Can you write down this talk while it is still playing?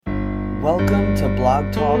Welcome to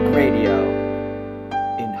Blog Talk Radio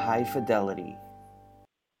in high fidelity.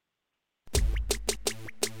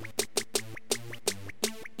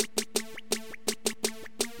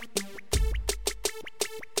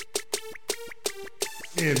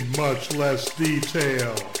 In much less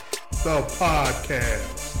detail, the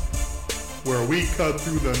podcast, where we cut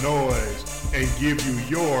through the noise and give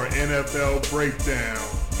you your NFL breakdown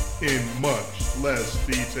in much less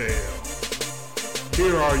detail.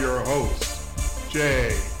 Here are your hosts,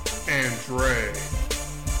 Jay and Dre.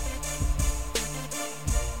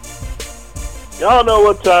 Y'all know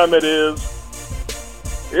what time it is.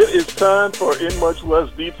 It is time for In Much Less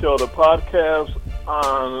Detail, the podcast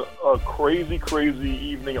on a crazy, crazy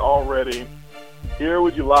evening already. Here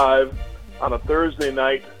with you live on a Thursday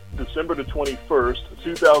night, December the 21st,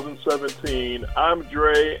 2017. I'm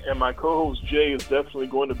Dre, and my co-host Jay is definitely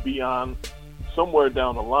going to be on somewhere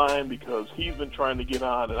down the line because he's been trying to get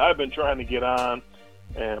on, and I've been trying to get on,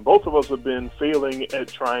 and both of us have been failing at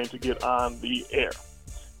trying to get on the air.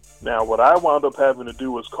 Now, what I wound up having to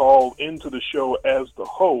do was call into the show as the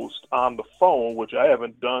host on the phone, which I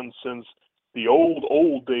haven't done since the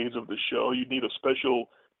old days of the show. You need a special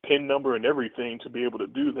PIN number and everything to be able to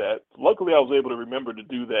do that. Luckily, I was able to remember to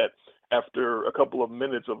do that after a couple of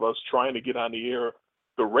minutes of us trying to get on the air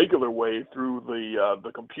the regular way through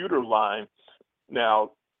the computer line.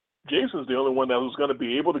 Now, Jason's the only one that was going to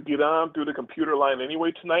be able to get on through the computer line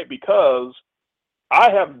anyway tonight because I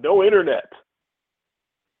have no internet.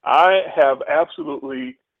 I have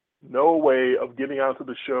absolutely no way of getting onto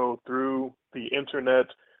the show through the internet.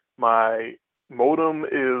 My modem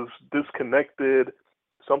is disconnected.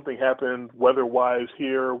 Something happened weather-wise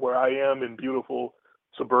here where I am in beautiful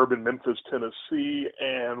suburban Memphis, Tennessee,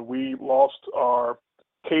 and we lost our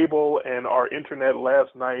cable and our internet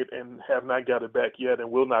last night and have not got it back yet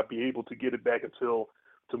and will not be able to get it back until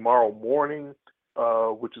tomorrow morning,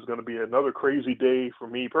 which is going to be another crazy day for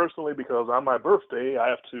me personally because on my birthday I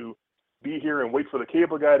have to be here and wait for the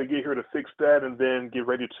cable guy to get here to fix that and then get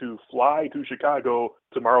ready to fly to Chicago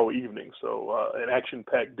tomorrow evening. So an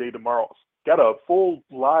action-packed day tomorrow. Got a full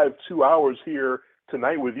live 2 hours here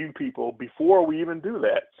tonight with you people before we even do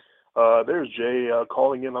that. There's Jay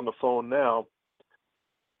calling in on the phone now.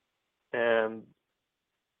 And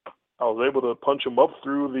I was able to punch him up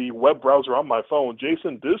through the web browser on my phone.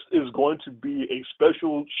 Jason, this is going to be a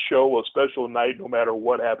special show, a special night, no matter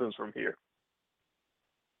what happens from here.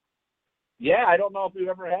 Yeah, I don't know if we've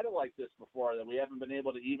ever had it like this before, that we haven't been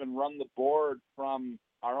able to even run the board from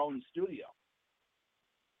our own studio.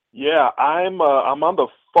 Yeah, I'm on the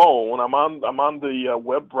phone. I'm on the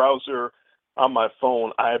web browser on my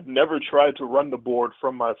phone. I've never tried to run the board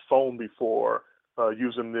from my phone before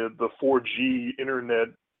using the 4G internet,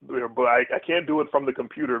 but I can't do it from the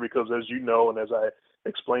computer because, as you know, and as I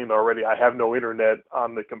explained already, I have no internet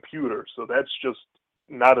on the computer. So that's just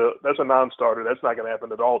that's a non-starter. That's not going to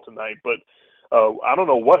happen at all tonight. But I don't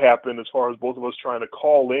know what happened as far as both of us trying to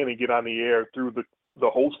call in and get on the air through the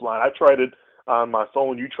host line. I tried it on my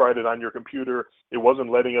phone. You tried it on your computer. It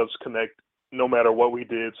wasn't letting us connect no matter what we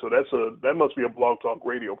did. So that must be a Blog Talk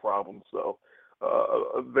Radio problem. So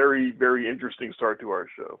a very, very interesting start to our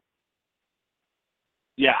show.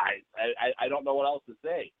 Yeah, I don't know what else to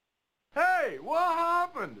say. Hey, what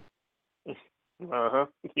happened? Uh-huh.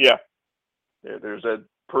 Yeah, there's that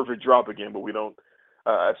perfect drop again, but we don't,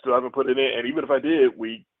 I still haven't put it in. And even if I did,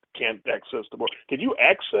 we can't access the board. Can you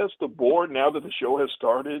access the board now that the show has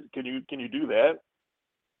started? Can you do that?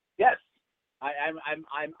 Yes. I'm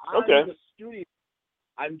on okay. The studio.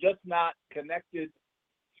 I'm just not connected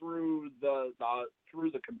through the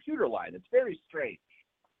computer line. It's very strange.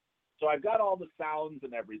 So I've got all the sounds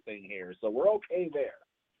and everything here, so we're okay there.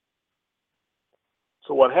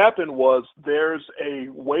 So what happened was there's a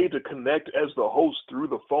way to connect as the host through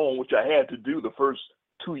the phone, which I had to do the first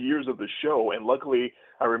 2 years of the show, and luckily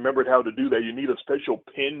I remembered how to do that. You need a special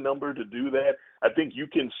PIN number to do that. I think you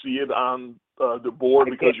can see it on the board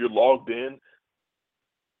because you're logged in.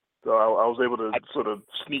 So I was able to sort of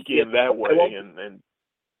sneak in that way, and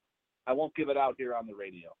I won't give it out here on the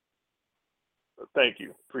radio. Thank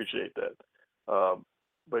you. Appreciate that.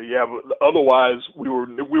 But yeah, otherwise we were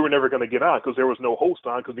never going to get on because there was no host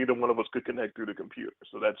on because neither one of us could connect through the computer.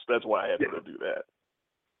 So that's why I had to do that.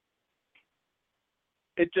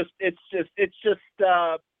 It's just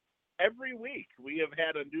every week we have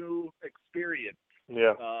had a new experience.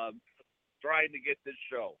 Yeah. Trying to get this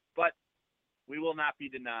show, but we will not be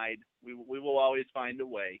denied. We will always find a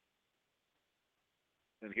way.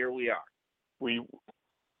 And here we are.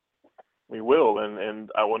 We will, and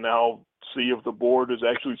I will now see if the board is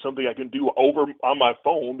actually something I can do over on my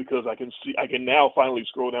phone, because I can now finally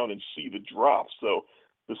scroll down and see the drops. So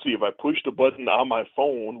to see if I push the button on my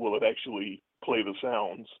phone, will it actually play the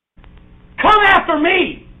sounds? Come after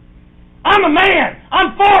me! I'm a man!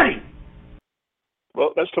 I'm 40!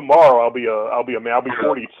 Well, that's tomorrow. I'll be a man. I'll be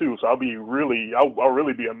 42, so I'll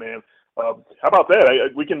really be a man. How about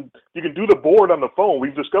that? You can do the board on the phone.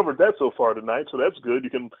 We've discovered that so far tonight, so that's good.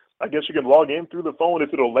 I guess you can log in through the phone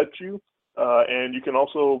if it'll let you, and you can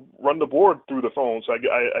also run the board through the phone. So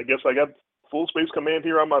I guess I got full space command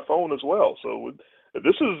here on my phone as well. So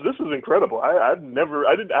this is incredible. I had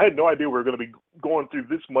no idea we were going to be going through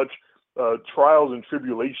this much trials and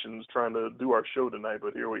tribulations trying to do our show tonight,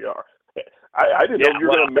 but here we are. I didn't know you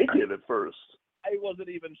were going to make it at first. I wasn't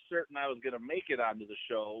even certain I was going to make it onto the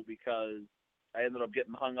show, because I ended up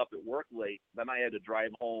getting hung up at work late. Then I had to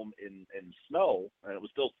drive home in snow, and it was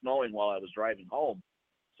still snowing while I was driving home.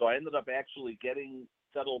 So I ended up actually getting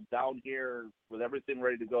settled down here with everything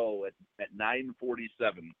ready to go at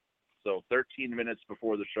 9:47. So 13 minutes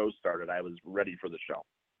before the show started, I was ready for the show.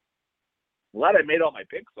 Glad I made all my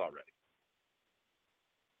picks already.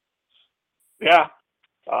 Yeah.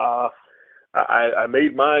 I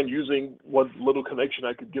made mine using what little connection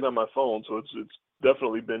I could get on my phone, so it's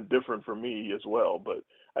definitely been different for me as well. But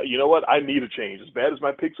you know what? I need a change. As bad as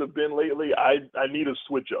my picks have been lately, I need a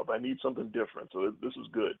switch up. I need something different. So this is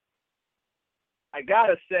good. I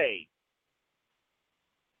gotta say,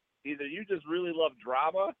 either you just really love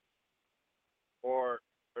drama, or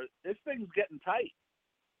this thing's getting tight.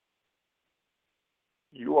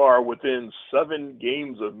 You are within 7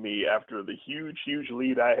 games of me after the huge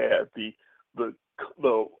lead I had. The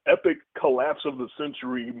epic collapse of the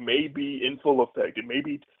century may be in full effect. It may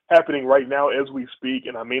be happening right now as we speak,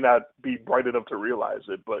 and I may not be bright enough to realize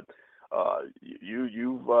it. But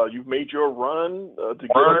you've made your run to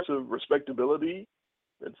get up to respectability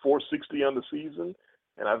at 460 on the season,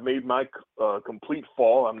 and I've made my complete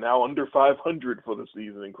fall. I'm now under 500 for the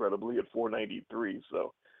season, incredibly, at 493.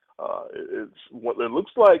 So it's what it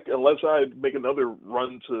looks like, unless I make another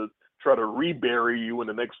run to try to rebury you in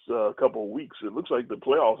the next couple of weeks. It looks like the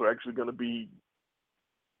playoffs are actually going to be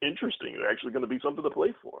interesting. They're actually going to be something to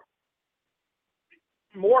play for.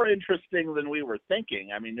 More interesting than we were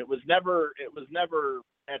thinking. I mean, it was never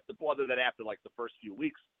at the, other than after like the first few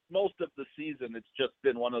weeks. Most of the season, it's just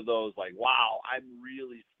been one of those like, wow, I'm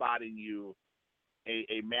really spotting you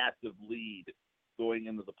a massive lead going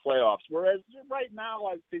into the playoffs. Whereas right now,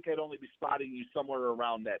 I think I'd only be spotting you somewhere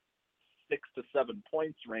around that 6 to 7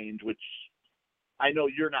 points range, which I know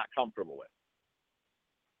you're not comfortable with.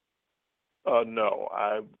 No,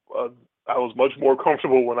 I was much more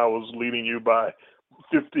comfortable when I was leading you by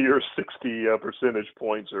 50 or 60 percentage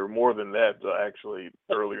points, or more than that, actually,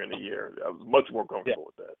 earlier in the year. I was much more comfortable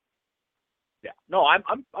with that. Yeah, no, I'm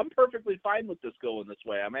perfectly fine with this going this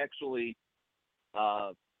way. I'm actually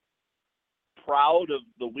proud of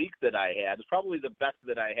the week that I had. It's probably the best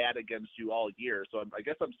that I had against you all year. So I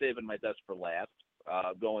guess I'm saving my best for last.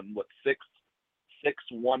 Going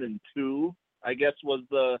 6-1-2, I guess, was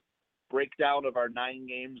the breakdown of our 9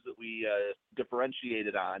 games that we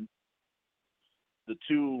differentiated on. The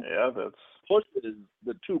two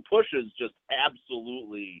pushes just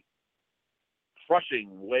absolutely crushing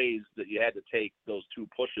ways that you had to take those 2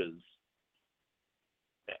 pushes.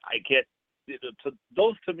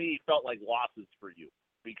 Those to me felt like losses for you,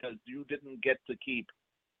 because you didn't get to keep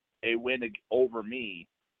a win over me.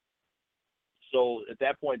 So at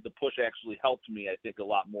that point, the push actually helped me, I think, a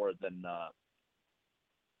lot more than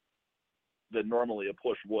normally a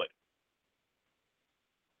push would.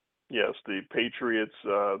 Yes, the Patriots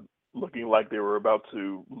looking like they were about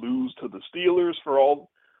to lose to the Steelers for all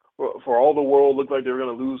the world. Looked like they were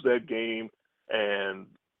going to lose that game, and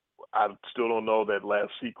I still don't know that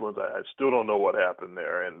last sequence. I still don't know what happened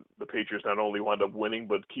there. And the Patriots not only wound up winning,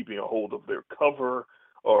 but keeping a hold of their cover,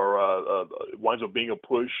 or it winds up being a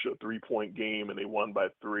push, a 3-point game, and they won by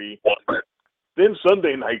 3. Then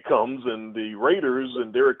Sunday night comes, and the Raiders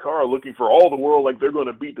and Derek Carr are looking for all the world like they're going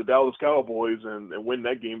to beat the Dallas Cowboys and win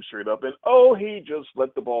that game straight up. And, he just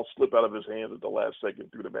let the ball slip out of his hands at the last second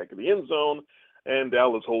through the back of the end zone, and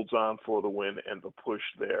Dallas holds on for the win and the push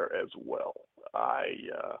there as well.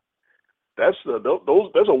 That's a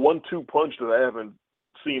 1-2 punch that I haven't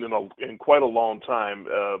seen in quite a long time.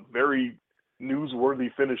 Very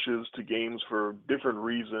newsworthy finishes to games for different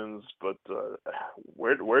reasons, but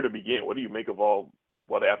where to begin? What do you make of all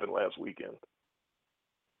what happened last weekend?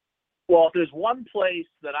 Well, if there's one place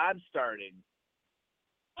that I'm starting,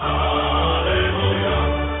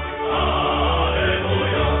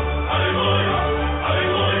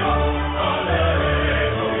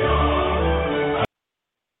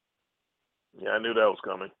 knew that was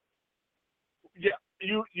coming. Yeah,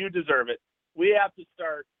 you deserve it. We have to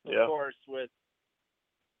start, of course, with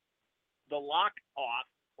the lock off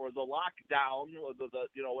or the lockdown or the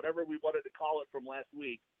whatever we wanted to call it from last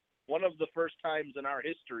week. One of the first times in our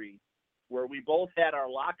history where we both had our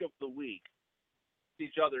lock of the week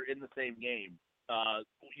each other in the same game.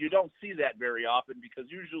 You don't see that very often because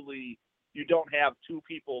usually you don't have two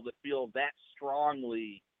people that feel that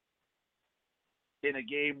strongly in a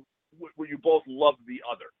game where you both love the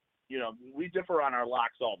other. You know, we differ on our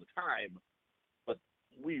locks all the time, but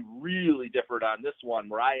we really differed on this one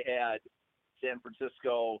where I had San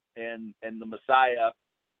Francisco and the Messiah,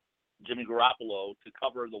 Jimmy Garoppolo, to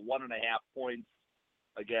cover the 1.5 points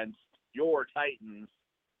against your Titans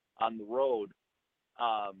on the road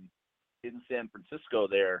in San Francisco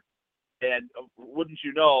there. And wouldn't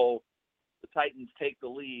you know, the Titans take the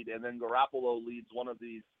lead, and then Garoppolo leads one of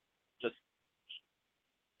these, just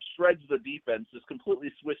shreds the defense, this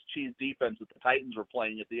completely Swiss cheese defense that the Titans were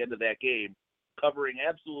playing at the end of that game, covering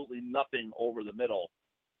absolutely nothing over the middle.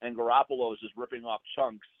 And Garoppolo is just ripping off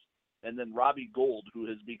chunks. And then Robbie Gould, who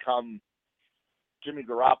has become Jimmy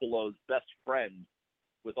Garoppolo's best friend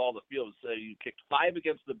with all the fields. So you kicked 5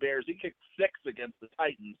 against the Bears. He kicked 6 against the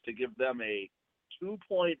Titans to give them a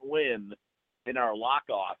 2-point win in our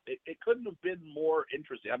lock-off. It couldn't have been more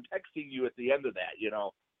interesting. I'm texting you at the end of that,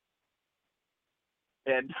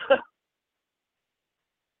 And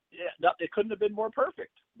it couldn't have been more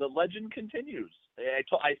perfect. The legend continues.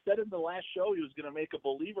 I said in the last show he was going to make a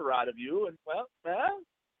believer out of you, and well,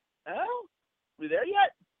 we there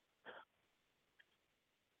yet?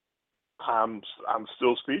 I'm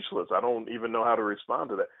still speechless. I don't even know how to respond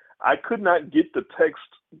to that. I could not get the text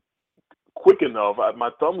quick enough.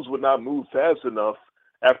 My thumbs would not move fast enough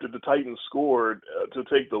after the Titans scored to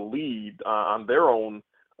take the lead on their own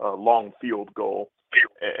long field goal.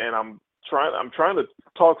 And I'm trying to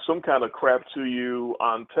talk some kind of crap to you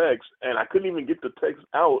on text, and I couldn't even get the text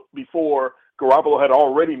out before Garoppolo had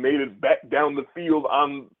already made it back down the field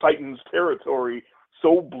on Titans territory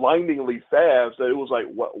so blindingly fast that it was like,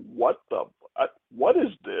 what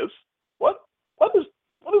is this? What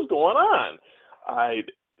is going on?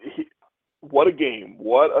 What a game!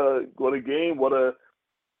 What a game! What a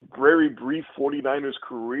very brief 49ers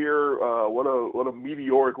career! What a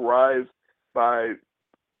meteoric rise by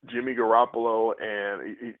Jimmy Garoppolo,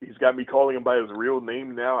 and he's got me calling him by his real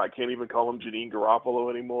name now. I can't even call him Janine Garoppolo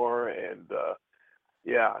anymore. And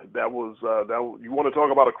that was you want to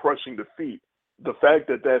talk about a crushing defeat. The fact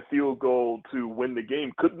that field goal to win the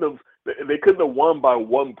game they couldn't have won by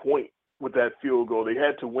 1 point with that field goal. They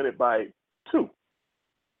had to win it by 2,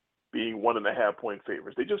 being 1.5 point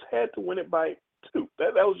favorites. They just had to win it by 2.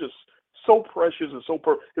 That was just so precious and so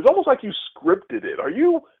it's almost like you scripted it. Are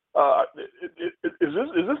you? Is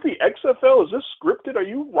this the XFL? Is this scripted? Are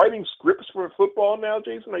you writing scripts for football now,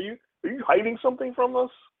 Jason? Are you hiding something from us?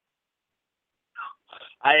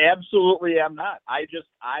 I absolutely am not. I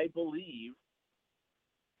believe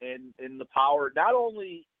in the power, not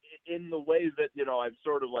only in the way that I've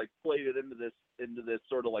sort of like played it into this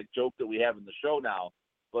sort of like joke that we have in the show now,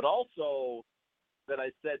 but also that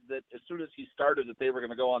I said that as soon as he started that they were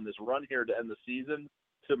going to go on this run here to end the season,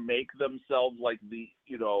 to make themselves like the,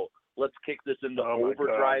 let's kick this into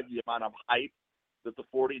overdrive, the amount of hype that the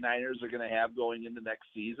 49ers are going to have going into next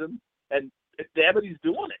season. And damn it, he's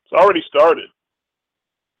doing it. It's already started.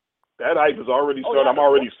 That hype has already started. I'm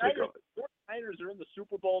already sick of it. The 49ers are in the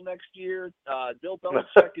Super Bowl next year. Bill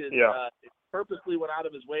Belichick purposely went out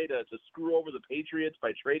of his way to screw over the Patriots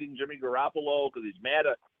by trading Jimmy Garoppolo because he's mad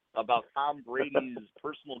about Tom Brady's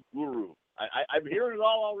personal guru. I'm hearing it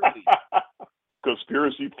all already.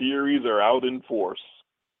 Conspiracy theories are out in force.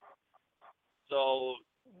 So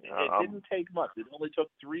it didn't take much. It only took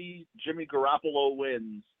 3 Jimmy Garoppolo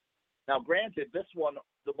wins. Now, granted, this one,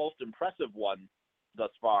 the most impressive one thus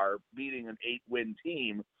far, beating an 8-win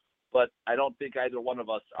team, but I don't think either one of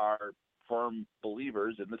us are firm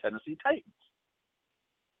believers in the Tennessee Titans.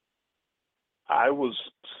 I was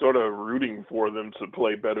sort of rooting for them to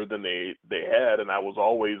play better than they had, and I was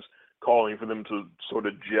always calling for them to sort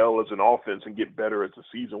of gel as an offense and get better as the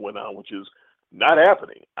season went on, which is not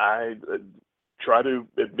happening. I try to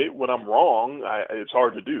admit when I'm wrong. It's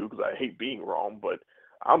hard to do because I hate being wrong, but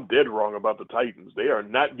I'm dead wrong about the Titans. They are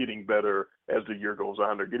not getting better as the year goes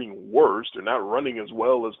on. They're getting worse. They're not running as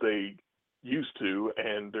well as they used to,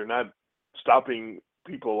 and they're not stopping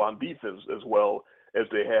people on defense as well as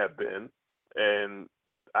they have been. And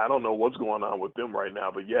I don't know what's going on with them right now,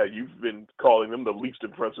 but yeah, you've been calling them the least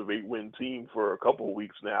impressive 8-win team for a couple of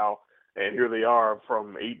weeks now, and here they are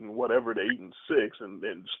from 8 and whatever to 8 and 6,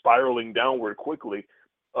 and spiraling downward quickly.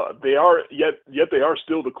 they are yet they are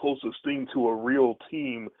still the closest thing to a real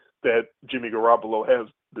team that Jimmy Garoppolo has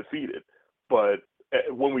defeated. But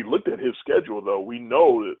when we looked at his schedule, though, we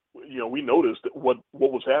noticed what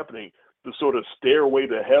was happening, the sort of stairway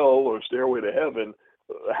to hell or stairway to heaven,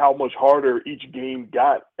 how much harder each game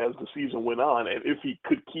got as the season went on. And if he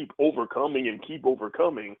could keep overcoming,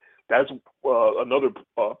 that's another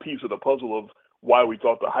piece of the puzzle of why we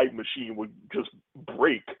thought the hype machine would just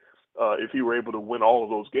break if he were able to win all of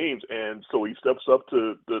those games. And so he steps up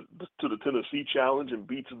to the Tennessee challenge and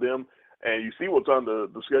beats them. And you see what's on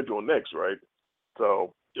the schedule next, right?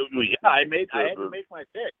 So yeah, I had to make my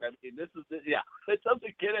pick. I mean, it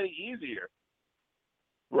doesn't get any easier.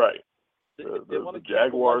 Right. The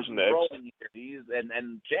Jaguars next.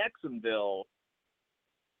 And Jacksonville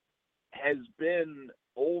has been,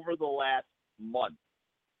 over the last month,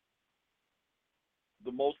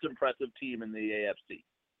 the most impressive team in the AFC.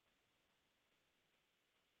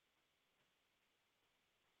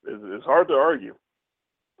 It's hard to argue.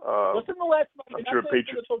 What's in the last month? I'm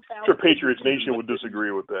sure Patriots Nation would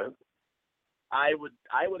disagree with that. I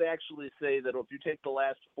would actually say that if you take the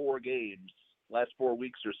last 4 games, last 4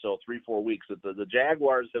 weeks or so, 3-4 weeks, that the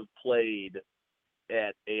Jaguars have played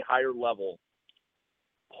at a higher level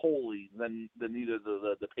wholly than either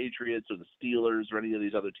the Patriots or the Steelers or any of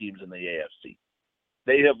these other teams in the AFC.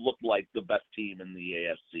 They have looked like the best team in the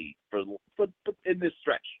AFC for in this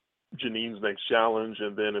stretch. Janine's next challenge,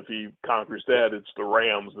 and then if he conquers that, it's the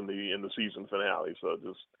Rams in the season finale. So it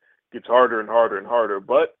just gets harder and harder and harder.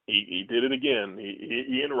 But he did it again.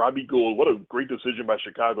 He and Robbie Gould. What a great decision by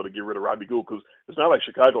Chicago to get rid of Robbie Gould, because it's not like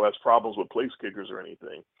Chicago has problems with place kickers or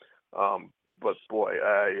anything. But boy,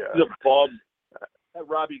 the bum. That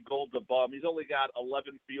Robbie Gould's a bum. He's only got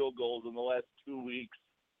 11 field goals in the last 2 weeks.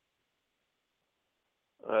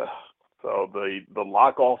 So the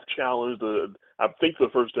lock-off challenge, I think the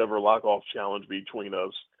first ever lock-off challenge between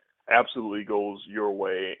us, absolutely goes your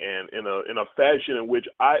way, and in a fashion in which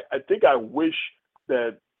I think I wish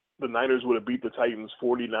that the Niners would have beat the Titans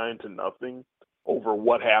 49-0 over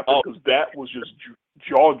what happened, because that was just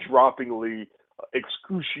jaw-droppingly,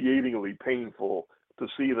 excruciatingly painful to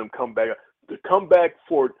see them come back. To come back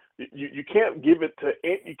for you can't give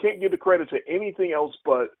the credit to anything else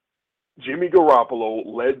but Jimmy Garoppolo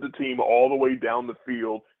led the team all the way down the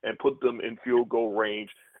field and put them in field goal range.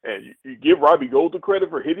 And you give Robbie Gould the credit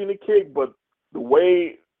for hitting the kick, but the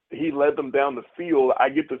way he led them down the field, I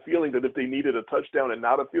get the feeling that if they needed a touchdown and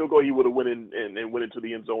not a field goal, he would have went in and went into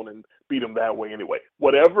the end zone and beat them that way anyway.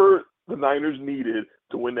 Whatever the Niners needed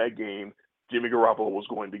to win that game, Jimmy Garoppolo was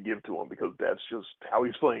going to give to him, because that's just how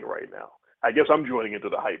he's playing right now. I guess I'm joining into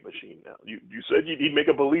the hype machine now. You said you'd make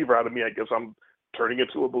a believer out of me. I guess I'm turning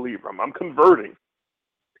into a believer. I'm converting.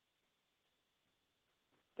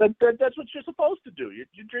 That's what you're supposed to do.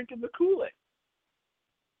 You're drinking the Kool-Aid.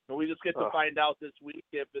 And we just get to find out this week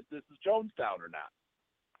if this is Jonestown or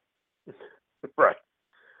not. Right.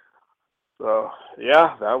 So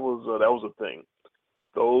yeah, that was a thing.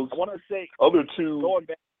 Those I want to say other two.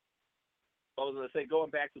 Going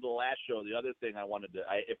back to the last show, the other thing I wanted to,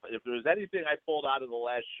 if there was anything I pulled out of the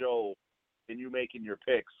last show in you making your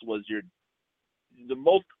picks, was the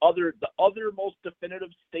other most definitive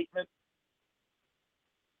statement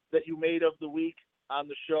that you made of the week on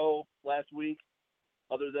the show last week,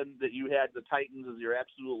 other than that you had the Titans as your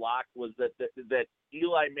absolute lock, was that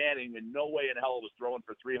Eli Manning in no way in hell was throwing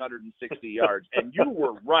for 360 yards, and you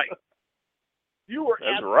were right. You were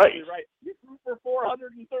absolutely right. He threw for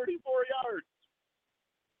 434 yards.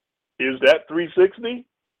 Is that 360?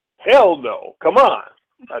 Hell no. Come on.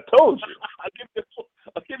 I told you.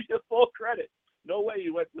 I'll give you full credit. No way he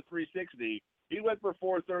went for 360. He went for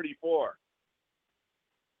 434.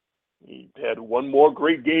 He had one more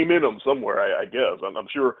great game in him somewhere, I guess. I'm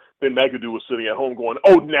sure Ben McAdoo was sitting at home going,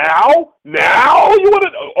 "Oh, now? Now? You want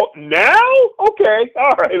to? Oh, now? Okay.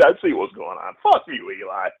 All right. I see what's going on. Fuck you,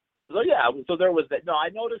 Eli." So there was that. No, I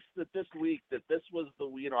noticed that this week that this was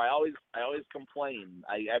I always complain.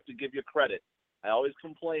 I have to give you credit. I always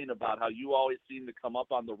complain about how you always seem to come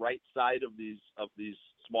up on the right side of these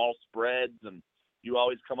small spreads, and you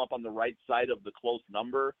always come up on the right side of the close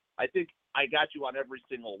number. I think I got you on every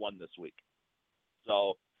single one this week.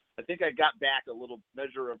 So I think I got back a little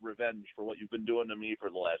measure of revenge for what you've been doing to me for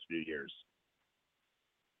the last few years.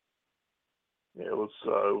 Yeah, it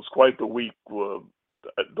was quite the week.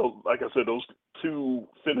 Like I said, those two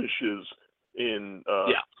finishes in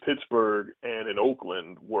Pittsburgh and in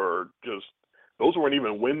Oakland were just, those weren't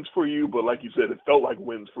even wins for you, but like you said, it felt like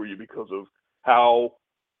wins for you because of how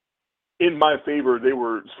in my favor they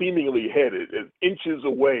were seemingly headed, inches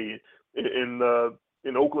away in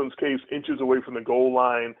in Oakland's case, inches away from the goal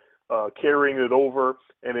line, carrying it over,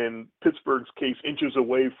 and in Pittsburgh's case, inches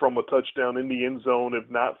away from a touchdown in the end zone, if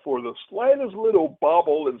not for the slightest little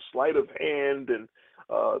bobble and sleight of hand, and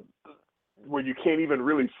where you can't even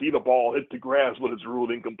really see the ball hit the grass, but it's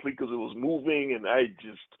ruled incomplete because it was moving. And I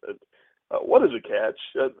just, what is a catch?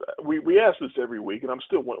 We ask this every week, and I'm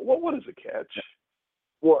still wondering, what is a catch?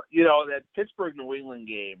 Well, you know, that Pittsburgh-New England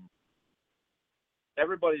game,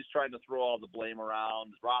 everybody's trying to throw all the blame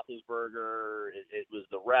around. Roethlisberger, it was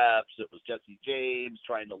the refs, it was Jesse James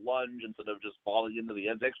trying to lunge instead of just falling into the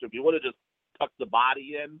end zone. If you would have just tucked the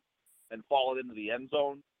body in and fallen into the end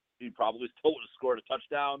zone, he probably still would have scored a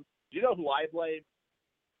touchdown. Do you know who I blame?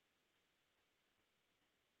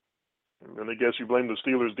 I'm going to guess you blame the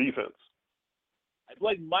Steelers' defense. I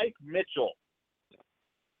blame Mike Mitchell.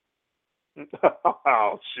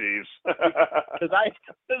 Oh, jeez.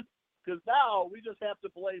 Because now we just have to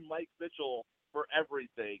blame Mike Mitchell for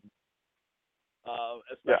everything.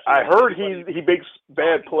 Yeah, I heard he makes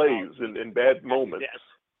bad plays in bad moments.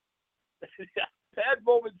 Yeah, bad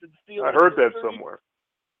moments in Steelers. I heard that history. somewhere.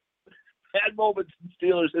 Bad moments in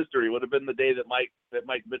Steelers history would have been the day that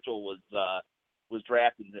Mike Mitchell was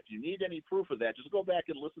drafted. And if you need any proof of that, just go back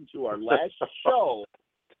and listen to our last show.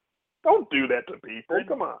 Don't do that to people.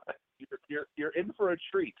 Come on. You're in for a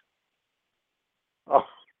treat. Oh,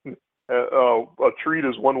 a treat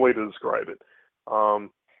is one way to describe it.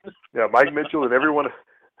 Yeah, Mike Mitchell and everyone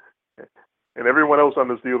else on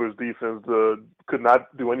the Steelers defense could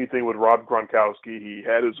not do anything with Rob Gronkowski. He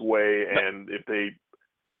had his way, and if they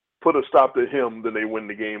put a stop to him, then they win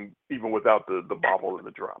the game even without the bobble and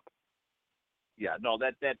the drop. Yeah, no,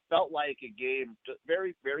 that felt like a game just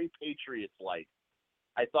very, very Patriots-like.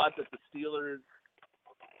 I thought that the Steelers,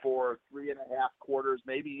 for 3.5 quarters,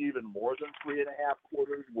 maybe even more than 3.5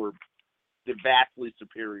 quarters, were the vastly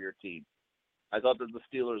superior team. I thought that the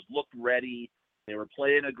Steelers looked ready. They were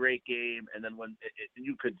playing a great game, and then when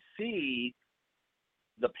you could see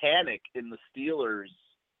the panic in the Steelers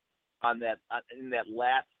in that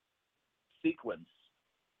last sequence,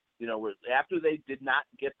 you know, where after they did not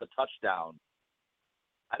get the touchdown,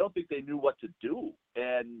 I don't think they knew what to do,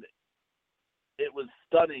 and it was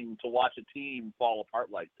stunning to watch a team fall apart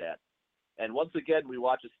like that. And once again, we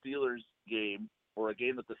watch a Steelers game, or a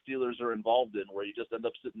game that the Steelers are involved in, where you just end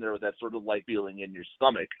up sitting there with that sort of like feeling in your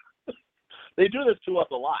stomach. They do this to us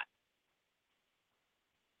a lot.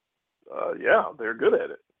 Yeah, they're good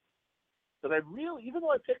at it. But even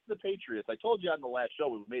though I picked the Patriots, I told you on the last show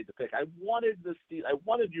when we made the pick, I wanted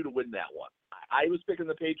you to win that one. I was picking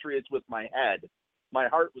the Patriots with my head. My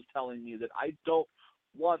heart was telling me that I don't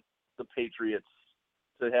want the Patriots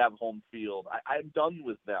to have home field. I'm done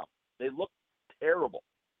with them. They look terrible.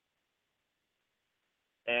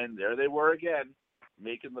 And there they were again,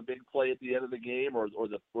 making the big play at the end of the game, or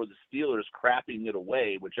the Steelers crapping it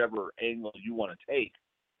away, whichever angle you want to take.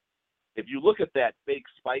 If you look at that fake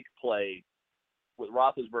spike play with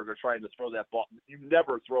Roethlisberger trying to throw that ball, you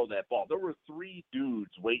never throw that ball. There were 3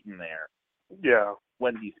 dudes waiting there. Yeah.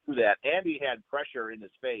 When he threw that, and he had pressure in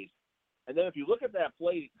his face. And then if you look at that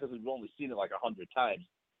play, because we've only seen it like 100 times,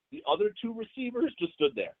 the other 2 receivers just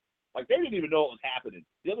stood there. Like, they didn't even know what was happening.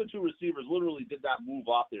 The other 2 receivers literally did not move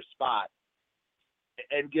off their spot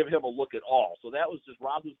and give him a look at all. So that was just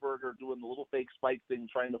Roethlisberger doing the little fake spike thing,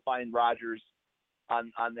 trying to find Rodgers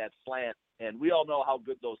on that slant. And we all know how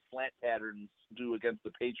good those slant patterns do against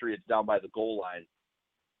the Patriots down by the goal line.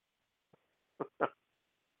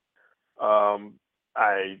 I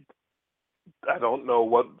don't know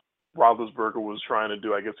what Roethlisberger was trying to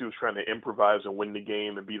do. I guess he was trying to improvise and win the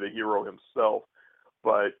game and be the hero himself.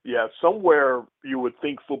 But, yeah, somewhere you would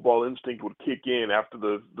think football instinct would kick in after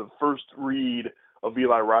the first read of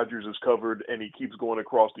Eli Rogers is covered and he keeps going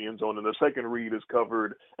across the end zone, and the second read is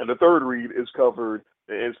covered, and the third read is covered,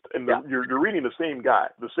 you're reading the same guy.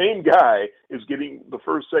 The same guy is getting the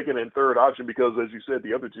first, second, and third option because, as you said,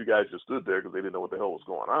 the other 2 guys just stood there because they didn't know what the hell was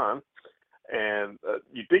going on. And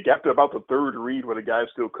you think after about the third read when the guy's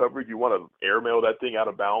still covered, you want to airmail that thing out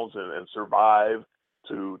of bounds and survive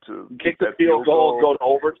to kick the field goal, go to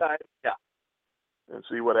overtime. Yeah. And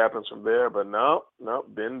see what happens from there. But no,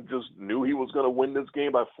 Ben just knew he was going to win this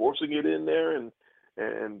game by forcing it in there and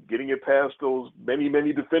getting it past those many,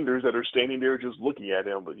 many defenders that are standing there just looking at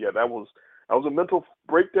him. But yeah, that was a mental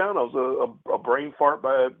breakdown. That was a brain fart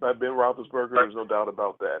by Ben Roethlisberger. There's no doubt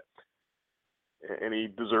about that. And he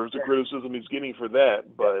deserves the criticism he's getting for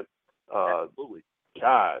that. But absolutely.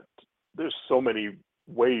 God, there's so many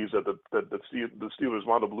ways that the Steelers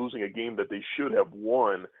wound up losing a game that they should have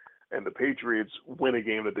won, and the Patriots win a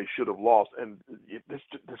game that they should have lost. And this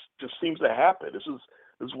just seems to happen. This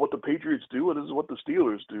This is what the Patriots do, and this is what the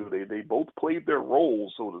Steelers do. They both played their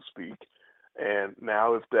roles, so to speak. And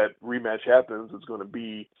now if that rematch happens, it's going to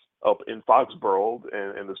be up in Foxborough,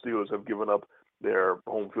 and the Steelers have given up their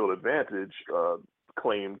home field advantage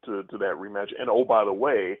claim to that rematch. And, oh, by the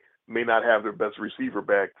way, may not have their best receiver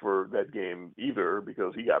back for that game either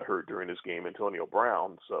because he got hurt during this game, Antonio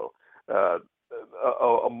Brown. So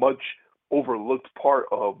a much overlooked part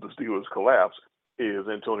of the Steelers' collapse is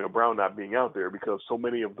Antonio Brown not being out there, because so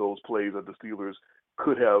many of those plays that the Steelers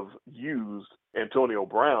could have used Antonio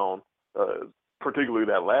Brown, particularly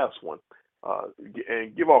that last one.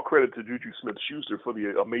 And give all credit to Juju Smith-Schuster for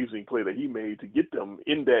the amazing play that he made to get them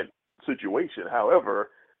in that situation.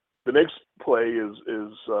 However, the next play is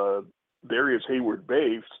Darius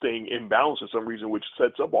Hayward-Bay staying inbounds for some reason, which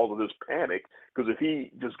sets up all of this panic, because if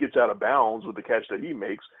he just gets out of bounds with the catch that he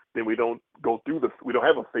makes, then we don't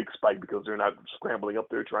have a fake spike because they're not scrambling up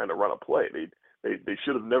there trying to run a play. They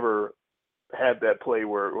should have never had that play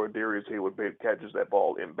where Darius Hayward-Bay catches that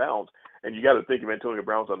ball inbounds. And you got to think if Antonio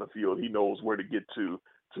Brown's on the field, he knows where to get to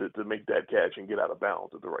make that catch and get out of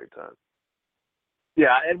bounds at the right time.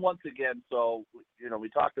 Yeah, and once again, so, we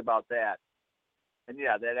talked about that. And,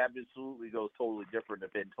 yeah, that absolutely goes totally different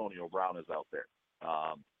if Antonio Brown is out there.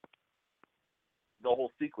 The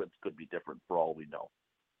whole sequence could be different for all we know.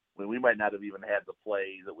 We might not have even had the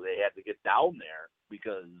play that they had to get down there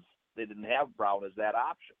because they didn't have Brown as that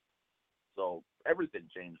option. So everything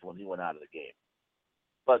changed when he went out of the game.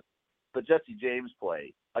 But the Jesse James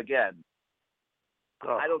play, again,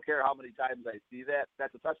 I don't care how many times I see that,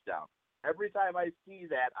 that's a touchdown. Every time I see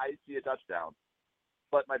that, I see a touchdown.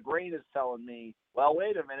 But my brain is telling me, well,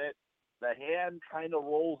 wait a minute, the hand kind of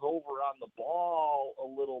rolls over on the ball a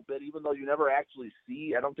little bit, even though you never actually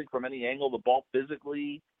see, I don't think from any angle, the ball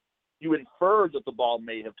physically. You infer that the ball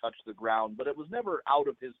may have touched the ground, but it was never out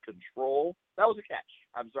of his control. That was a catch.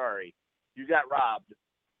 I'm sorry. You got robbed.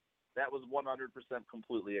 That was 100%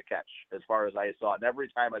 completely a catch as far as I saw it, and every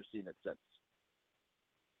time I've seen it since.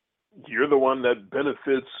 You're the one that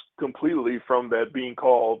benefits completely from that being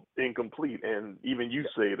called incomplete, and even you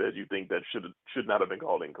say that you think that should not have been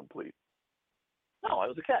called incomplete. No, it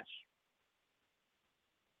was a catch.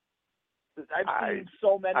 I've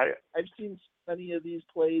seen so many of these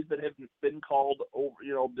plays that have been called over,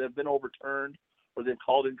 they've been overturned, or they've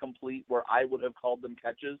called incomplete, where I would have called them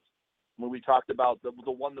catches. When we talked about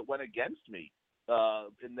the one that went against me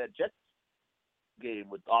in that Jets game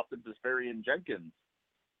with Austin Jenkins,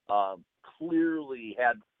 clearly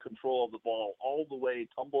had control of the ball all the way,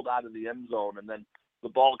 tumbled out of the end zone, and then the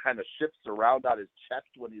ball kind of shifts around on his chest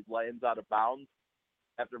when he lands out of bounds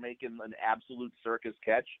after making an absolute circus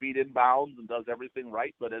catch, feet in bounds, and does everything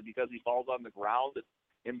right, but because he falls on the ground, it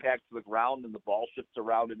impacts the ground, and the ball shifts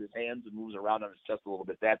around in his hands and moves around on his chest a little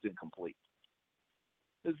bit. That's incomplete.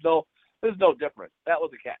 There's no difference. That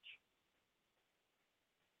was a catch.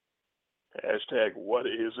 Hashtag what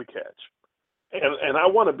is a catch? And I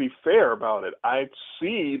want to be fair about it. I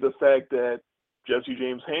see the fact that Jesse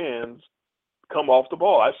James' hands come off the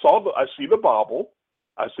ball. I see the bobble.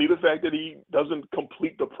 I see the fact that he doesn't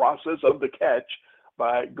complete the process of the catch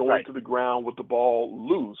by going to the ground with the ball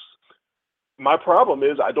loose. My problem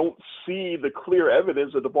is I don't see the clear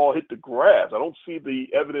evidence that the ball hit the grass. I don't see the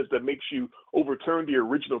evidence that makes you overturn the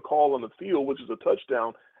original call on the field, which is a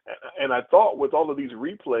touchdown. And I thought with all of these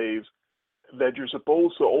replays that you're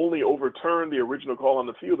supposed to only overturn the original call on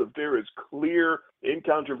the field if there is clear,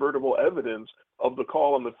 incontrovertible evidence of the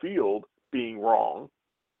call on the field being wrong.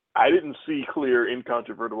 I didn't see clear,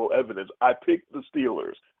 incontrovertible evidence. I picked the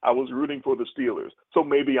Steelers. I was rooting for the Steelers. So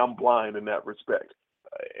maybe I'm blind in that respect.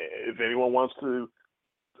 If anyone wants to,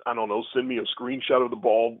 I don't know, send me a screenshot of the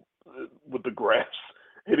ball with the grass,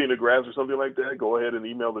 hitting the grass or something like that, go ahead and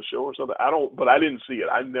email the show or something. But I didn't see it.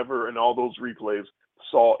 I never, in all those replays,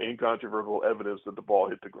 saw incontrovertible evidence that the ball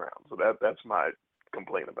hit the ground. So that's my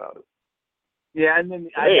complaint about it. Yeah, and then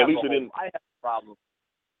I have a problem.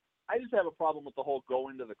 I just have a problem with the whole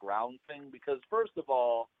going to the ground thing because, first of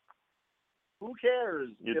all, who cares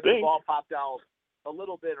if the ball popped out a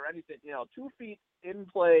little bit or anything? 2 feet in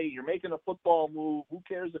play, you're making a football move. Who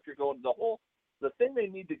cares if you're going the thing they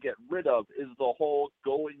need to get rid of is the whole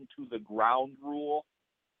going to the ground rule,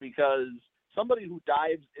 because somebody who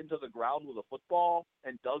dives into the ground with a football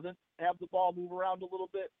and doesn't have the ball move around a little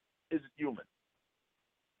bit is human.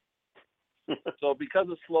 So because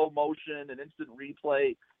of slow motion and instant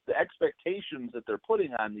replay, the expectations that they're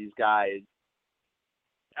putting on these guys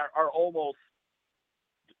are almost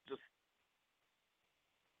just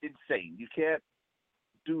insane. You can't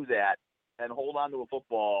do that and hold on to a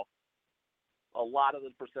football a lot of the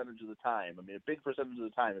percentage of the time. I mean, a big percentage of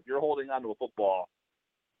the time. If you're holding on to a football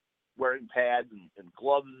wearing pads and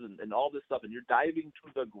gloves and all this stuff, and you're diving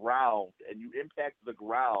to the ground and you impact the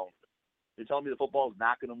ground, you're telling me the football is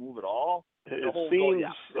not going to move at all? It seems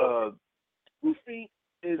 2 feet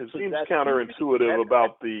is it seems counterintuitive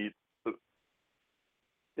about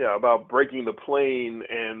about breaking the plane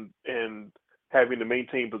and having to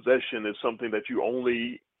maintain possession is something that you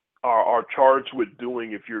only are charged with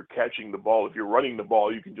doing if you're catching the ball. If you're running the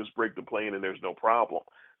ball, you can just break the plane and there's no problem.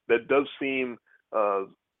 That does seem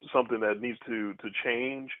something that needs to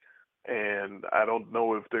change, and I don't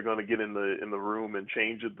know if they're going to get in the room and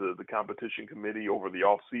change it, the competition committee, over the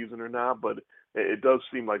off season or not. But it does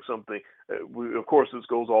seem like something. Of course, this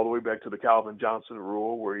goes all the way back to the Calvin Johnson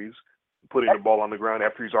rule, where he's putting the ball on the ground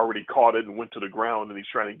after he's already caught it and went to the ground, and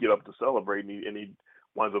he's trying to get up to celebrate, and he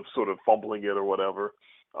winds up sort of fumbling it or whatever.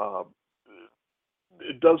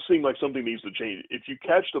 It does seem like something needs to change. If you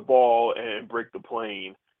catch the ball and break the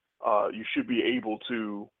plane, you should be able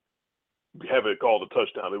to have it called a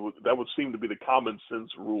touchdown. That would seem to be the common sense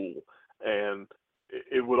rule, and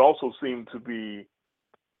it would also seem to be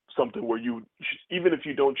something where you, even if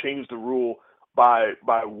you don't change the rule by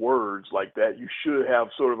words like that, you should have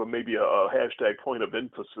sort of maybe a hashtag point of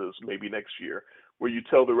emphasis maybe next year, where you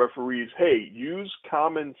tell the referees, hey, use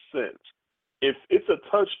common sense. If it's a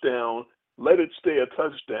touchdown, let it stay a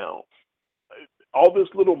touchdown. All this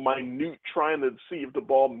little minute trying to see if the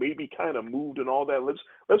ball maybe kind of moved and all that,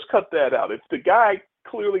 let's cut that out. If the guy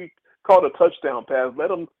clearly caught a touchdown pass,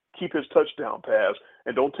 let him keep his touchdown pass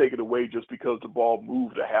and don't take it away just because the ball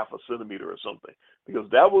moved a half a centimeter or something, because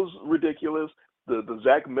that was ridiculous. The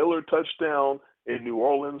Zach Miller touchdown in New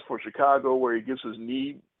Orleans for Chicago, where he gets his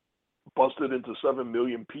knee busted into 7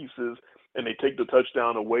 million pieces, and they take the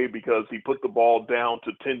touchdown away because he put the ball down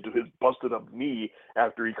to tend to his busted up knee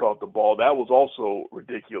after he caught the ball. That was also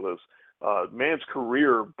ridiculous. Man's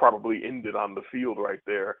career probably ended on the field right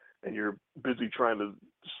there, and you're busy trying to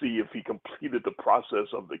see if he completed the process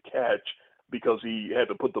of the catch because he had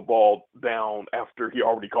to put the ball down after he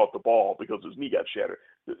already caught the ball because his knee got shattered.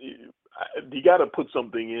 You got to put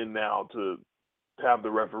something in now to have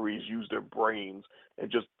the referees use their brains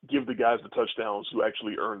and just give the guys the touchdowns who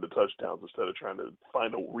actually earned the touchdowns instead of trying to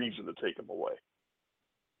find a reason to take them away.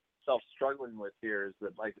 Struggling with here is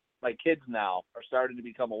that, like, my kids now are starting to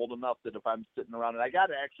become old enough that if I'm sitting around, and I got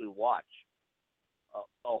to actually watch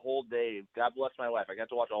a whole day. God bless my wife. I got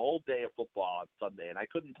to watch a whole day of football on Sunday, and I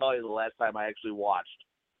couldn't tell you the last time I actually watched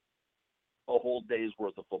a whole day's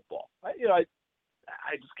worth of football. I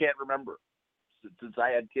just can't remember since I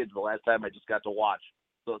had kids the last time I just got to watch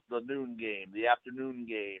the noon game, the afternoon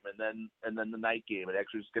game, and then the night game, and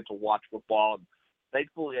actually just get to watch football. And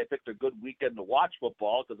thankfully, I picked a good weekend to watch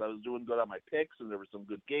football because I was doing good on my picks, and there were some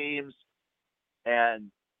good games.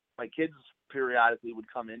 And my kids periodically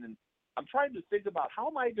would come in, and I'm trying to think about how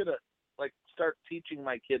am I going to start teaching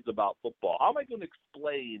my kids about football? How am I going to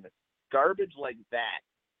explain garbage like that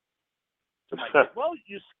to my kids? Well,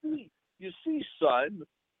 you see, son,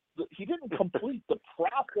 he didn't complete the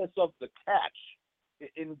process of the catch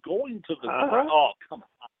in going to the ground. Oh, come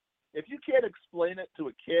on. If you can't explain it to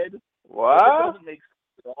a kid, what? It doesn't make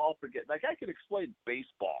sense at all. Forget. Like, I can explain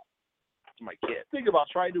baseball to my kid. Think about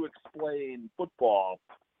trying to explain football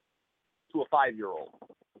to a 5-year-old.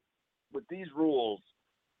 With these rules,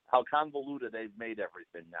 how convoluted they've made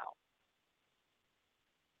everything now.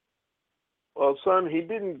 Well, son, he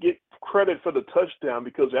didn't get credit for the touchdown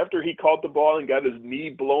because after he caught the ball and got his knee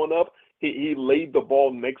blown up, he laid the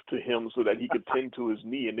ball next to him so that he could tend to his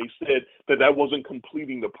knee. And they said that wasn't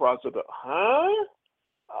completing the process of,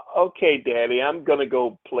 okay, Daddy, I'm going to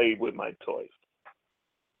go play with my toys.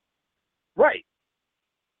 Right.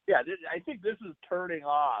 Yeah, I think this is turning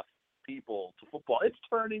off people to football. It's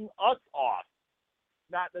turning us off.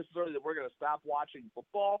 Not necessarily that we're going to stop watching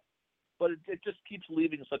football, but it just keeps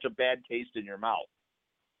leaving such a bad taste in your mouth.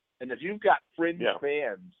 And if you've got fringe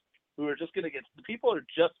fans who are just going to people are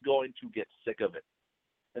just going to get sick of it.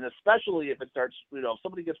 And especially if it starts,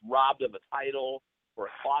 somebody gets robbed of a title or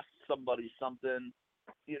it costs somebody something,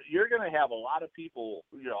 you're going to have a lot of people,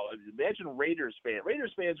 imagine Raiders fans.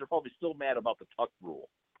 Raiders fans are probably still mad about the tuck rule,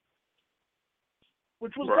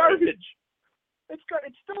 which was garbage. It's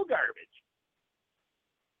still garbage.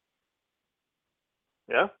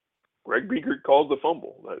 Yeah. Greg Biekert calls the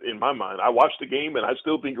fumble. In my mind, I watched the game, and I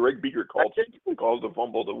still think Greg Biekert calls the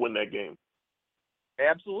fumble to win that game.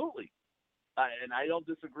 Absolutely. And I don't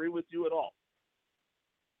disagree with you at all.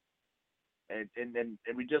 And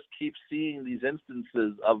we just keep seeing these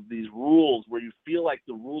instances of these rules where you feel like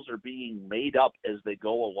the rules are being made up as they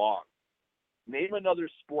go along. Name another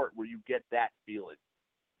sport where you get that feeling.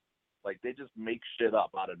 Like they just make shit up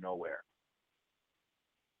out of nowhere.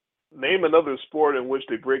 Name another sport in which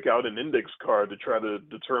they break out an index card to try to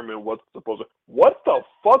determine what's supposed to. What the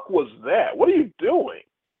fuck was that? What are you doing?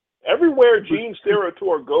 Everywhere Gene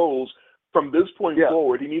Steratore goes from this point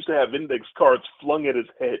forward, he needs to have index cards flung at his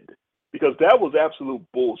head because that was absolute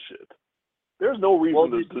bullshit. There's no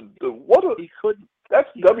reason that's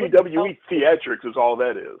WWE theatrics is all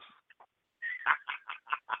that is.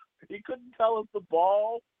 He couldn't tell if the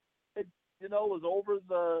ball was over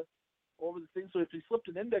the thing. So if he slipped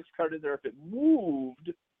an index card in there, if it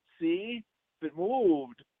moved,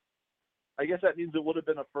 I guess that means it would have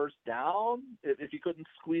been a first down. If he couldn't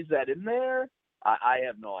squeeze that in there, I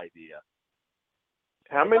have no idea.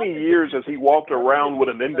 How many years has he walked around with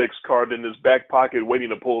an index card in his back pocket waiting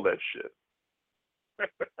to pull that shit? It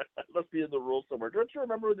must be in the rules somewhere. Don't you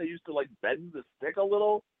remember when they used to bend the stick a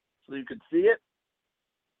little so you could see it?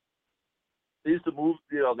 They used to move,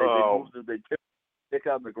 they tip the stick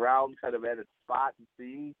on the ground kind of at its spot and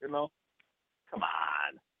see, Come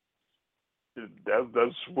on.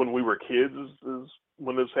 That's when we were kids is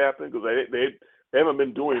when this happened, because they haven't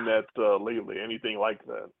been doing that lately, anything like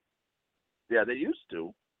that. Yeah, they used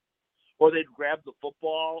to. Or they'd grab the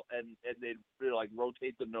football and they'd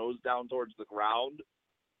rotate the nose down towards the ground.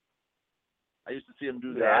 I used to see them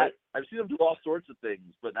do that. Right. I've seen them do all sorts of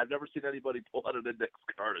things, but I've never seen anybody pull out an index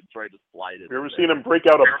card and try to slide it. You ever seen them break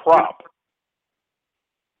out a prop?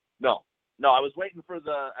 No, I was waiting for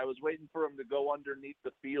them to go underneath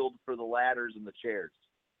the field for the ladders and the chairs.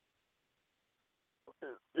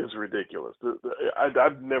 It's ridiculous.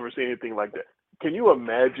 I've never seen anything like that. Can you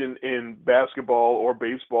imagine in basketball or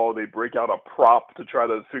baseball they break out a prop to try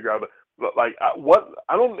to figure out what?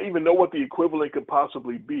 I don't even know what the equivalent could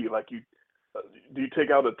possibly be. Do you take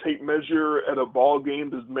out a tape measure at a ball game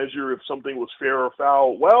to measure if something was fair or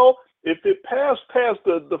foul? Well, if it passed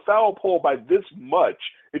the foul pole by this much,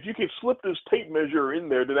 if you can slip this tape measure in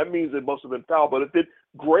there, then that means it must have been foul. But if it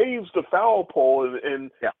grazed the foul pole and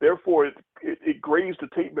therefore it grazed the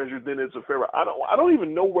tape measure, then it's a fair. I don't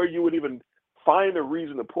even know where you would even find a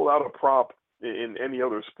reason to pull out a prop in any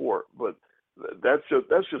other sport. But that's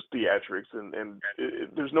just theatrics, and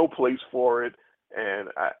there's no place for it. And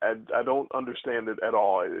I don't understand it at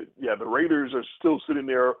all. The Raiders are still sitting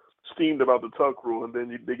there steamed about the tuck rule, and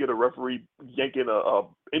then they get a referee yanking a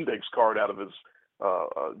index card out of his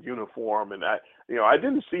uniform, and I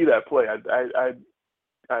didn't see that play.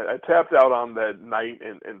 I tapped out on that night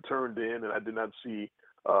and turned in, and I did not see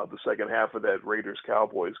the second half of that Raiders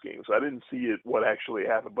Cowboys game, so I didn't see what actually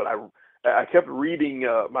happened. But I kept reading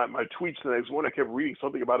my tweets the next morning. I kept reading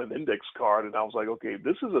something about an index card, and I was like, okay,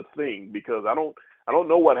 this is a thing, because I don't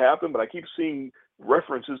know what happened, but I keep seeing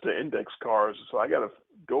references to index cards, so I got to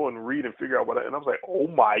go and read and figure out what. And I was like, oh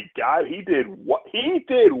my God, he did what? He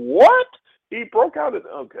did what? He broke out it.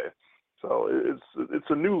 Okay, so it's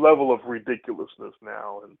a new level of ridiculousness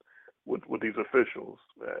now, and with these officials.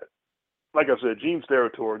 Like I said, Gene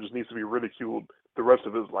Steratore just needs to be ridiculed the rest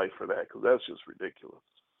of his life for that, because that's just ridiculous.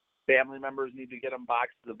 Family members need to get them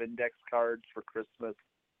boxes of index cards for Christmas.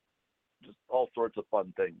 Just all sorts of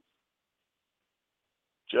fun things.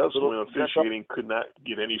 Just when officiating could not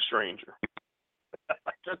get any stranger.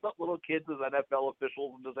 Dress up little kids as NFL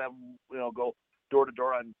officials and just have them, go door to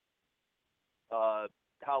door on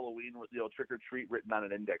Halloween with trick or treat written on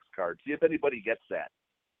an index card. See if anybody gets that.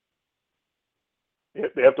 Yeah,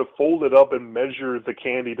 they have to fold it up and measure the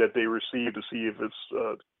candy that they receive to see if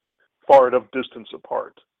it's far enough distance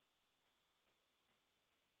apart.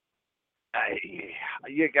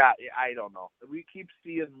 I don't know. We keep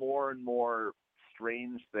seeing more and more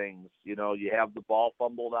strange things. You have the ball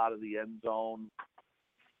fumbled out of the end zone.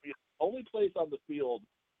 The only place on the field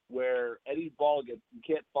where any ball you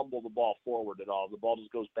can't fumble the ball forward at all. The ball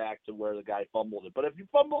just goes back to where the guy fumbled it. But if you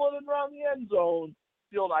fumble it around the end zone,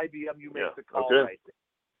 the old IBM, you make the call right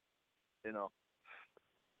there.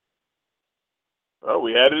 Well,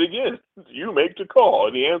 we had it again. You make the call,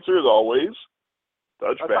 and the answer is always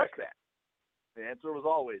touchback. The answer was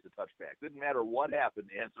always a touchback. Didn't matter what happened,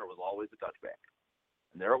 the answer was always a touchback.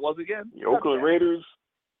 And there it was again. The Oakland Raiders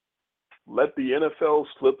let the NFL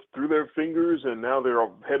slip through their fingers, and now they're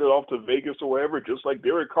headed off to Vegas or wherever, just like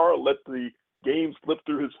Derek Carr let the game slip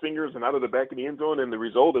through his fingers and out of the back of the end zone, and the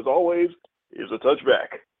result, as always, is a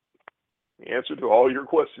touchback. The answer to all your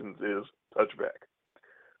questions is touchback.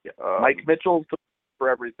 Yeah. Mike Mitchell, for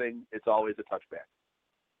everything, it's always a touchback.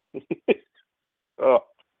 Oh,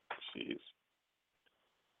 jeez.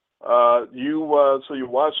 You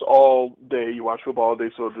watched all day. You watched football all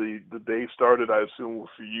day. So the day started, I assume,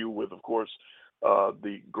 for you with, of course,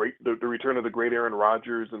 the return of the great Aaron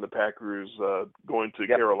Rodgers and the Packers going to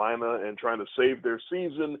Carolina and trying to save their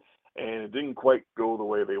season and it didn't quite go the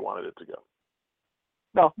way they wanted it to go.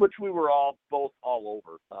 No, which we were both all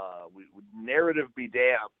over. Narrative be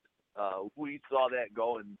damned. We saw that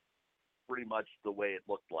going pretty much the way it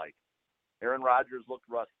looked like. Aaron Rodgers looked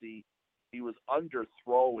rusty. He was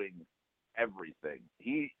underthrowing everything.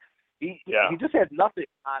 He just had nothing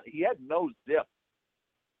on. He had no zip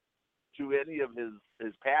to any of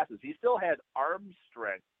his passes. He still had arm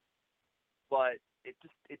strength, but it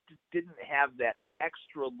just didn't have that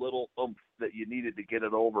extra little oomph that you needed to get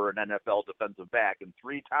it over an NFL defensive back. And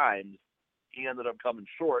 3 times he ended up coming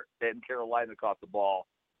short, and Carolina caught the ball,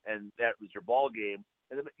 and that was your ball game.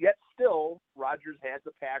 And yet still, Rodgers had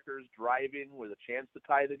the Packers driving with a chance to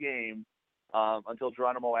tie the game until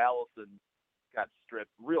Geronimo Allison got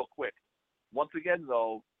stripped real quick. Once again,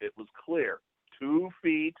 though, it was clear. 2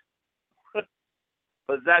 feet,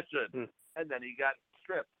 possession, and then he got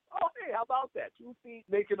stripped. Oh, hey, how about that? 2 feet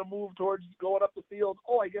making a move towards going up the field.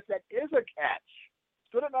 Oh, I guess that is a catch.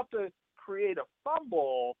 It's good enough to create a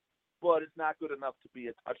fumble, but it's not good enough to be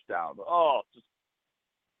a touchdown. Oh,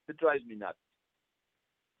 it drives me nuts.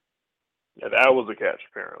 Yeah, that was a catch,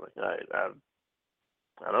 apparently.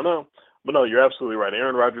 I don't know. But no, you're absolutely right.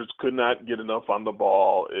 Aaron Rodgers could not get enough on the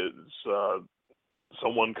ball. It's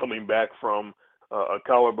someone coming back from a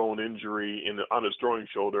collarbone injury on his throwing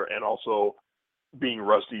shoulder, and also being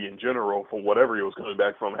rusty in general from whatever he was coming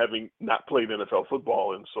back from, having not played NFL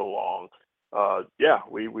football in so long.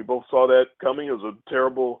 We both saw that coming. It was a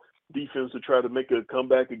terrible defense to try to make a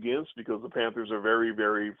comeback against, because the Panthers are very,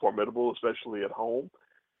 very formidable, especially at home.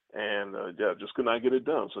 And, just could not get it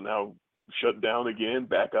done. So now shut down again,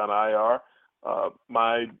 back on IR.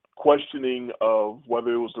 My questioning of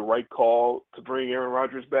whether it was the right call to bring Aaron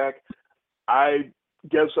Rodgers back, I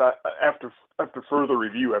guess after further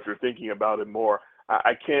review, after thinking about it more,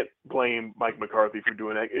 I can't blame Mike McCarthy for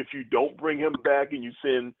doing that. If you don't bring him back and you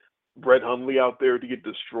send Brett Hundley out there to get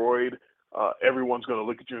destroyed, everyone's going to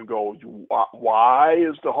look at you and go, why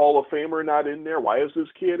is the Hall of Famer not in there? Why is this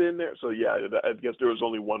kid in there? So, yeah, I guess there was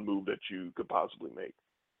only one move that you could possibly make.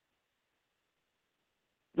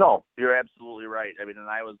 No, you're absolutely right. I mean, and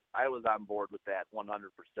I was on board with that 100%,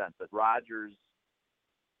 that Rodgers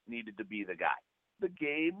needed to be the guy. The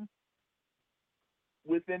game,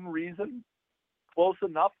 within reason, close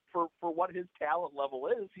enough for what his talent level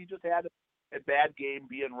is. He just had a bad game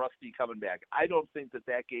being rusty coming back. I don't think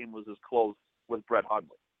that game was as close with Brett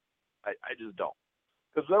Hundley. I just don't.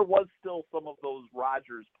 Because there was still some of those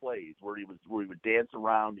Rodgers plays where he would dance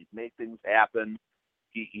around, he'd make things happen.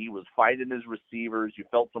 He was finding his receivers. You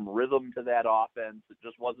felt some rhythm to that offense. It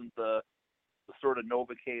just wasn't the sort of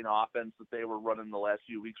Novocaine offense that they were running the last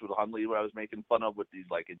few weeks with Hundley, where I was making fun of with these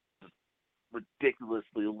just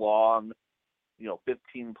ridiculously long,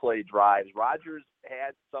 15-play drives. Rodgers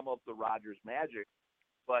had some of the Rodgers magic,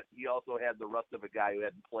 but he also had the rust of a guy who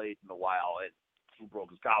hadn't played in a while and who broke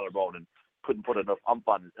his collarbone and couldn't put enough oomph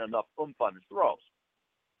on his throws.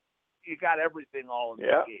 You got everything all in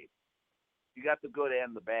the game. You got the good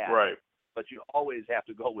and the bad, right? But you always have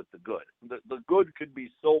to go with the good. The good could be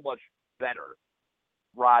so much better,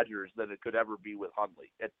 Rodgers, than it could ever be with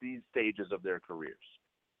Hundley at these stages of their careers.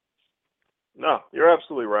 No, you're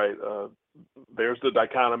absolutely right. There's the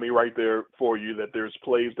dichotomy right there for you, that there's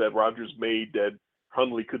plays that Rodgers made that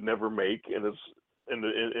Hundley could never make, and it's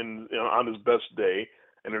on his best day.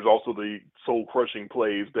 And there's also the soul-crushing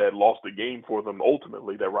plays that lost the game for them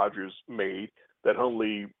ultimately that Rodgers made, that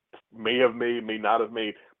Hundley may have made, may not have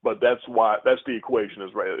made. But that's the equation,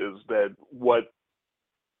 is that what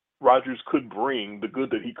Rodgers could bring, the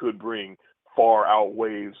good that he could bring, far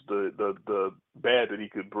outweighs the bad that he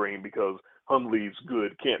could bring, because Hundley's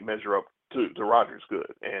good can't measure up to Rodgers'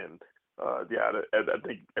 good. And I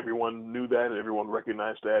think everyone knew that and everyone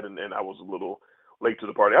recognized that, and I was a little late to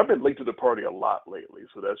the party. I've been late to the party a lot lately,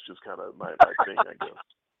 so that's just kind of my thing, I guess.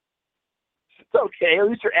 It's okay. At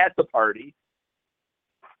least you're at the party.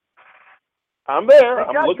 I'm there.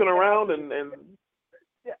 I'm looking around, and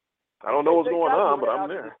I don't know what's going on, but I'm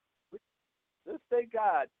there. Just thank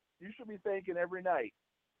God. You should be thanking every night,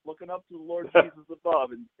 looking up to the Lord Jesus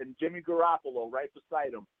above, and Jimmy Garoppolo right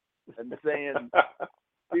beside him, and saying,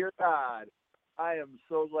 "Dear God, I am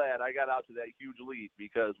so glad I got out to that huge lead,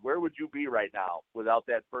 because where would you be right now without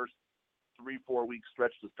that first 3-4 week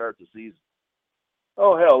stretch to start the season?"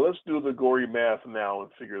 Oh, hell, let's do the gory math now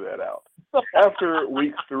and figure that out. After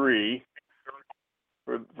week 3,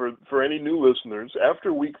 for any new listeners,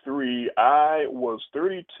 after week 3, I was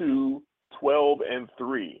 32, 12, and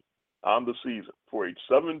 3 on the season for a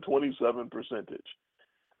 727 percentage.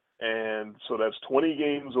 And so that's 20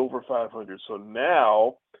 games over 500. So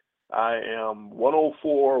now I am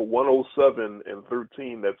 104, 107, and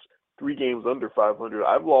 13. That's 3 games under 500.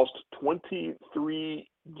 I've lost 23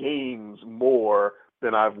 games more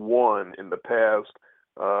than I've won in the past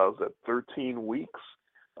 13 weeks.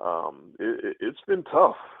 It's been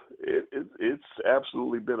tough. It's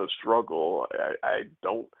absolutely been a struggle. I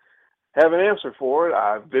don't have an answer for it.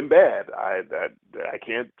 I've been bad. I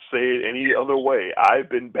can't say it any other way. I've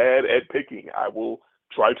been bad at picking. I will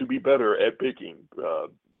try to be better at picking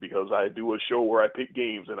because I do a show where I pick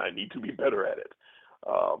games and I need to be better at it.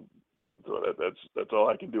 So that's all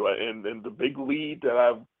I can do. And the big lead that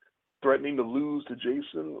I'm threatening to lose to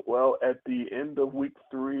Jason, well, at the end of week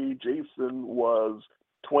 3, Jason was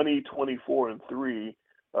 20, 24, and 3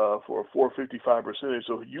 for a 455 percentage.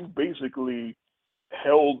 So you basically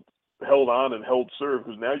held on and held serve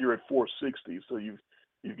because now you're at 460. So you've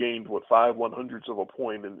gained 5 100ths of a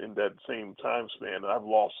point in that same time span. And I've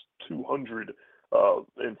lost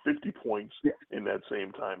 250 points in that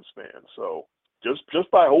same time span. So just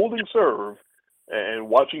by holding serve and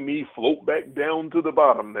watching me float back down to the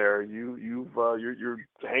bottom there, you're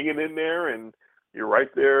hanging in there and you're right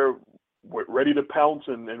there, ready to pounce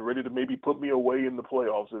and ready to maybe put me away in the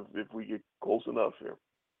playoffs if we get close enough here.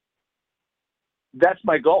 That's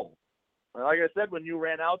my goal. Like I said, when you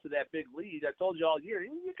ran out to that big lead, I told you all year,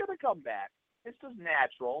 you're going to come back. It's just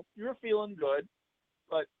natural. You're feeling good.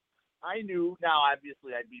 But I knew now,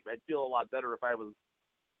 obviously, I'd feel a lot better if I was,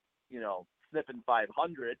 sniffing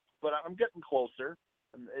 500. But I'm getting closer.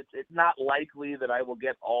 It's not likely that I will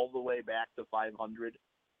get all the way back to 500.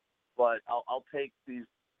 But I'll take these,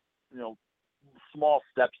 small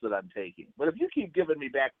steps that I'm taking. But if you keep giving me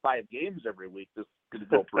back 5 games every week, this is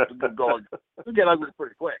going to get ugly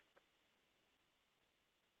pretty quick.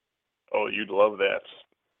 Oh, you'd love that.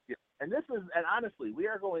 Yeah. And honestly, we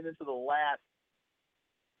are going into the last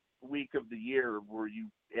week of the year where you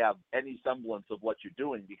have any semblance of what you're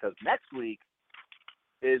doing, because next week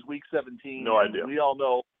is week 17. No idea. We all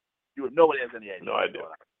know nobody has any idea. No idea.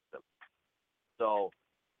 So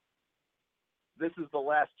this is the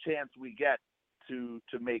last chance we get to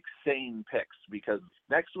make sane picks, because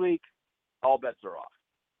next week all bets are off.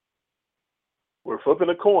 We're flipping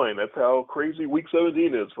a coin. That's how crazy week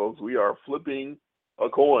 17 is, folks. We are flipping a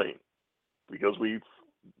coin because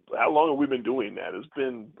how long have we been doing that? It's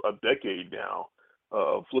been a decade now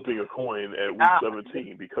of flipping a coin at week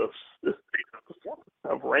 17 because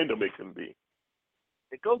how random it can be.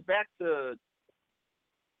 It goes back to,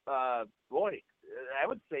 I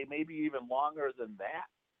would say maybe even longer than that.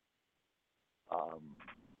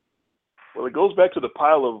 Well, it goes back to the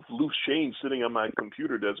pile of loose change sitting on my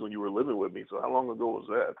computer desk when you were living with me. So how long ago was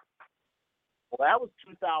that? Well, that was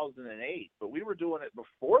 2008, but we were doing it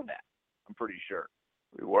before that, I'm pretty sure.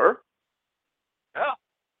 We were? Yeah.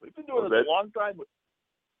 We've been doing this a long time.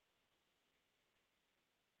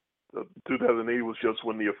 2008 was just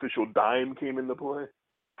when the official dime came into play?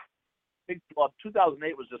 I think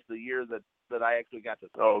 2008 was just the year that I actually got to.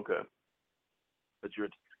 Oh, okay. But you're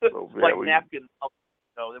Oh, yeah, like napkin.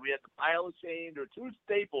 That we had the pile of change or 2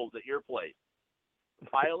 staples at your place.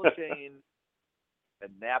 Pile of change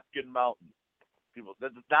and Napkin Mountain. People,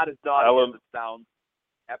 that's not as daunting as it sounds.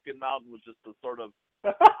 Napkin Mountain was just a sort of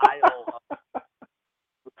pile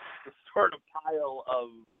of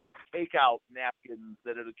takeout napkins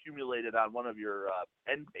that had accumulated on one of your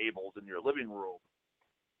end tables in your living room.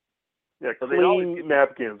 Yeah, so clean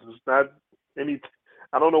napkins. It's not any.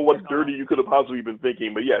 I don't know what dirty you could have possibly been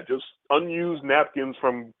thinking, but yeah, just unused napkins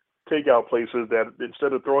from takeout places that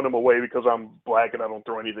instead of throwing them away because I'm black and I don't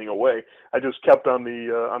throw anything away, I just kept on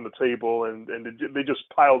the table and they just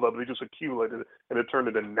piled up. They just accumulated and it turned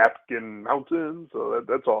into Napkin Mountain. So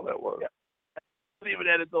that's all that was. Yeah. Even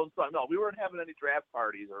had its own song. No, we weren't having any draft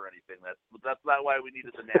parties or anything. That's not why we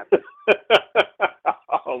needed the napkin.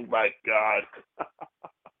 Oh my God.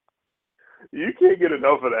 You can't get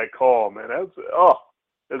enough of that call, man. That's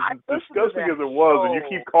as disgusting as it was, and you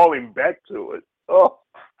keep calling back to it. Oh.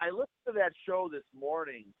 I listened to that show this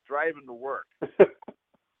morning driving to work.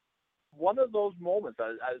 One of those moments,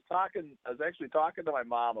 I was actually talking to my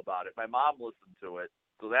mom about it. My mom listened to it,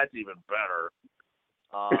 so that's even better.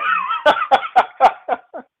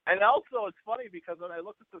 And also, it's funny because when I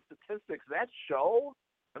looked at the statistics, that show,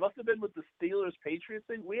 it must have been with the Steelers-Patriots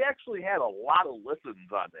thing, we actually had a lot of listens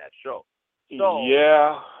on that show. So,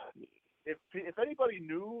 yeah. If anybody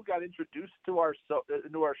new got introduced to our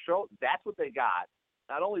show, that's what they got.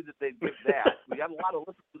 Not only did they get that, we got a lot of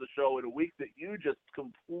listens to the show in a week that you just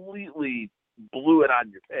completely blew it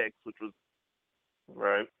on your picks, which was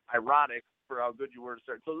right ironic for how good you were to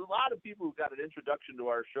start. So there's a lot of people who got an introduction to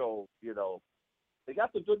our show, they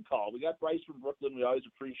got the good call. We got Bryce from Brooklyn. We always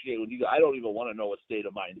appreciate when I don't even want to know what state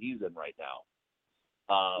of mind he's in right now.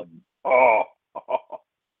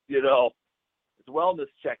 You know, it's wellness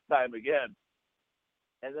check time again.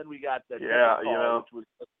 And then we got the call, which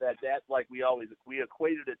was that like we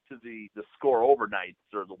equated it to the score overnights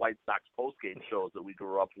or the White Sox postgame shows that we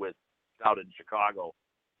grew up with out in Chicago.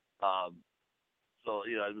 So,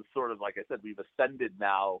 it was sort of, like I said, we've ascended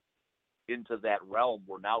now into that realm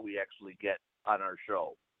where now we actually get on our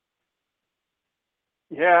show.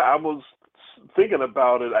 Yeah, I was thinking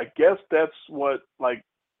about it. I guess that's what, like,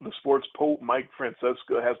 the sports pope Mike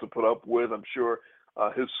Francesca has to put up with. I'm sure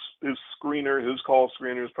his call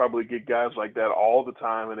screeners probably get guys like that all the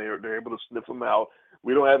time, and they're able to sniff them out.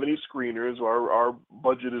 We don't have any screeners. Our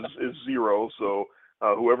budget is zero, so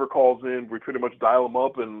whoever calls in, we pretty much dial them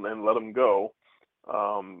up and let them go,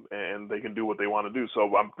 and they can do what they want to do.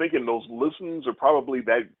 So I'm thinking those listens are probably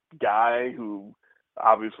that guy who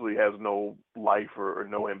obviously has no life or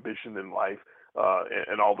no ambition in life,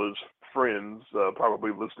 and all those friends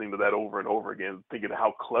probably listening to that over and over again, thinking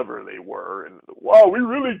how clever they were, and wow, we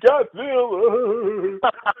really got them.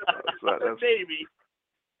 So that's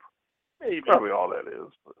maybe probably all that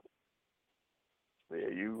is. But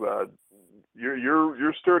yeah,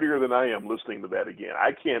 you're sturdier than I am listening to that again.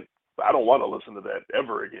 I don't want to listen to that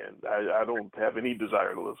ever again. I don't have any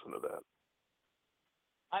desire to listen to that.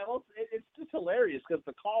 It's just hilarious because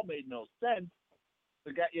the call made no sense.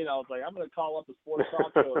 The guy, it's like, I'm going to call up the sports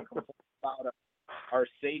talk show and complain about our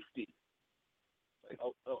safety. Like,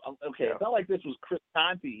 okay, yeah. It's not like this was Chris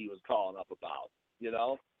Conte he was calling up about,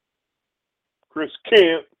 Chris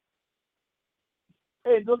Kent.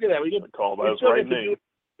 Hey, look at that. We get call by his right name.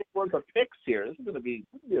 Worth of picks here. This is going to be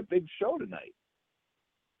a big show tonight.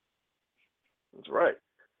 That's right.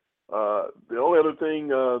 The only other thing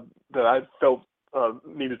that I felt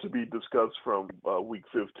needed to be discussed from Week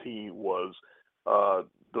 15 was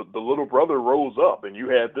the little brother rose up, and you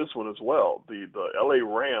had this one as well. The LA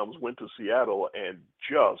Rams went to Seattle and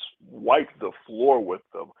just wiped the floor with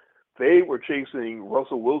them. They were chasing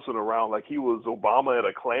Russell Wilson around like he was Obama at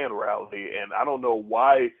a Klan rally, and I don't know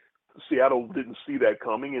why Seattle didn't see that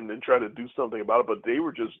coming and then try to do something about it, but they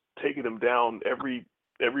were just taking him down every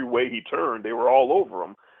way he turned. They were all over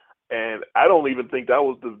him. And I don't even think that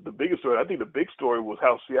was the biggest story. I think the big story was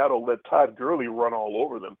how Seattle let Todd Gurley run all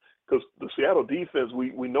over them. Because the Seattle defense,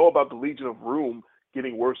 we know about the Legion of Room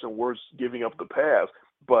getting worse and worse, giving up the pass.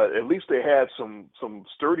 But at least they had some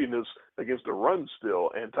sturdiness against the run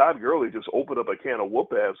still. And Todd Gurley just opened up a can of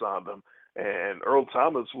whoop-ass on them. And Earl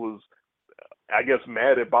Thomas was, I guess,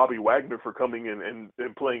 mad at Bobby Wagner for coming in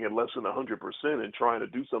and playing at less than 100% and trying to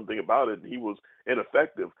do something about it. And he was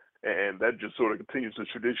ineffective. And that just sort of continues the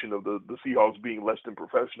tradition of the Seahawks being less than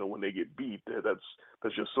professional when they get beat.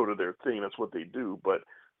 That's just sort of their thing. That's what they do. But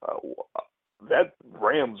that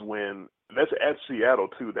Rams win, that's at Seattle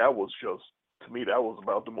too. That was just, to me, that was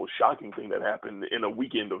about the most shocking thing that happened in a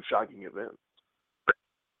weekend of shocking events.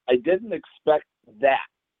 I didn't expect that.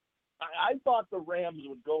 I thought the Rams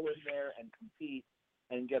would go in there and compete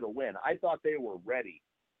and get a win. I thought they were ready.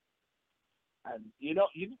 And you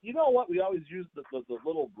know what? We always use the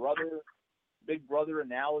little brother, big brother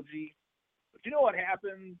analogy. But you know what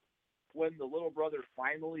happens when the little brother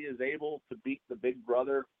finally is able to beat the big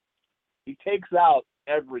brother? He takes out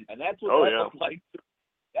everything. And that's what looked like.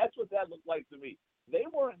 That's what that looked like to me. They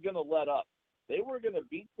weren't going to let up. They were going to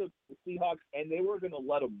beat the Seahawks, and they were going to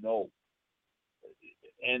let them know.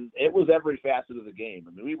 And it was every facet of the game.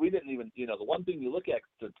 I mean, we didn't even, the one thing you look at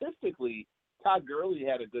statistically, Todd Gurley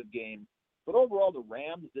had a good game. But overall, the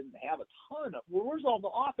Rams didn't have a ton of. Where's all the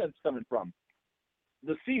offense coming from?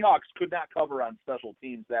 The Seahawks could not cover on special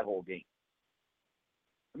teams that whole game.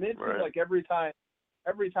 I mean, it seemed like every time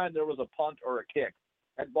there was a punt or a kick,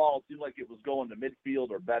 that ball seemed like it was going to midfield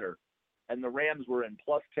or better, and the Rams were in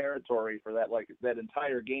plus territory for that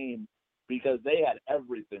entire game because they had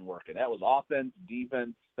everything working. That was offense,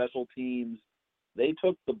 defense, special teams. They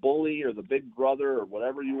took the bully or the big brother or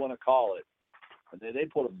whatever you want to call it, and they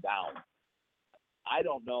put them down. I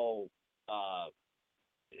don't know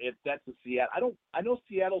if that's a Seattle. I know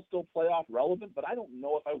Seattle's still playoff relevant, but I don't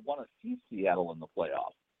know if I want to see Seattle in the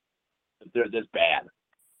playoffs if they're this bad.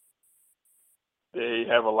 They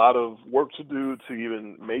have a lot of work to do to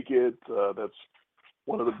even make it. That's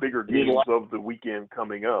one of the bigger games of the weekend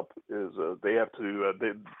coming up. Is they have to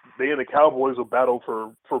they and the Cowboys will battle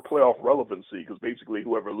for playoff relevancy because basically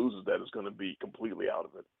whoever loses that is going to be completely out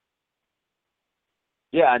of it.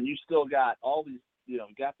 Yeah, and you still got all these. You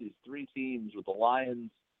got these three teams with the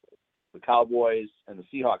Lions, the Cowboys, and the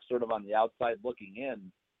Seahawks sort of on the outside looking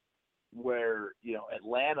in, where,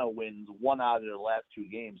 Atlanta wins one out of their last two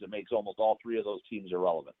games. It makes almost all three of those teams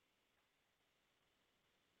irrelevant.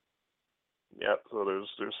 Yeah, so there's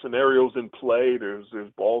scenarios in play. There's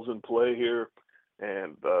balls in play here,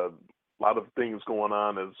 and a lot of things going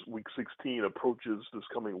on as Week 16 approaches this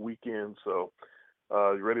coming weekend. So,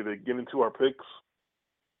 you ready to get into our picks?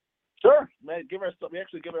 Sure. We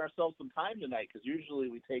actually give ourselves some time tonight because usually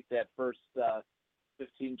we take that first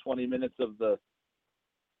 15, 20 minutes of the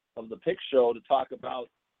pick show to talk about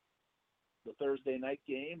the Thursday night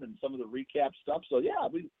game and some of the recap stuff. So yeah,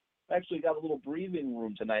 we actually got a little breathing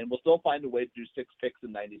room tonight, and we'll still find a way to do 6 picks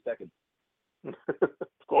in 90 seconds.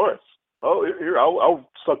 Of course. Oh, here I'll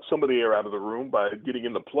suck some of the air out of the room by getting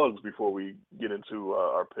into plugs before we get into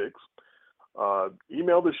our picks.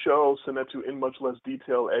 Email the show, send that to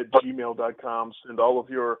inmuchlessdetail@gmail.com. Send all of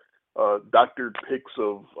your doctored picks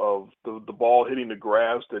of the ball hitting the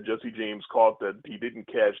grass that Jesse James caught that he didn't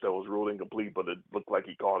catch, that was ruled incomplete, but it looked like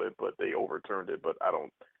he caught it, but they overturned it. But I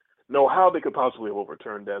don't know how they could possibly have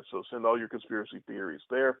overturned that. So send all your conspiracy theories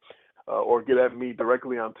there, or get at me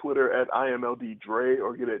directly on Twitter at IMLDDre,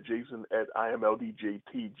 or get at Jason at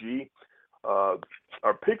IMLDJTG. Our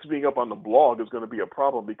picks being up on the blog is going to be a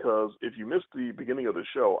problem because if you missed the beginning of the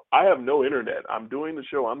show, I have no internet. I'm doing the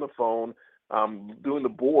show on the phone. I'm doing the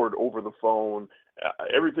board over the phone.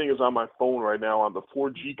 Everything is on my phone right now on the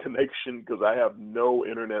 4G connection because I have no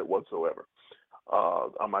internet whatsoever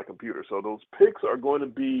on my computer. So those picks are going to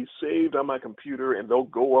be saved on my computer, and they'll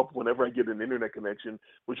go up whenever I get an internet connection,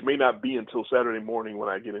 which may not be until Saturday morning when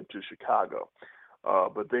I get into Chicago.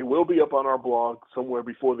 But they will be up on our blog somewhere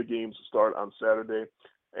before the games start on Saturday.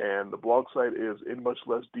 And the blog site is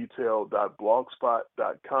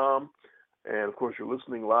inmuchlessdetail.blogspot.com. And, of course, you're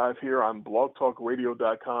listening live here on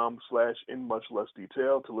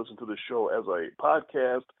blogtalkradio.com/inmuchlessdetail to listen to the show as a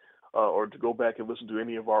podcast or to go back and listen to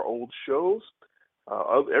any of our old shows.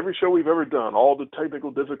 Every show we've ever done, all the technical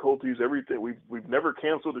difficulties, everything. We've never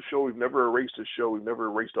canceled a show. We've never erased a show. We've never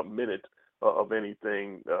erased a minute of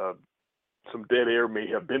anything. Some dead air may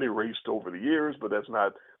have been erased over the years, but that's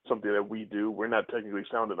not something that we do. We're not technically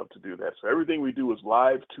sound enough to do that. So everything we do is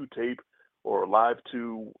live to tape or live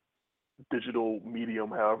to digital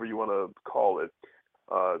medium, however you want to call it.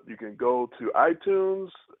 You can go to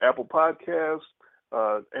iTunes, Apple Podcasts,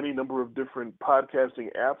 any number of different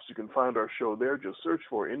podcasting apps. You can find our show there. Just search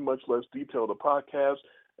for In Much Less Detail, the podcast,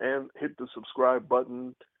 and hit the subscribe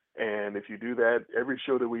button. And if you do that, every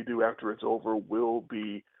show that we do after it's over will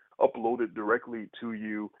be uploaded directly to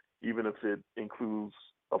you, even if it includes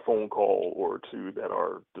a phone call or two that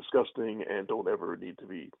are disgusting and don't ever need to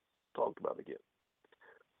be talked about again.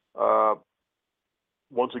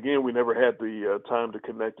 Once again, we never had the time to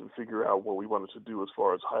connect and figure out what we wanted to do as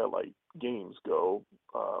far as highlight games go.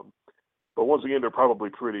 But once again, they're probably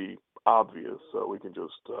pretty obvious, so we can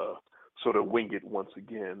just sort of wing it once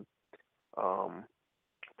again. I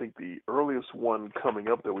think the earliest one coming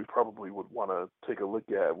up that we probably would want to take a look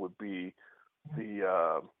at would be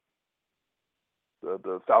the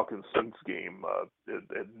Falcons Saints game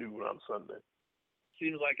at noon on Sunday.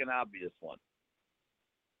 Seems like an obvious one.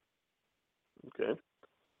 Okay.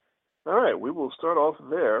 All right, we will start off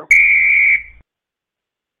there.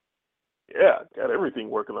 Yeah, got everything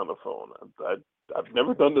working on the phone. I've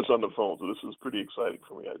never done this on the phone, so this is pretty exciting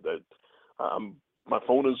for me. My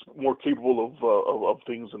phone is more capable of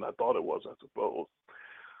things than I thought it was, I suppose.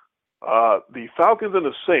 The Falcons and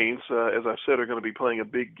the Saints, as I said, are going to be playing a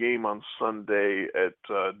big game on Sunday at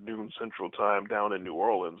noon Central Time down in New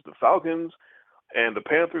Orleans. The Falcons and the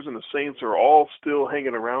Panthers and the Saints are all still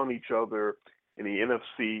hanging around each other in the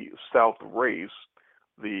NFC South race.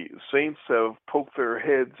 The Saints have poked their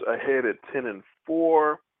heads ahead at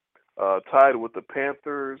 10-4, tied with the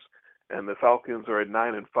Panthers, and the Falcons are at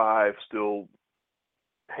 9-5, still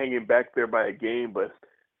hanging back there by a game. But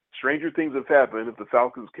stranger things have happened. If the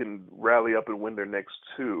Falcons can rally up and win their next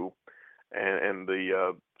two, and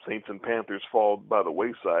the Saints and Panthers fall by the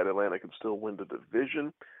wayside, Atlanta can still win the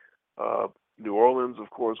division. New Orleans, of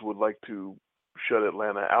course, would like to shut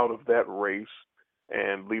Atlanta out of that race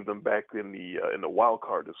and leave them back in the wild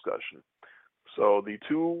card discussion. So the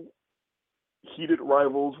two heated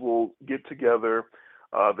rivals will get together.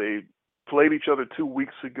 They played each other 2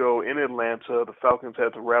 weeks ago in Atlanta. The Falcons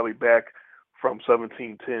had to rally back from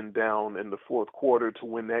 17-10 down in the fourth quarter to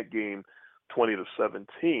win that game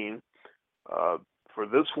 20-17. For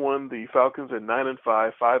this one, the Falcons at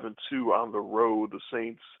 9-5, 5-2 on the road. The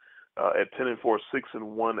Saints at 10-4,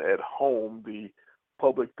 6-1 at home. The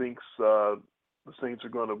public thinks the Saints are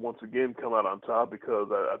going to once again come out on top because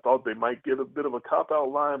I thought they might get a bit of a cop-out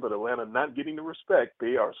line, but Atlanta not getting the respect.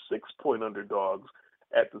 They are 6-point underdogs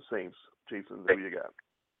at the Saints. Jason, who you got?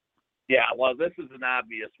 Yeah, well, this is an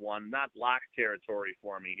obvious one. Not lock territory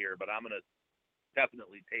for me here, but I'm going to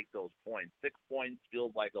definitely take those points. 6 points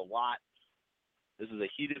feels like a lot. This is a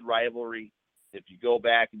heated rivalry. If you go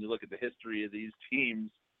back and you look at the history of these teams,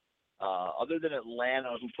 other than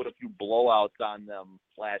Atlanta, who put a few blowouts on them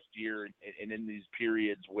last year, and in these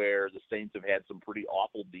periods where the Saints have had some pretty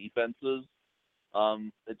awful defenses,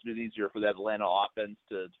 it's been easier for that Atlanta offense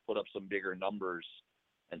to put up some bigger numbers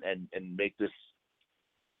and make this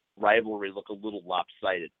rivalry look a little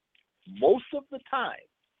lopsided. Most of the time,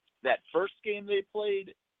 that first game they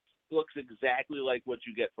played looks exactly like what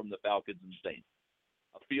you get from the Falcons and Saints,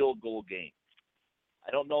 a field goal game.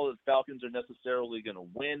 I don't know that the Falcons are necessarily going to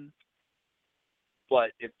win,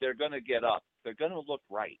 but if they're going to get up, they're going to look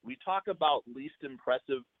right. We talk about least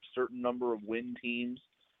impressive certain number of win teams,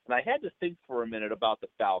 and I had to think for a minute about the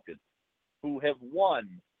Falcons, who have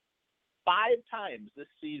won 5 times this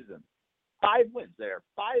season. 5 wins there,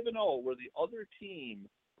 5-0, where the other team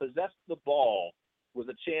possessed the ball with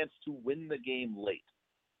a chance to win the game late.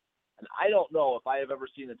 And I don't know if I have ever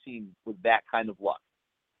seen a team with that kind of luck,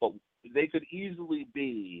 but they could easily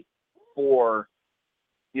be 4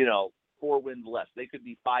 wins less. They could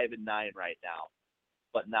be 5-9 right now,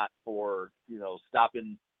 but not for,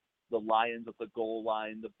 stopping the Lions at the goal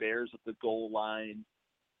line, the Bears at the goal line,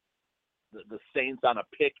 the Saints on a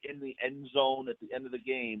pick in the end zone at the end of the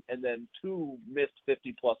game, and then 2 missed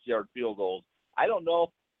 50-plus yard field goals. I don't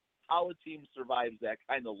know how a team survives that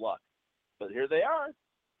kind of luck, but here they are.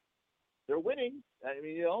 They're winning. I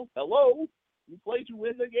mean, hello, you play to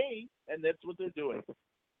win the game, and that's what they're doing.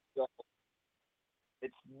 So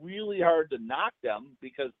it's really hard to knock them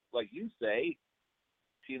because, like you say,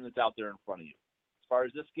 team that's out there in front of you. As far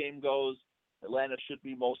as this game goes, Atlanta should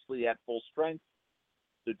be mostly at full strength.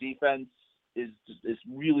 The defense is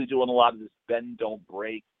really doing a lot of this bend, don't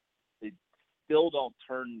break. They still don't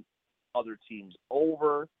turn other teams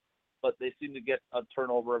over, but they seem to get a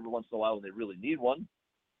turnover every once in a while when they really need one,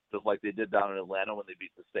 just like they did down in Atlanta when they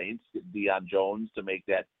beat the Saints, get Deion Jones to make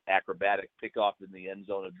that acrobatic pickoff in the end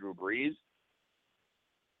zone of Drew Brees.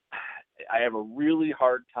 I have a really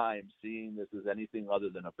hard time seeing this as anything other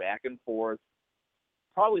than a back and forth,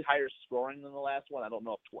 probably higher scoring than the last one. I don't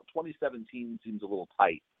know if 2017 seems a little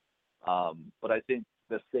tight, but I think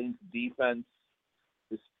the Saints defense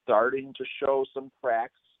is starting to show some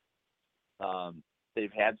cracks.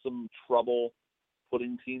 They've had some trouble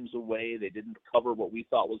putting teams away. They didn't cover what we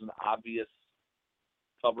thought was an obvious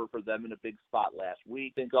cover for them in a big spot last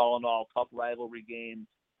week. I think all in all, tough rivalry game.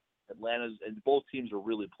 Atlanta's, and both teams are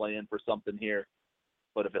really playing for something here.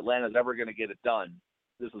 But if Atlanta's ever going to get it done,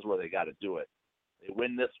 this is where they got to do it. They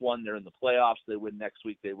win this one, they're in the playoffs. They win next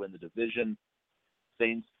week, they win the division.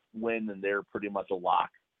 Saints win, and they're pretty much a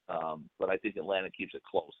lock. But I think Atlanta keeps it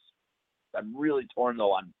close. I'm really torn,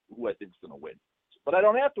 though, on who I think is going to win. But I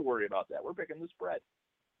don't have to worry about that. We're picking the spread.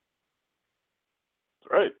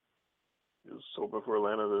 That's right. It's hoping for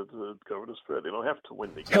Atlanta to cover the spread. They don't have to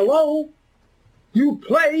win the game. Hello? You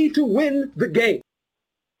play to win the game.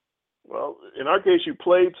 Well, in our case, you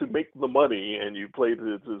play to make the money, and you play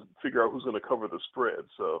to figure out who's going to cover the spread.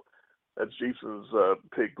 So that's Jason's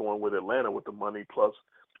pick, going with Atlanta with the money plus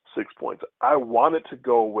 6 points. I wanted to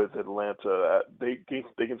go with Atlanta. They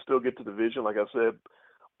can still get to the division, like I said,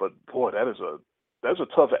 but boy, that's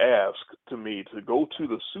a tough ask to me, to go to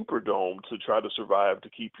the Superdome to try to survive, to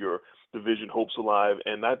keep your division hopes alive,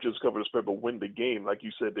 and not just cover the spread, but win the game. Like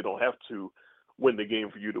you said, they don't have to win the game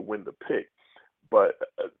for you to win the pick. But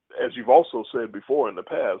as you've also said before in the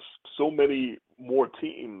past, so many more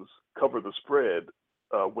teams cover the spread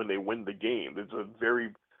when they win the game. It's a very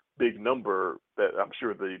big number that I'm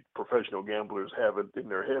sure the professional gamblers have it in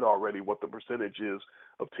their head already, what the percentage is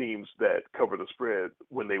of teams that cover the spread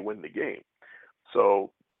when they win the game.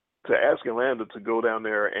 So to ask Atlanta to go down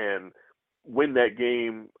there and win that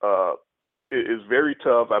game is very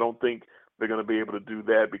tough. I don't think they're going to be able to do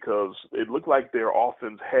that, because it looked like their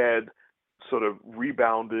offense had sort of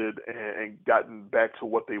rebounded and gotten back to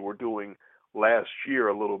what they were doing last year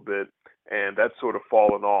a little bit, and that's sort of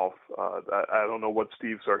fallen off. I don't know what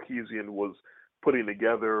Steve Sarkisian was putting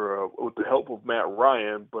together with the help of Matt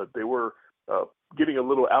Ryan, but they were getting a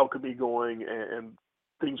little alchemy going, and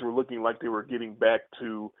things were looking like they were getting back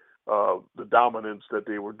to the dominance that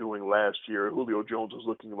they were doing last year. Julio Jones was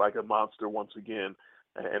looking like a monster once again,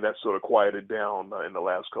 and that sort of quieted down in the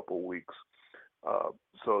last couple of weeks.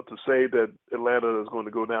 So to say that Atlanta is going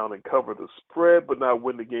to go down and cover the spread but not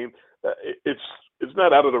win the game, it's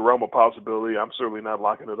not out of the realm of possibility. I'm certainly not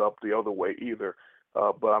locking it up the other way either.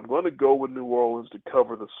 But I'm going to go with New Orleans to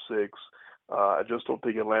cover the 6. I just don't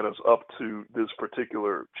think Atlanta's up to this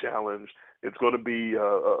particular challenge. It's going to be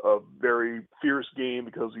a very fierce game,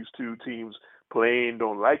 because these two teams playing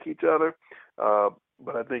don't like each other.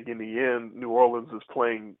 But I think in the end, New Orleans is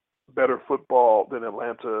playing better football than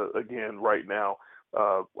Atlanta again right now.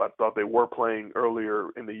 I thought they were playing earlier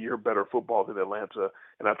in the year better football than Atlanta,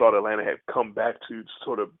 and I thought Atlanta had come back to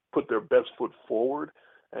sort of put their best foot forward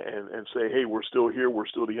and say, hey, we're still here, we're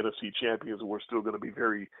still the NFC champions, and we're still going to be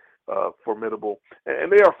very formidable.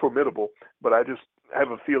 And they are formidable, but I just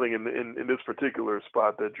have a feeling in this particular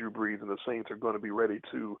spot that Drew Brees and the Saints are going to be ready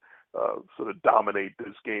to sort of dominate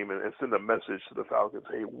this game and send a message to the Falcons.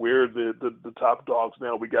 Hey, we're the top dogs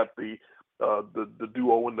now. We got the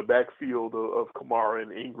duo in the backfield of Kamara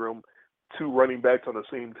and Ingram, 2 running backs on the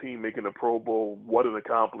same team making a Pro Bowl. What an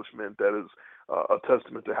accomplishment. That is a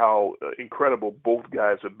testament to how incredible both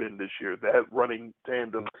guys have been this year. That running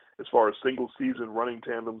tandem, as far as single-season running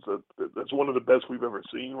tandems, that's one of the best we've ever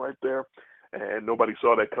seen right there. And nobody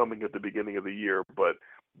saw that coming at the beginning of the year, but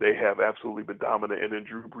they have absolutely been dominant. And then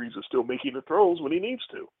Drew Brees is still making the throws when he needs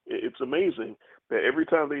to. It's amazing that every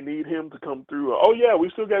time they need him to come through, oh, yeah, we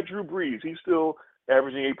still got Drew Brees. He's still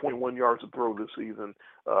averaging 8.1 yards a throw this season.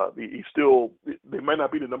 They might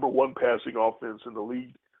not be the number 1 passing offense in the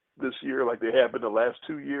league this year like they have been the last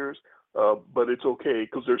 2 years, but it's okay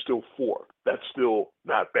because they're still 4th. That's still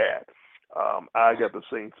not bad. I got the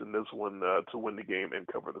Saints in this one to win the game and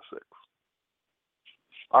cover the 6.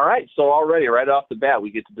 All right, so already right off the bat, we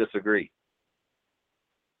get to disagree.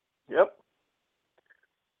 Yep.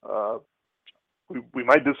 We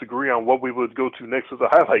might disagree on what we would go to next as a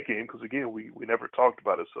highlight game because, again, we never talked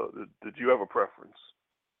about it. So did you have a preference?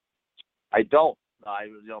 I don't. I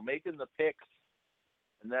was making the picks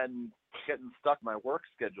and then getting stuck in my work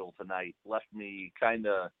schedule tonight left me kind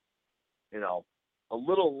of, a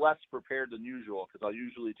little less prepared than usual because I'll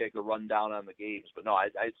usually take a rundown on the games. But no, I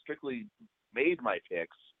strictly made my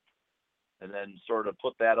picks and then sort of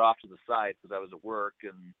put that off to the side because I was at work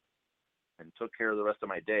and took care of the rest of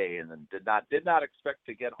my day, and then did not expect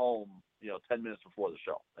to get home 10 minutes before the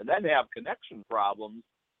show, and then have connection problems,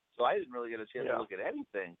 so I didn't really get a chance to look at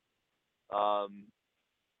anything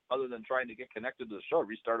other than trying to get connected to the show.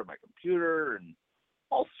 Restarted my computer and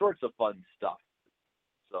all sorts of fun stuff.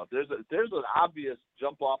 So if there's an obvious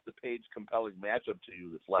jump off the page compelling matchup to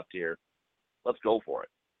you that's left here, let's go for it.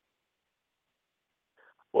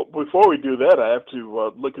 Well, before we do that, I have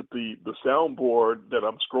to look at the soundboard that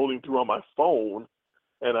I'm scrolling through on my phone,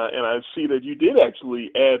 and I see that you did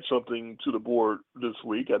actually add something to the board this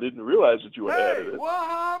week. I didn't realize that you had added it. What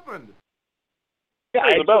happened? Yeah,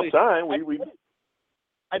 it's about time.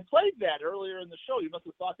 I played that earlier in the show. You must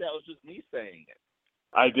have thought that was just me saying it.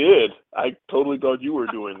 I did. I totally thought you were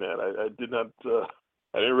doing that. I did not.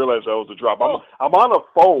 I didn't realize that was a drop. I'm on a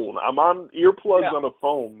phone. I'm on earplugs on a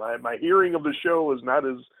phone. My hearing of the show is not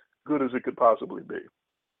as good as it could possibly be.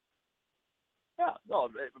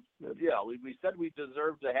 We said we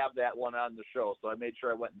deserved to have that one on the show, so I made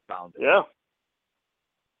sure I went and found it. Yeah,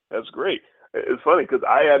 that's great. It's funny because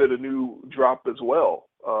I added a new drop as well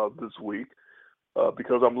this week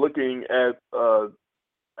because I'm looking at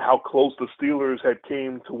how close the Steelers had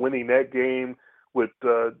came to winning that game, with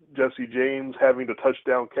Jesse James having the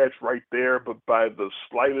touchdown catch right there, but by the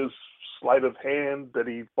slightest sleight of hand that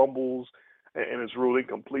he fumbles and is ruled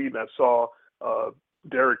incomplete. And I saw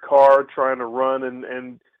Derek Carr trying to run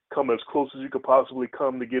and come as close as you could possibly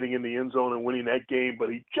come to getting in the end zone and winning that game, but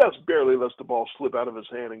he just barely lets the ball slip out of his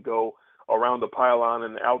hand and go around the pylon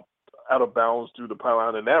and out of bounds through the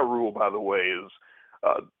pylon. And that rule, by the way, is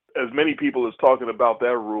as many people is talking about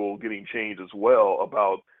that rule getting changed as well,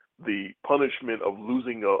 about the punishment of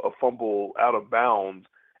losing a fumble out of bounds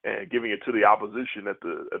and giving it to the opposition at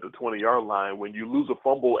the 20-yard line. When you lose a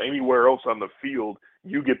fumble anywhere else on the field,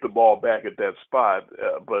 you get the ball back at that spot,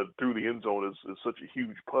 but through the end zone is such a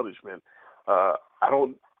huge punishment.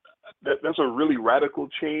 That's a really radical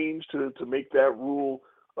change to make that rule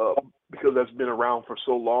because that's been around for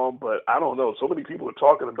so long, but I don't know. So many people are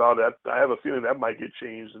talking about it. I have a feeling that might get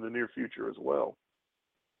changed in the near future as well.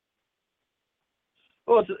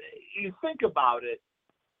 Well, you think about it,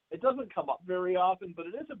 it doesn't come up very often, but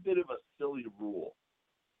it is a bit of a silly rule.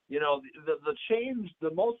 The change,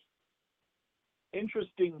 the most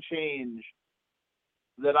interesting change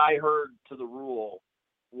that I heard to the rule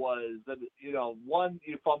was that, one,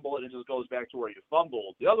 you fumble it and it just goes back to where you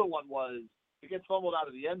fumbled. The other one was it gets fumbled out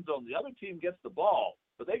of the end zone. The other team gets the ball,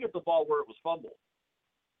 but they get the ball where it was fumbled.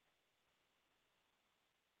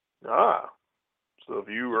 So if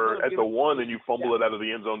you were at the 1 and you fumble it out of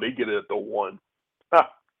the end zone, they get it at the 1.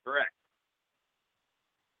 Correct.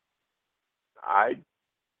 I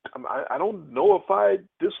don't know if I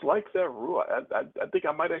dislike that rule. I think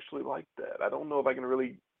I might actually like that. I don't know if I can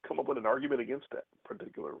really come up with an argument against that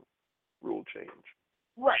particular rule change.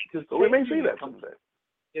 Right. So we may see that someday.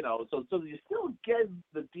 So you still give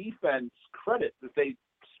the defense credit that they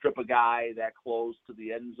strip a guy that close to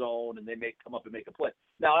the end zone and they come up and make a play.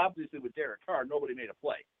 Now, obviously, with Derek Carr, nobody made a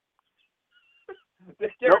play.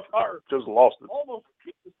 Derek Carr just lost it. Almost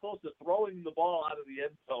as close to throwing the ball out of the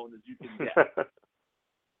end zone as you can get.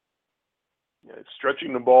 Yeah,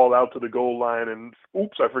 stretching the ball out to the goal line, and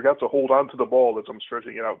oops, I forgot to hold on to the ball as I'm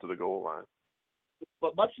stretching it out to the goal line.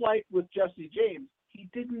 But much like with Jesse James, he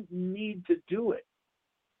didn't need to do it.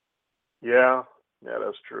 Yeah,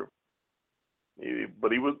 that's true.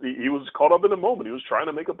 But he was caught up in the moment. He was trying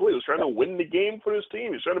to make a play. He was trying to win the game for his team. He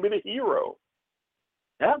was trying to be the hero.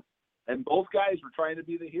 Yeah, and both guys were trying to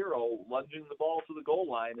be the hero, lunging the ball to the goal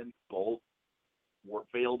line, and both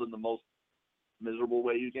failed in the most miserable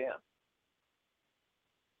way you can.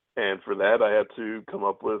 And for that, I had to come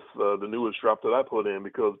up with the newest drop that I put in,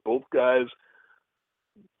 because both guys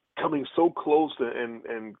coming so close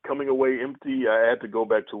and coming away empty, I had to go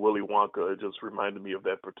back to Willy Wonka. It just reminded me of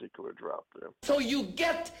that particular drop there. So you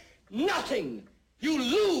get nothing. You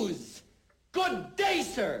lose. Good day,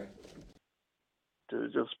 sir.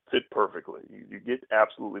 It just fit perfectly. You get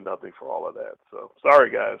absolutely nothing for all of that. So,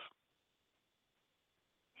 sorry, guys.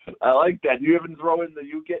 I like that. You even throw in the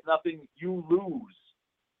you get nothing, you lose.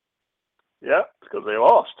 Yeah, it's because they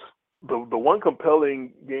lost. The one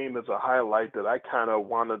compelling game as a highlight that I kind of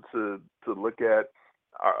wanted to look at,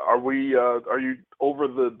 are you over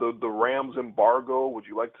the Rams embargo? Would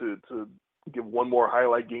you like to give one more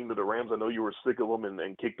highlight game to the Rams? I know you were sick of them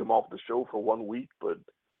and kicked them off the show for 1 week, but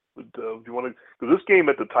do you want to? Because this game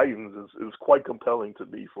at the Titans is quite compelling to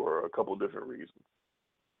me for a couple of different reasons.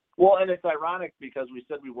 Well, and it's ironic because we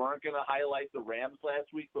said we weren't going to highlight the Rams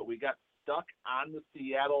last week, but we got stuck on the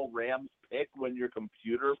Seattle Rams pick when your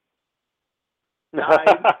computer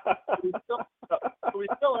died. we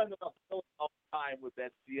still ended up filling up time with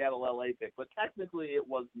that Seattle LA pick, but technically it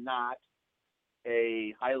was not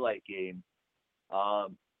a highlight game.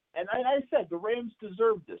 And I said the Rams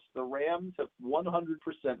deserved this. The Rams have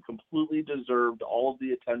 100% completely deserved all of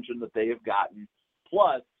the attention that they have gotten,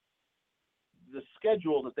 plus the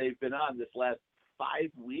schedule that they've been on this last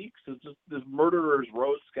 5 weeks is just this murderer's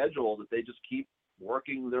row schedule that they just keep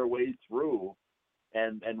working their way through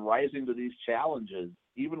and rising to these challenges.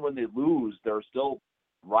 Even when they lose, they're still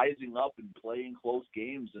rising up and playing close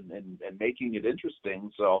games and making it interesting.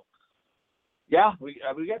 So, yeah, we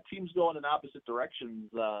got teams going in opposite directions,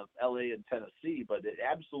 LA and Tennessee, but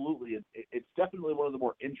it's definitely one of the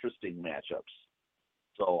more interesting matchups.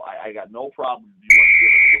 So I got no problem if you want to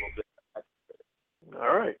give it a little bit.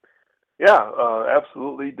 All right. Yeah,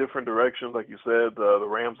 absolutely different directions. Like you said, the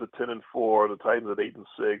Rams at 10-4, the Titans at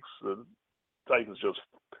 8-6. The Titans just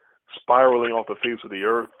spiraling off the face of the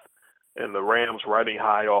earth, and the Rams riding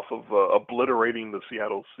high off of obliterating the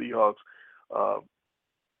Seattle Seahawks.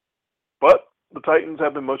 But the Titans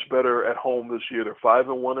have been much better at home this year. They're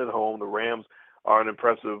 5-1 at home. The Rams are an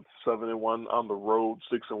impressive 7-1 on the road,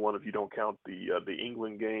 6-1 if you don't count the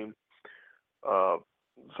England game.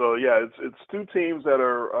 So yeah, it's two teams that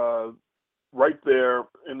are right there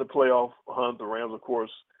in the playoff hunt. The Rams, of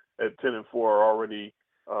course, at 10-4 are already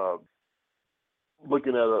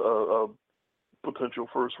looking at a potential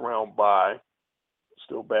first round bye.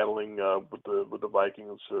 Still battling with the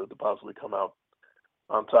Vikings to possibly come out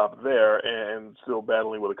on top there, and still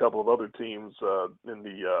battling with a couple of other teams in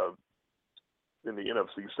the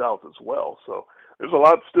NFC South as well. So there's a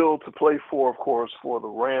lot still to play for, of course, for the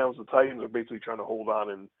Rams. The Titans are basically trying to hold on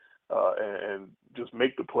and just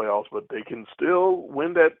make the playoffs, but they can still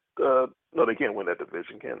win that. No, they can't win that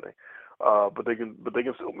division, can they? But they can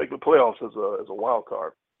still make the playoffs as a wild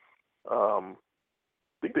card. I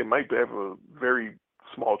think they might have a very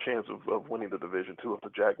small chance of winning the division too if the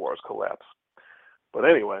Jaguars collapse. But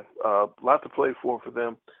anyway, a lot to play for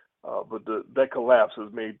them. But that collapse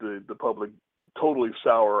has made the public totally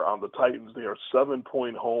sour on the Titans. They are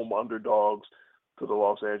 7-point home underdogs to the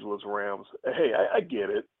Los Angeles Rams. Hey, I get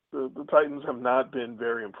it. The Titans have not been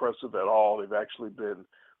very impressive at all. They've actually been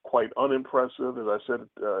quite unimpressive. As I said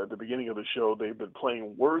at the beginning of the show, they've been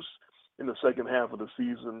playing worse in the second half of the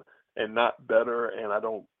season and not better, and I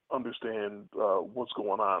don't understand what's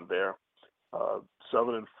going on there.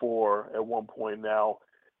 7-4 at one point now,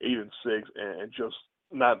 8-6, and just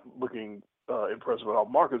not looking impressive at all.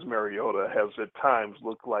 Marcus Mariota has at times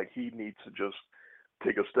looked like he needs to just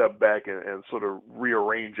take a step back and sort of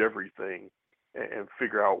rearrange everything and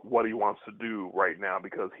figure out what he wants to do right now,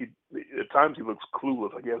 because at times he looks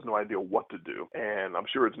clueless, like he has no idea what to do. And I'm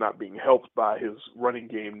sure it's not being helped by his running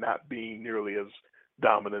game not being nearly as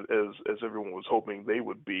dominant as everyone was hoping they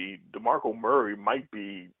would be. DeMarco Murray might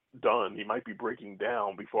be done. He might be breaking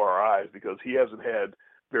down before our eyes because he hasn't had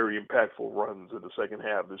very impactful runs in the second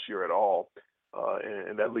half this year at all.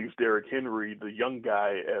 And that leaves Derrick Henry, the young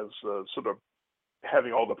guy, as sort of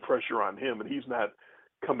having all the pressure on him, and he's not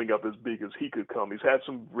coming up as big as he could come. He's had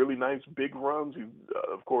some really nice big runs. He,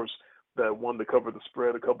 of course, that one to cover the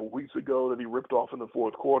spread a couple weeks ago that he ripped off in the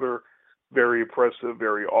fourth quarter. Very impressive,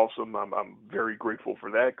 very awesome. I'm very grateful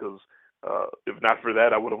for that because if not for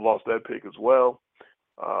that, I would have lost that pick as well.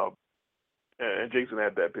 And Jason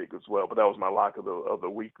had that pick as well, but that was my lock of the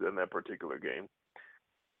week in that particular game.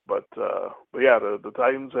 But yeah, the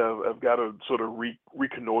Titans have got to sort of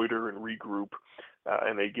reconnoiter and regroup,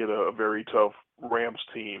 and they get a very tough Rams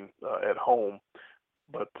team at home.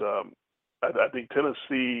 But I think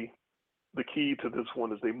Tennessee, the key to this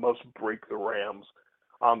one is they must break the Rams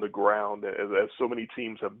on the ground, as so many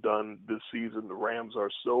teams have done this season. The Rams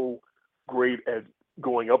are so great at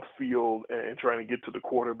going upfield and trying to get to the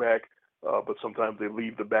quarterback, but sometimes they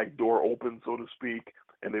leave the back door open, so to speak,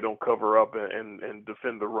 and they don't cover up and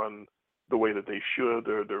defend the run the way that they should.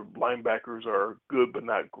 Their linebackers are good but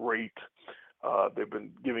not great. They've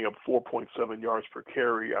been giving up 4.7 yards per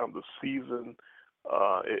carry on the season.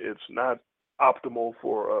 It's not optimal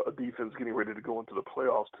for a defense getting ready to go into the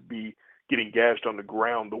playoffs to be getting gashed on the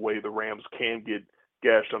ground the way the Rams can get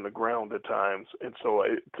gashed on the ground at times. And so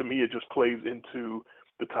to me, it just plays into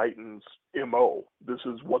the Titans' MO. This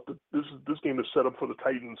game is set up for the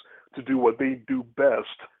Titans to do what they do best,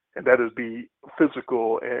 and that is be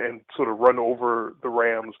physical and sort of run over the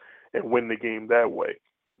Rams and win the game that way.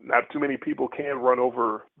 Not too many people can run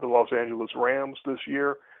over the Los Angeles Rams this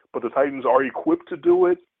year, but the Titans are equipped to do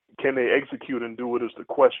it. Can they execute and do it is the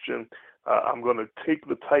question. I'm going to take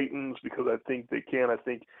the Titans because I think they can. I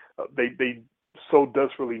think they so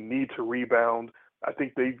desperately need to rebound. I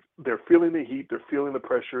think they're feeling the heat. They're feeling the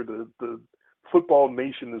pressure. The football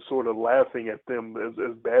nation is sort of laughing at them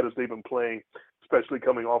as bad as they've been playing, especially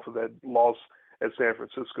coming off of that loss at San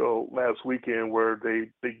Francisco last weekend where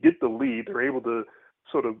they get the lead. They're able to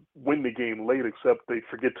sort of win the game late, except they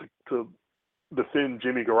forget to defend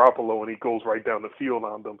Jimmy Garoppolo, and he goes right down the field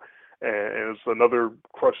on them. And it's another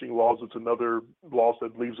crushing loss. It's another loss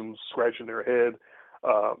that leaves them scratching their head.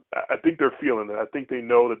 I think they're feeling it. I think they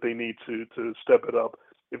know that they need to step it up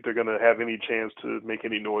if they're going to have any chance to make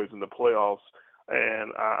any noise in the playoffs.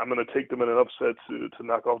 And I'm going to take them in an upset to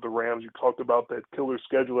knock off the Rams. You talked about that killer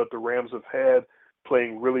schedule that the Rams have had,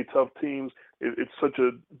 playing really tough teams. It's such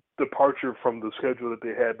a departure from the schedule that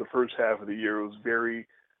they had the first half of the year. It was very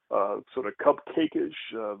sort of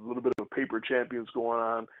cupcake-ish, a little bit of paper champions going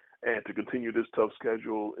on. And to continue this tough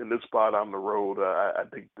schedule in this spot on the road, I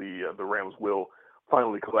think the Rams will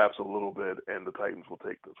finally collapse a little bit, and the Titans will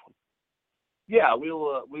take this one. Yeah, we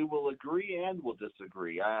will agree and we'll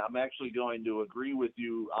disagree. I'm actually going to agree with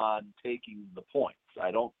you on taking the points.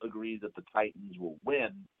 I don't agree that the Titans will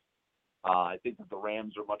win. I think that the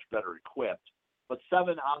Rams are much better equipped. But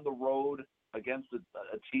 7 on the road against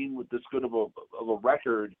a team with this good of a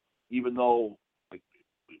record, even though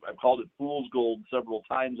I've called it fool's gold several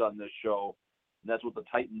times on this show, and that's what the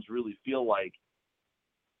Titans really feel like,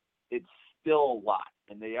 it's still a lot.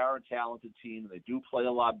 And they are a talented team. They do play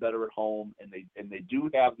a lot better at home, and they do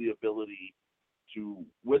have the ability to,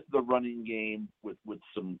 with the running game, with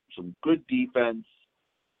some good defense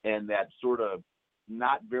and that sort of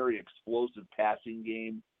not very explosive passing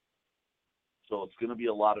game. So it's going to be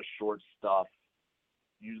a lot of short stuff.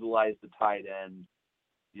 Utilize the tight end,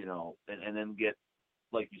 and then get,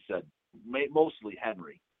 like you said, mostly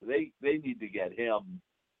Henry. They need to get him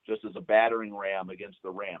just as a battering ram against the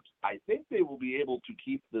Rams. I think they will be able to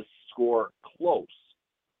keep this score close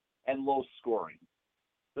and low scoring,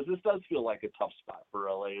 because this does feel like a tough spot for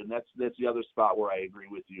LA, and that's the other spot where I agree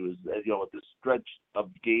with you is that, with this stretch of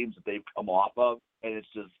games that they've come off of, and it's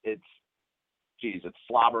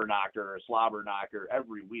slobber knocker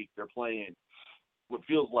every week. They're playing what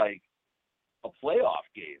feels like a playoff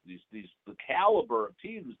game. The caliber of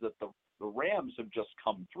teams that the Rams have just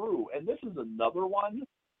come through, and this is another one.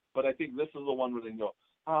 But I think this is the one where they can go,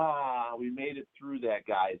 we made it through that,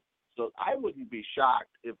 guys. So I wouldn't be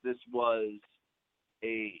shocked if this was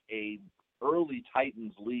a early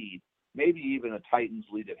Titans lead, maybe even a Titans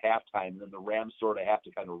lead at halftime, and then the Rams sort of have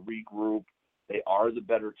to kind of regroup. They are the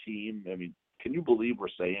better team. I mean, can you believe we're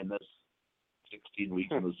saying this 16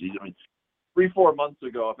 weeks in the season? I mean, 3-4 months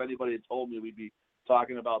ago, if anybody had told me we'd be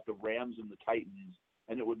talking about the Rams and the Titans,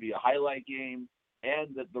 and it would be a highlight game,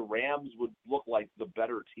 and that the Rams would look like the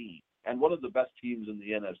better team and one of the best teams in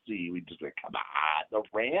the NFC, we'd just be like, come on, the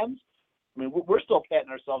Rams? I mean, we're still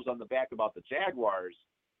patting ourselves on the back about the Jaguars.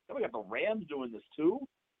 Then we got the Rams doing this too.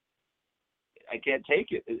 I can't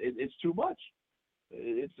take it. It's too much.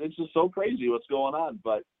 It's just so crazy what's going on.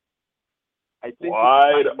 But I think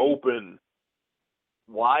wide open.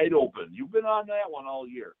 Wide open. You've been on that one all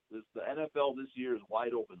year. The NFL this year is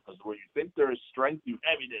wide open because where you think there is strength,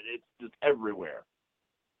 it's just everywhere.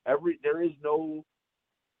 There is no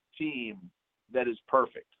team that is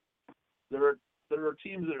perfect. There are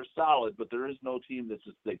teams that are solid, but there is no team that's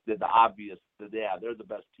just the obvious that they're the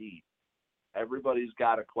best team. Everybody's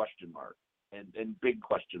got a question mark and big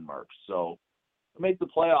question marks. So it made the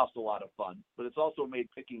playoffs a lot of fun, but it's also made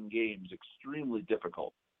picking games extremely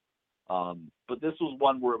difficult. But this was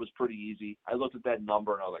one where it was pretty easy. I looked at that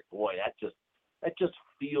number and I was like, boy, that just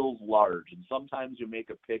feels large. And sometimes you make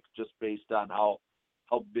a pick just based on how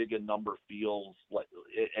big a number feels like,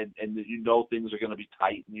 and things are going to be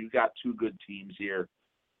tight. And you've got two good teams here.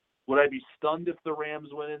 Would I be stunned if the Rams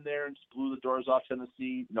went in there and just blew the doors off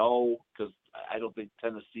Tennessee? No, because I don't think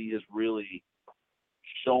Tennessee has really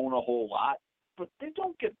shown a whole lot. But they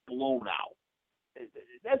don't get blown out.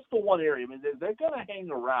 That's the one area. I mean, they're going to hang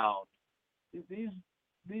around. These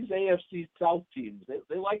AFC South teams,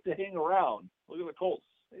 they like to hang around. Look at the Colts.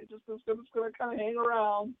 It's going to kind of hang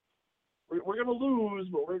around. We're going to lose,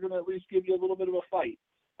 but we're going to at least give you a little bit of a fight.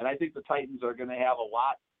 And I think the Titans are going to have a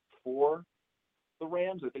lot for the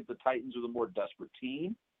Rams. I think the Titans are the more desperate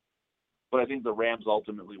team. But I think the Rams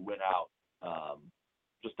ultimately win out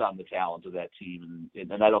just on the talent of that team.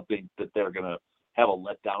 And I don't think that they're going to have a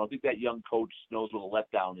letdown. I don't think that young coach knows what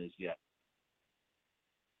a letdown is yet.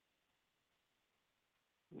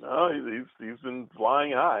 No, he's been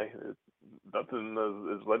flying high. Nothing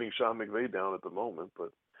is letting Sean McVay down at the moment, but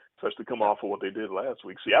especially come off of what they did last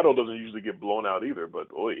week. Seattle doesn't usually get blown out either, but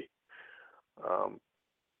boy.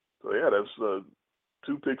 So yeah, that's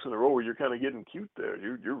 2 picks in a row where you're kind of getting cute there.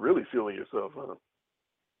 You're really feeling yourself, huh?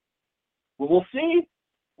 Well, we'll see.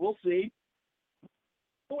 We'll see.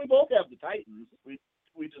 Well, we both have the Titans.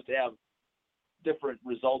 We just have different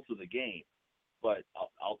results of the game. But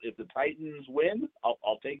if the Titans win,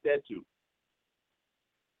 I'll take that too.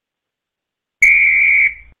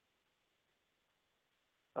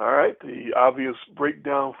 All right. The obvious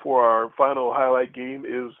breakdown for our final highlight game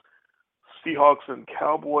is Seahawks and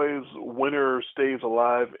Cowboys. Winner stays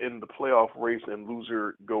alive in the playoff race and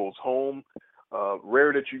loser goes home.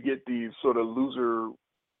 Rare that you get these sort of loser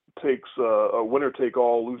takes a winner take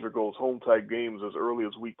all, loser goes home type games as early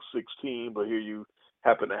as week 16, but here you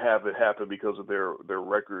happen to have it happen because of their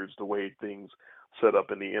records, the way things set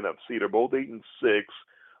up in the NFC. They're both 8-6,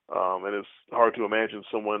 and it's hard to imagine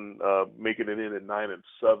someone making it in at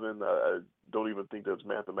 9-7. I don't even think that's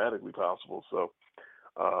mathematically possible. So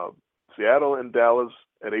Seattle and Dallas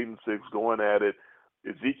at 8-6 going at it.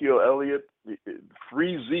 Ezekiel Elliott,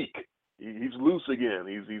 free Zeke. He's loose again.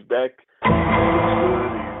 He's back.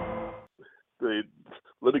 The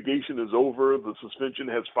litigation is over. The suspension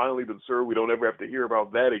has finally been served. We don't ever have to hear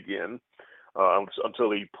about that again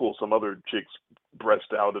until he pulls some other chick's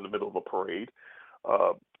breast out in the middle of a parade.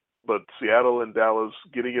 But Seattle and Dallas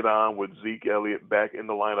getting it on with Zeke Elliott back in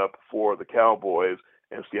the lineup for the Cowboys,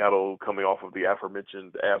 and Seattle coming off of the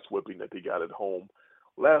aforementioned ass whipping that they got at home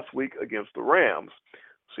last week against the Rams.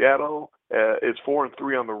 Seattle is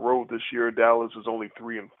 4-3 on the road this year. Dallas is only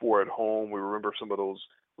 3-4 at home. We remember some of those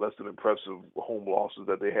less than impressive home losses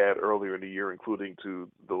that they had earlier in the year, including to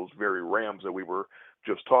those very Rams that we were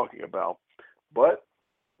just talking about. But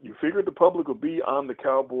you figured the public would be on the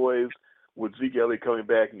Cowboys with Zeke Elliott coming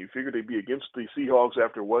back, and you figured they'd be against the Seahawks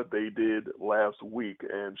after what they did last week.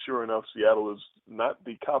 And sure enough, Seattle is not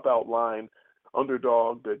the cop-out line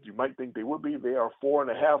underdog that you might think they would be. They are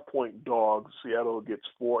 4.5-point dogs. Seattle gets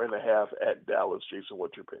 4.5 at Dallas. Jason,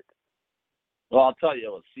 what's your pick? Well, I'll tell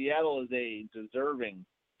you, Seattle is a deserving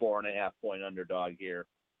 4.5-point underdog here.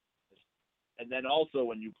 And then also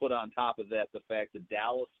when you put on top of that the fact that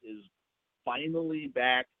Dallas is finally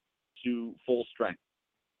back to full strength.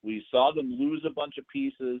 We saw them lose a bunch of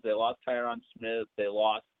pieces. They lost Tyron Smith. They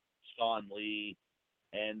lost Sean Lee.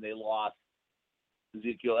 And they lost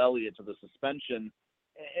Ezekiel Elliott to the suspension.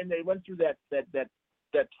 And they went through that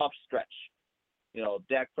tough stretch. You know,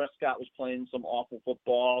 Dak Prescott was playing some awful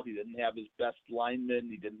football. He didn't have his best lineman.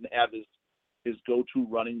 He didn't have his go-to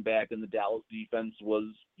running back, and the Dallas defense was,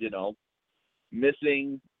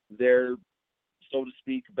 missing their, so to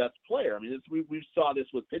speak, best player. I mean, we saw this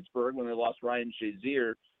with Pittsburgh when they lost Ryan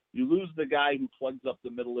Shazier. You lose the guy who plugs up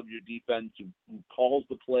the middle of your defense, who calls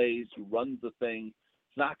the plays, who runs the thing.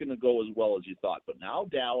 It's not going to go as well as you thought. But now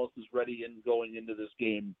Dallas is ready and going into this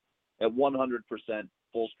game at 100%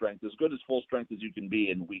 full strength, as good as full strength as you can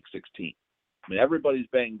be in Week 16. I mean, everybody's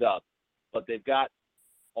banged up, but they've got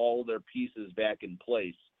all their pieces back in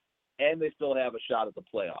place. and they still have a shot at the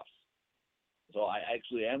playoffs. So I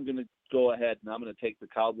actually am going to go ahead and I'm going to take the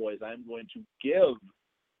Cowboys. I'm going to give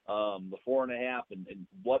the 4.5. And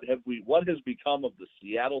what has become of the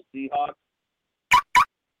Seattle Seahawks?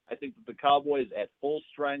 I think that the Cowboys at full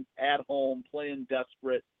strength, at home, playing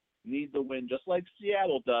desperate, need the win just like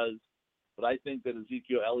Seattle does. But I think that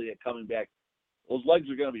Ezekiel Elliott coming back, those legs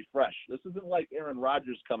are going to be fresh. This isn't like Aaron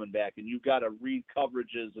Rodgers coming back and you've got to read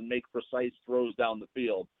coverages and make precise throws down the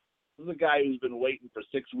field. This is a guy who's been waiting for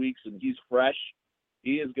 6 weeks and he's fresh.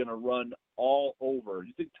 He is going to run all over.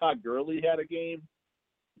 You think Todd Gurley had a game?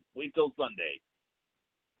 Wait till Sunday.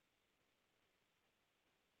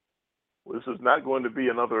 This is not going to be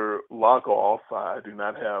another lock-off. I do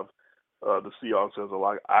not have the Seahawks as a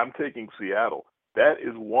lock. I'm taking Seattle. That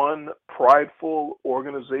is one prideful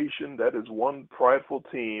organization. That is one prideful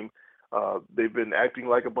team. They've been acting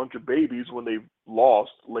like a bunch of babies when they've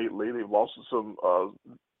lost lately. They've lost some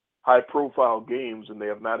high-profile games, and they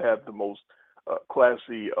have not had the most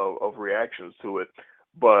classy of reactions to it.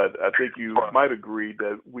 But I think you might agree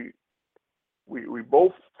that we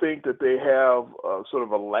both think that they have sort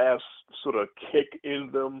of a last sort of kick in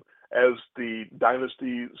them as the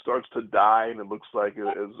dynasty starts to die, and it looks like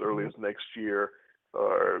as early as next year,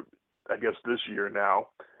 or I guess this year now,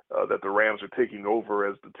 that the Rams are taking over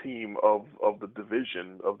as the team of the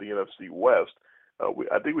division of the NFC West.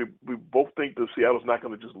 I think we both think that Seattle's not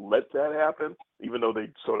going to just let that happen, even though they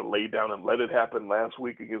sort of laid down and let it happen last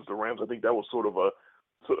week against the Rams. I think that was sort of a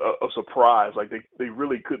surprise. Like they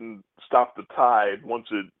really couldn't stop the tide once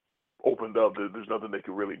it opened up. There's nothing they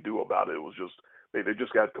could really do about it. It was just they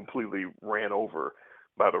just got completely ran over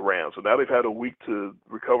by the Rams. So now they've had a week to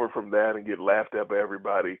recover from that and get laughed at by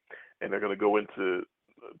everybody, and they're going to go into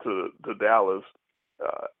Dallas.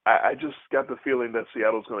 I just got the feeling that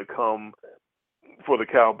Seattle's going to come for the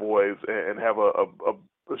Cowboys and have a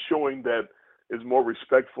showing that is more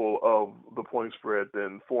respectful of the point spread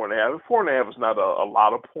than 4.5. 4.5 is not a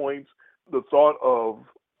lot of points. The thought of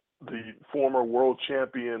the former world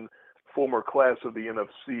champion, former class of the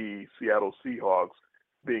NFC, Seattle Seahawks,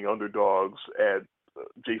 being underdogs at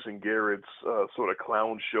Jason Garrett's sort of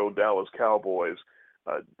clown show Dallas Cowboys,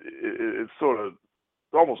 it's sort of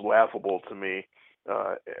almost laughable to me.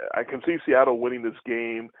 I can see Seattle winning this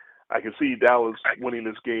game. I can see Dallas winning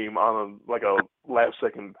this game on a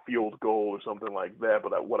last-second field goal or something like that.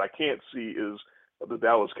 But what I can't see is the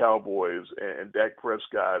Dallas Cowboys and Dak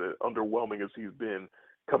Prescott, underwhelming as he's been,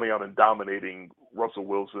 coming out and dominating Russell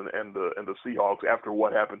Wilson and the Seahawks after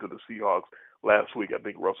what happened to the Seahawks last week. I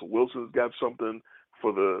think Russell Wilson's got something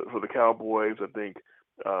for the Cowboys. I think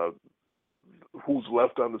who's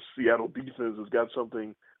left on the Seattle defense has got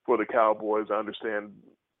something for the Cowboys. I understand,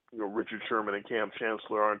 Richard Sherman and Cam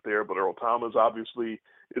Chancellor aren't there, but Earl Thomas obviously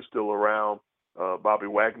is still around. Bobby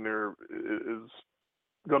Wagner is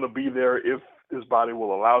going to be there if his body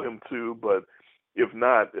will allow him to, but if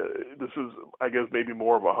not, this is, I guess, maybe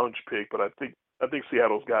more of a hunch pick, but I think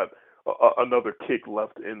Seattle's got another kick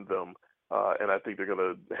left in them, and I think they're going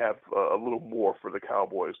to have a little more for the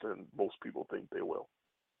Cowboys than most people think they will.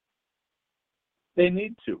 They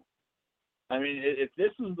need to. I mean, if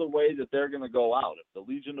this is the way that they're going to go out, if the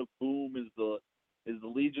Legion of Boom is the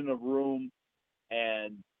Legion of Room,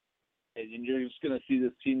 and you're just going to see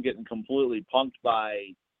this team getting completely punked by,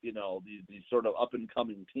 these sort of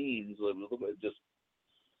up-and-coming teams,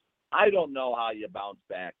 I don't know how you bounce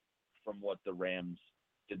back from what the Rams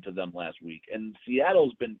did to them last week. And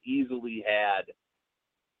Seattle's been easily had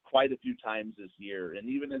quite a few times this year, and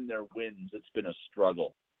even in their wins, it's been a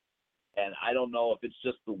struggle. And I don't know if it's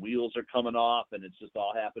just the wheels are coming off and it's just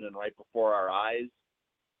all happening right before our eyes.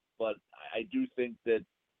 But I do think that,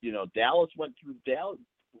 Dallas went through Dallas.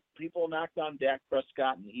 People knocked on Dak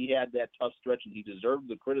Prescott, and he had that tough stretch, and he deserved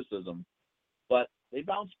the criticism. But they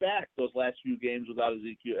bounced back those last few games without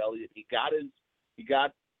Ezekiel Elliott. He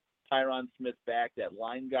got Tyron Smith back. That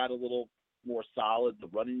line got a little more solid. The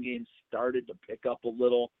running game started to pick up a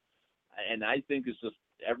little. And I think it's just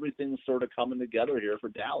everything's sort of coming together here for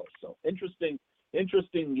Dallas. So interesting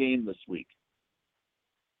game this week.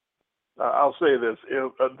 I'll say this.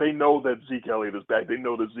 If, they know that Zeke Elliott is back. They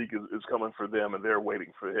know that Zeke is coming for them, and they're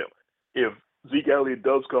waiting for him. If Zeke Elliott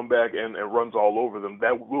does come back and runs all over them,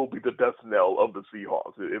 that will be the death knell of the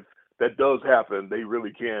Seahawks. If that does happen, they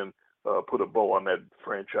really can put a bow on that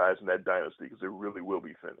franchise and that dynasty, because it really will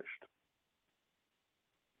be finished.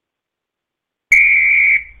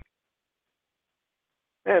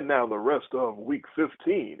 And now the rest of Week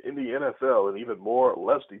 15 in the NFL in even more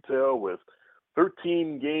or less detail, with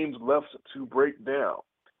 13 games left to break down.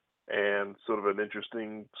 and sort of an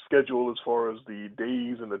interesting schedule as far as the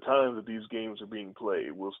days and the times that these games are being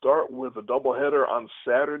played. We'll start with a doubleheader on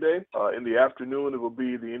Saturday. In the afternoon, it will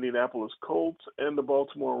be the Indianapolis Colts and the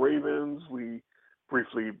Baltimore Ravens. We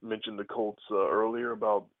briefly mentioned the Colts earlier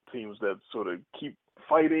about teams that sort of keep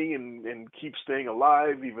fighting and keep staying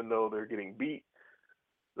alive even though they're getting beat.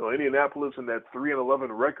 So Indianapolis in that 3-11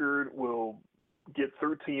 record will get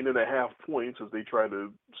 13.5 points as they try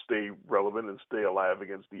to stay relevant and stay alive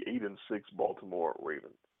against the 8-6 Baltimore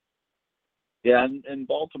Ravens. Yeah, and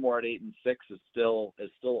Baltimore at 8-6 is still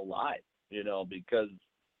alive, because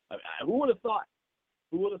who would have thought?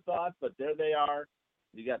 Who would have thought? But there they are.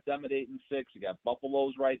 You got them at 8-6. You got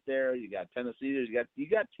Buffalo's right there. You got Tennessee. You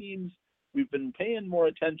got teams. We've been paying more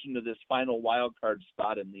attention to this final wild card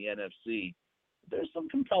spot in the NFC. There's some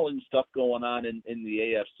compelling stuff going on in the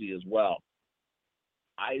AFC as well.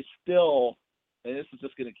 I still, and this is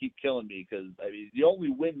just going to keep killing me because, the only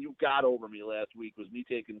win you got over me last week was me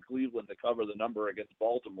taking Cleveland to cover the number against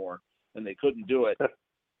Baltimore, and they couldn't do it.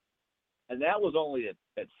 And that was only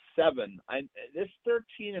at 7. This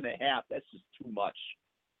 13.5, that's just too much.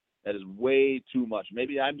 That is way too much.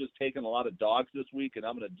 Maybe I'm just taking a lot of dogs this week, and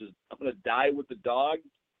I'm gonna die with the dogs,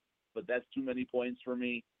 but that's too many points for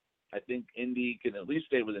me. I think Indy can at least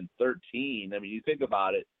stay within 13. You think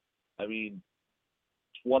about it.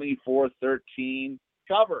 24-13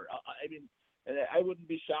 cover. And I wouldn't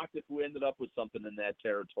be shocked if we ended up with something in that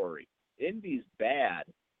territory. Indy's bad,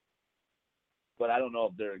 but I don't know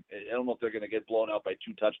if they're going to get blown out by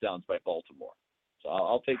 2 touchdowns by Baltimore. So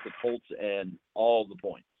I'll take the Colts and all the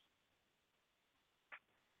points.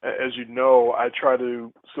 As you know, I try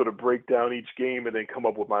to sort of break down each game and then come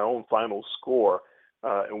up with my own final score.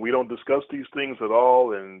 And we don't discuss these things at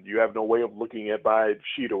all, and you have no way of looking at my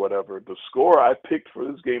sheet or whatever. The score I picked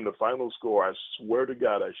for this game, the final score, I swear to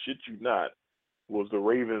God, I shit you not, was the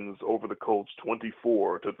Ravens over the Colts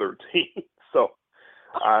 24-13. So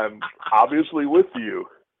I'm obviously with you.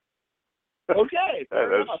 Okay.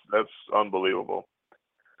 That's unbelievable.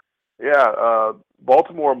 Yeah,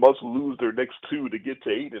 Baltimore must lose their next 2 to get to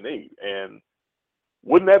 8-8, and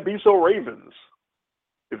wouldn't that be so Ravens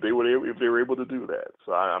if they were able to do that?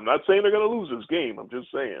 So I'm not saying they're going to lose this game. I'm just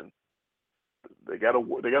saying they got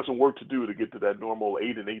some work to do to get to that normal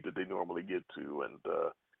 8-8 that they normally get to, and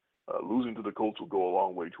losing to the Colts will go a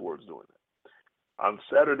long way towards doing that. On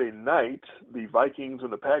Saturday night, the Vikings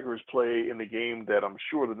and the Packers play in the game that I'm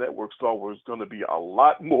sure the network thought was going to be a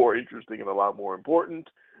lot more interesting and a lot more important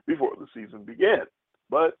before the season began.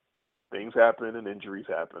 But things happen and injuries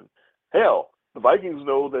happen. Hell, the Vikings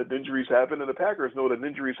know that injuries happen and the Packers know that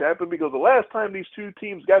injuries happen because the last time these two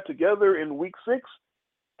teams got together in Week 6,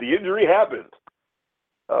 the injury happened.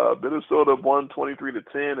 Minnesota won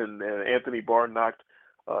 23-10, and Anthony Barr knocked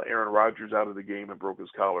Aaron Rodgers out of the game and broke his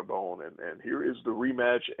collarbone. And here is the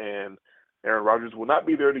rematch, and Aaron Rodgers will not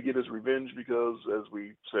be there to get his revenge because, as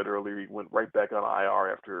we said earlier, he went right back on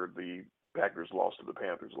IR after the Packers lost to the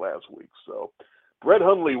Panthers last week. So Brett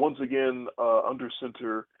Hundley, once again, under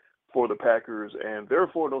center for the Packers, and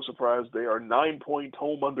therefore, no surprise, they are 9-point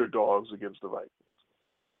home underdogs against the Vikings.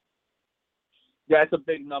 Yeah, it's a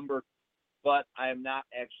big number, but I am not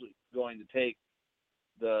actually going to take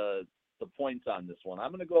the points on this one.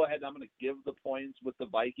 I'm going to go ahead and I'm going to give the points with the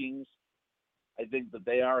Vikings. I think that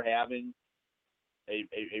they are having a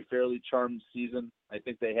fairly charmed season. I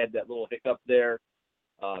think they had that little hiccup there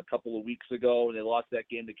a couple of weeks ago, and they lost that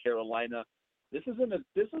game to Carolina. This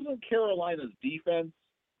isn't Carolina's defense,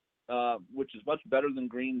 which is much better than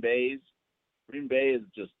Green Bay's. Green Bay is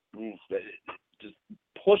just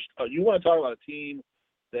pushed. You want to talk about a team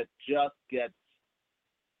that just gets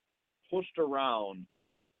pushed around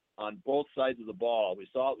on both sides of the ball. We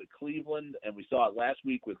saw it with Cleveland, and we saw it last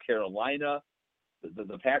week with Carolina.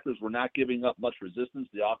 The Packers were not giving up much resistance.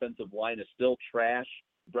 The offensive line is still trash.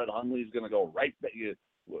 Brett Hundley is going to go right back.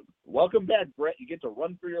 Welcome back, Brett. You get to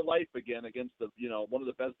run for your life again against one of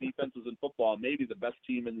the best defenses in football, maybe the best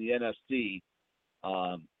team in the NFC.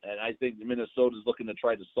 And I think Minnesota's looking to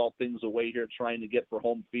try to salt things away here, trying to get for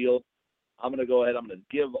home field. I'm going to go ahead. I'm going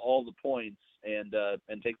to give all the points and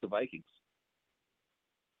take the Vikings.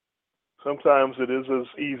 Sometimes it is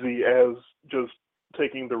as easy as just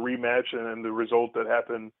taking the rematch and the result that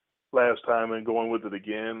happened last time and going with it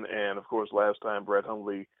again. And, of course, last time Brett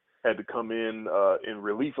Hundley had to come in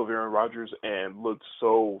relief of Aaron Rodgers and looked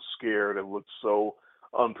so scared and looked so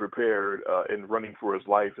unprepared in running for his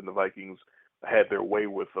life, and the Vikings had their way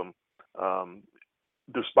with him.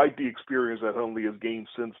 Despite the experience that Hundley has gained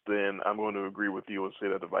since then, I'm going to agree with you and say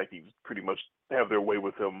that the Vikings pretty much have their way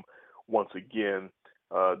with him once again.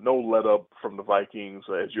 No let up from the Vikings.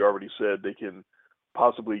 As you already said, they can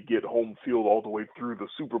possibly get home field all the way through the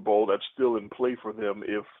Super Bowl. That's still in play for them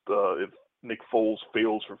if Nick Foles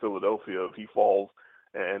fails for Philadelphia, if he falls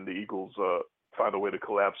and the Eagles find a way to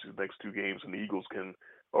collapse these next two games, and the Eagles can,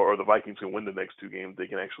 or the Vikings can win the next two games, they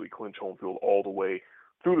can actually clinch home field all the way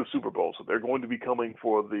through the Super Bowl. So they're going to be coming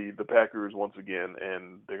for the Packers once again,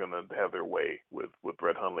 and they're going to have their way with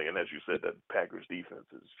Brett Hundley. And as you said, that Packers defense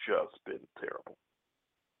has just been terrible.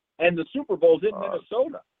 And the Super Bowl's in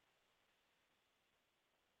Minnesota.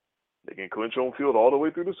 They can clinch home field all the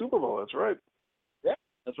way through the Super Bowl. That's right. Yeah,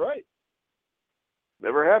 that's right.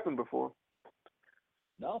 Never happened before.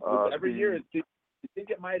 No, every year you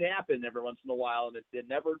think it might happen every once in a while, and it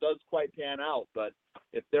never does quite pan out. But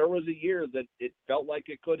if there was a year that it felt like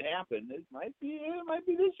it could happen, it might be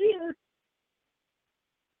this year.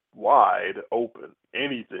 Wide open.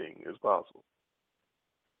 Anything is possible.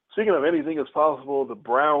 Speaking of anything is possible, the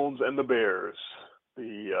Browns and the Bears.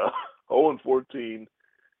 The 0-14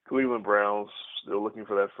 Cleveland Browns still looking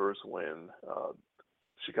for that first win.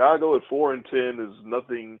 Chicago at 4-10 is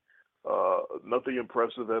nothing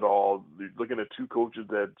impressive at all. You're looking at two coaches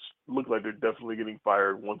that look like they're definitely getting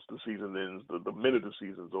fired once the season ends, the minute the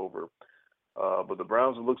season's over. But the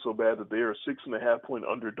Browns look so bad that they are 6.5-point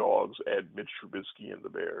underdogs at Mitch Trubisky and the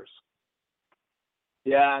Bears.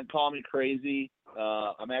 Yeah, and call me crazy.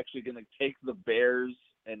 I'm actually going to take the Bears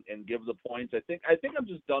and give the points. I think I'm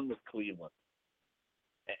just done with Cleveland.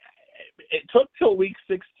 It took till week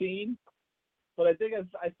 16, but I think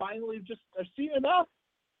I finally I've seen enough.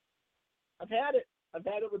 I've had it. I've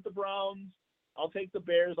had it with the Browns. I'll take the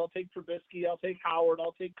Bears. I'll take Trubisky. I'll take Howard.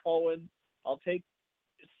 I'll take Cohen. I'll take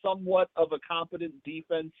somewhat of a competent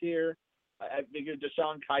defense here. I figure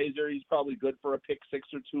Deshaun Kaiser, he's probably good for a pick 6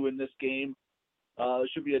 or 2 in this game.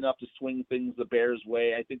 Should be enough to swing things the Bears'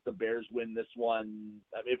 way. I think the Bears win this one.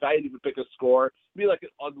 I mean, if I had to even pick a score, it'd be like an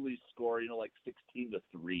ugly score, like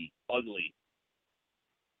 16-3. Ugly.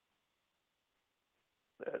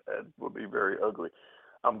 That would be very ugly.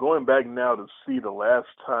 I'm going back now to see the last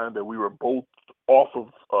time that we were both off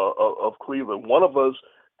of Cleveland. One of us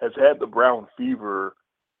has had the Brown fever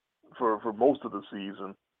for most of the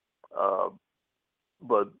season.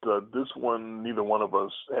 But this one, neither one of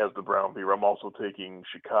us has the Brown fever. I'm also taking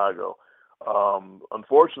Chicago.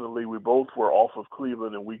 Unfortunately, we both were off of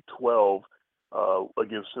Cleveland in Week 12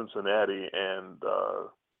 against Cincinnati, and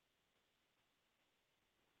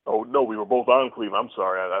we were both on Cleveland. I'm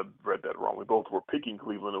sorry, I read that wrong. We both were picking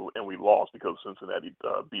Cleveland, and we lost because Cincinnati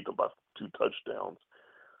beat them by 2 touchdowns.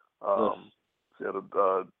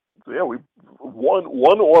 We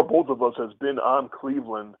one or both of us has been on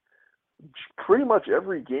Cleveland pretty much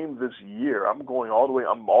every game this year. I'm all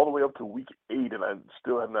the way up to Week 8, and I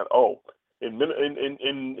still have not. In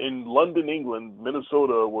London, England,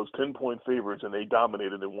 Minnesota was 10-point favorites, and they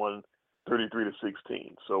dominated and won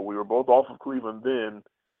 33-16. So we were both off of Cleveland then,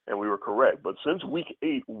 and we were correct. But since Week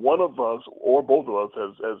 8, one of us or both of us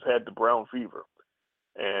has had the Brown fever,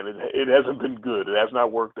 and it hasn't been good. It has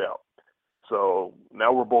not worked out. So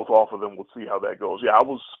now we're both off of them. We'll see how that goes. Yeah,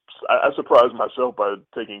 I surprised myself by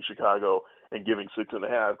taking Chicago and giving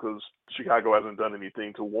 6.5 because Chicago hasn't done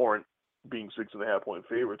anything to warrant being 6.5-point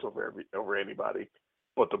favorites over anybody.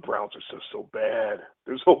 But the Browns are just so bad.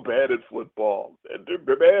 They're so bad at football. And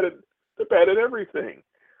they're bad at everything.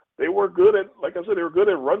 They were good at, like I said, they were good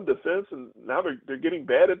at run defense, and now they're getting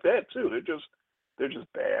bad at that too. They're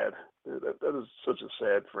just bad. That is such a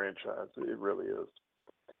sad franchise. It really is.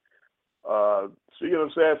 Speaking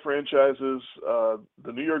of sad franchises,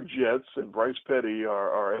 the New York Jets and Bryce Petty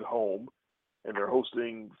are at home, and they're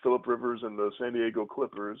hosting Phillip Rivers and the San Diego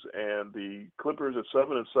Clippers. And the Clippers at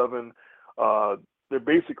 7-7, they're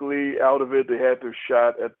basically out of it. They had their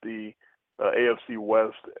shot at the AFC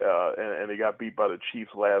West, and they got beat by the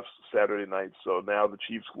Chiefs last Saturday night. So now the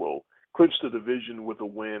Chiefs will clinch the division with a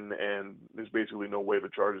win, and there's basically no way the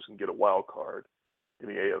Chargers can get a wild card in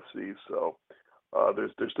the AFC. So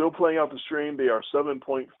they're still playing out the stream. They are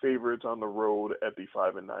 7-point favorites on the road at the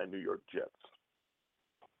 5-9 New York Jets.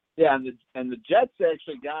 Yeah, and the Jets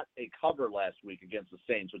actually got a cover last week against the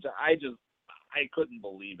Saints, which I couldn't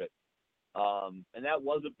believe it. And that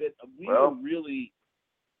was a bit. We were really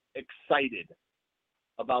excited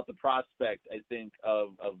about the prospect, I think, of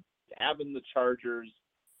having the Chargers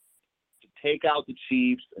to take out the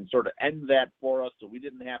Chiefs and sort of end that for us, so we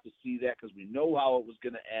didn't have to see that because we know how it was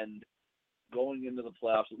going to end. Going into the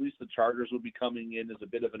playoffs, at least the Chargers would be coming in as a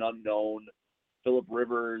bit of an unknown. Phillip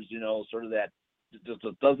Rivers, sort of that just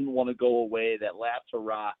doesn't want to go away, that last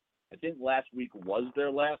hurrah. I think last week was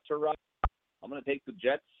their last hurrah. I'm going to take the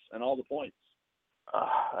Jets and all the points.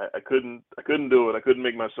 I couldn't do it. I couldn't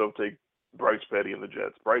make myself take Bryce Petty and the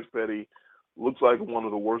Jets. Bryce Petty looks like one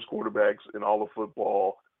of the worst quarterbacks in all of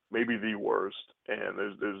football, maybe the worst, and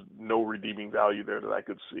there's no redeeming value there that I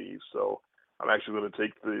could see. So I'm actually going to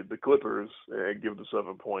take the Clippers and give the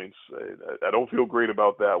 7 points. I don't feel great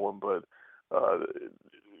about that one, but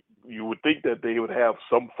you would think that they would have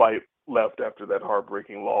some fight left after that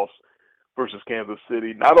heartbreaking loss versus Kansas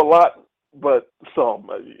City. Not a lot, but some.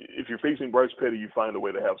 If you're facing Bryce Petty, you find a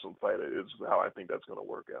way to have some fight. Is how I think that's going to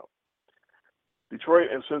work out. Detroit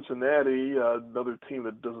and Cincinnati, another team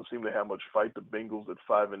that doesn't seem to have much fight. The Bengals at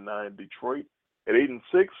 5-9. Detroit at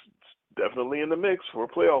 8-6, definitely in the mix for a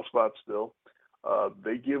playoff spot still.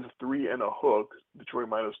 They give 3 and a hook. Detroit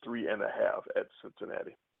minus 3.5 at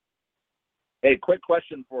Cincinnati. Hey, quick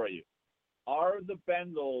question for you: are the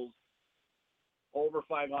Bengals over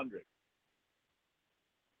 500?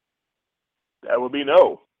 That would be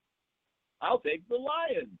no. I'll take the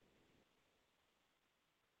Lions.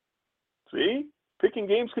 See? Picking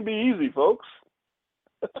games can be easy, folks.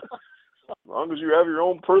 As long as you have your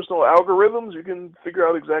own personal algorithms, you can figure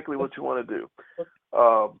out exactly what you want to do.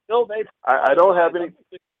 I don't have any.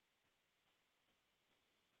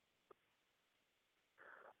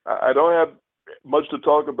 I don't have much to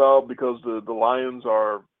talk about because the Lions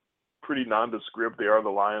are pretty nondescript. They are the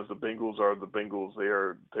Lions. The Bengals are the Bengals. They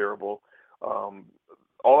are terrible.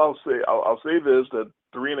 I'll say this, that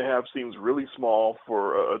 3.5 seems really small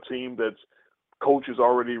for a team that's coach is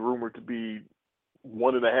already rumored to be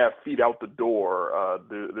 1.5 feet out the door.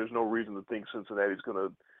 There's no reason to think Cincinnati's going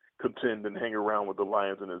to contend and hang around with the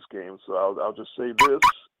Lions in this game. So I'll just say this.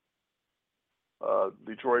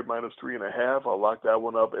 Detroit minus 3.5. I'll lock that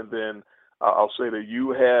one up. And then I'll say that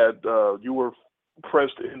you were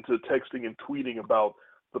pressed into texting and tweeting about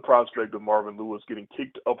the prospect of Marvin Lewis getting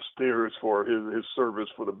kicked upstairs for his service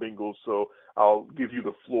for the Bengals. So I'll give you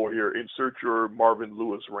the floor here. Insert your Marvin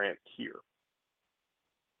Lewis rant here.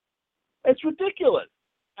 It's ridiculous.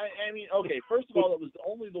 I mean, okay, first of all, it was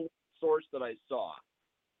only the source that I saw.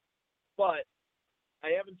 But I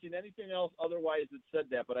haven't seen anything else otherwise that said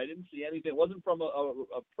that, but I didn't see anything. It wasn't from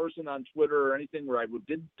a person on Twitter or anything where I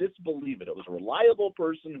did disbelieve it. It was a reliable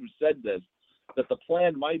person who said this, that the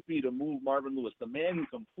plan might be to move Marvin Lewis, the man who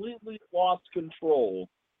completely lost control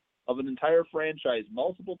of an entire franchise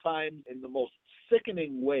multiple times in the most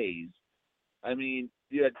sickening ways. I mean,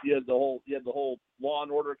 you had the whole Law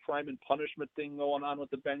and Order, crime and punishment thing going on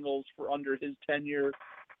with the Bengals for under his tenure.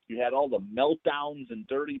 You had all the meltdowns and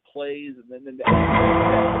dirty plays, and then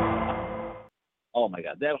oh my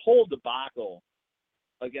God, that whole debacle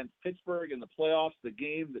against Pittsburgh in the playoffs, the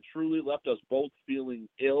game that truly left us both feeling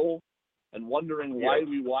ill and wondering why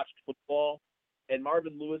we watched football. And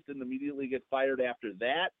Marvin Lewis didn't immediately get fired after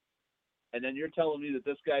that. And then you're telling me that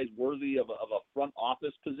this guy's worthy of a front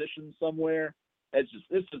office position somewhere? This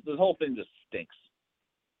whole thing just stinks.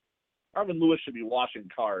 Marvin Lewis should be washing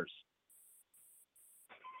cars.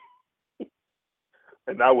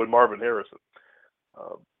 And not with Marvin Harrison.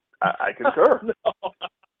 I concur.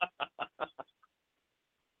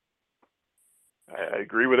 I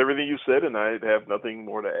agree with everything you said, and I have nothing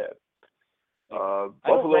more to add.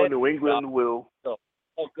 Buffalo and New England will. Oh,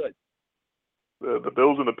 good. The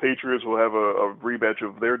Bills and the Patriots will have a rematch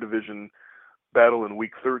of their division battle in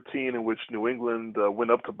Week 13, in which New England went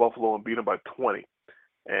up to Buffalo and beat them by 20,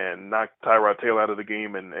 and knocked Tyrod Taylor out of the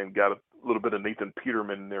game and got a little bit of Nathan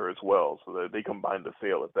Peterman in there as well. So they combined to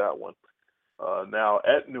fail at that one. Now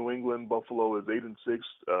at New England, Buffalo is 8-6.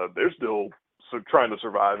 They're still trying to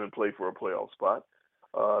survive and play for a playoff spot.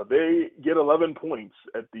 They get 11 points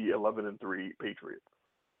at the 11-3 Patriots.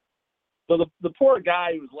 So the poor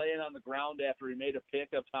guy who was laying on the ground after he made a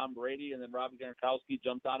pick of Tom Brady, and then Rob Gronkowski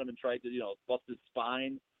jumped on him and tried to, bust his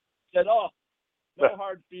spine, said, "Oh, no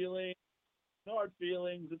hard feelings. No hard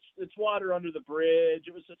feelings. It's water under the bridge.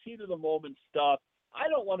 It was just heat of the moment stuff." I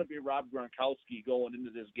don't want to be Rob Gronkowski going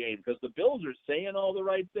into this game because the Bills are saying all the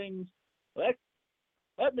right things.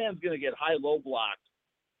 That man's going to get high-low blocked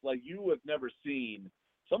like you have never seen.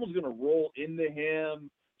 Someone's going to roll into him.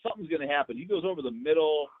 Something's going to happen. He goes over the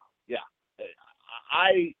middle. Yeah.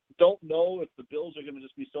 I don't know if the Bills are going to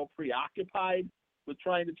just be so preoccupied with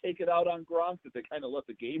trying to take it out on Gronk that they kind of let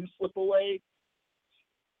the game slip away.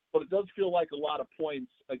 But it does feel like a lot of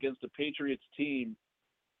points against a Patriots team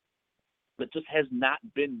that just has not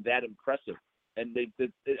been that impressive. And they're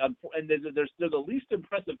the least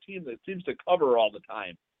impressive team that seems to cover all the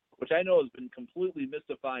time, which I know has been completely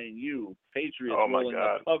mystifying you, Patriots, rolling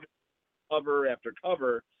up cover after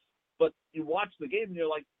cover. But you watch the game and you're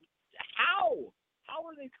like, how? How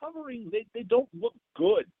are they covering? They don't look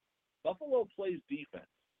good. Buffalo plays defense.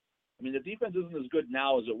 I mean, the defense isn't as good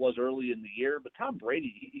now as it was early in the year, but Tom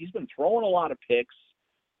Brady, he's been throwing a lot of picks.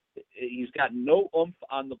 He's got no oomph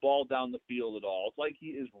on the ball down the field at all. It's like he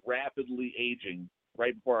is rapidly aging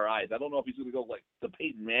right before our eyes. I don't know if he's going to go like the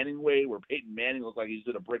Peyton Manning way, where Peyton Manning looked like he's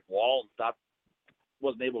in a brick wall and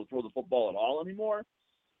wasn't able to throw the football at all anymore.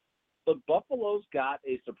 But Buffalo's got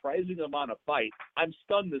a surprising amount of fight. I'm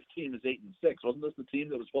stunned this team is 8-6. Wasn't this the team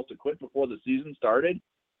that was supposed to quit before the season started?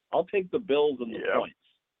 I'll take the Bills and the points.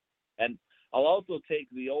 And I'll also take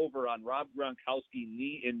the over on Rob Gronkowski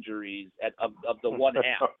knee injuries of the 1/2.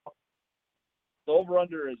 The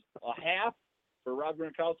over-under is a half for Rob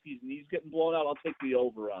Gronkowski's knees getting blown out. I'll take the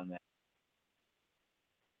over on that.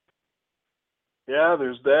 Yeah,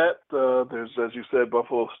 there's that. There's, as you said,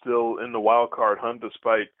 Buffalo still in the wild card hunt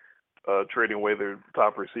despite trading away their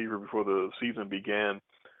top receiver before the season began.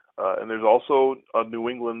 And there's also a New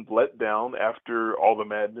England letdown after all the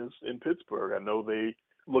madness in Pittsburgh. I know they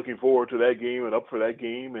looking forward to that game and up for that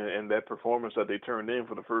game and that performance that they turned in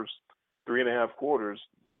for the first 3.5 quarters.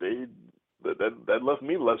 That left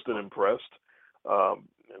me less than impressed.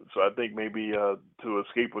 So I think maybe to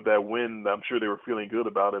escape with that win, I'm sure they were feeling good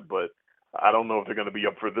about it, but I don't know if they're going to be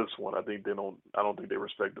up for this one. I don't think they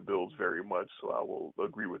respect the Bills very much. So I will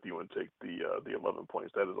agree with you and take the 11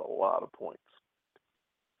 points. That is a lot of points.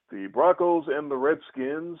 The Broncos and the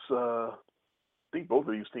Redskins. I think both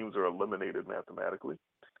of these teams are eliminated mathematically.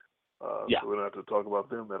 So we don't have to talk about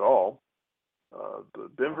them at all. The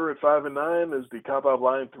Denver at 5-9 is the cop-out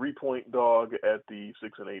line 3-point dog at the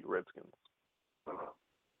 6-8 Redskins.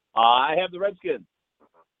 I have the Redskins.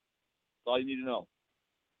 That's all you need to know.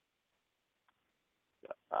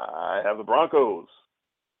 I have the Broncos.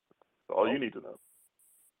 That's all you need to know.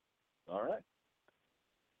 All right.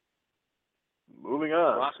 Moving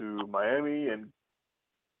on to Miami and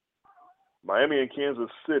Kansas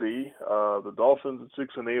City. The Dolphins at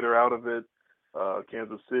 6-8 are out of it.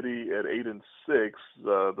 Kansas City at 8-6.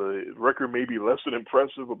 The record may be less than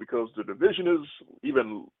impressive, but because the division is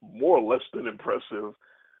even more less than impressive,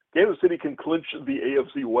 Kansas City can clinch the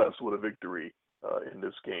AFC West with a victory in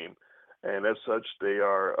this game. And as such, they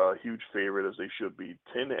are a huge favorite, as they should be.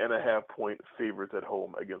 10.5-point favorites at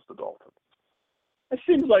home against the Dolphins. It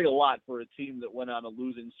seems like a lot for a team that went on a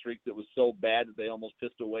losing streak that was so bad that they almost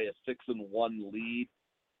pissed away a 6-1 lead,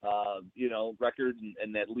 record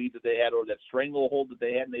and that lead that they had, or that stranglehold that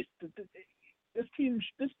they had. And this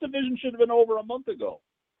division should have been over a month ago.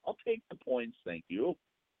 I'll take the points, thank you.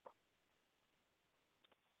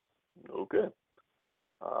 Okay.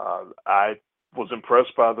 I was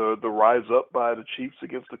impressed by the rise up by the Chiefs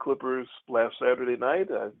against the Clippers last Saturday night.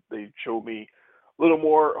 They showed me a little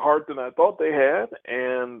more heart than I thought they had,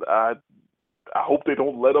 and I hope they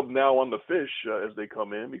don't let up now on the fish as they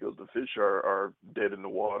come in, because the fish are dead in the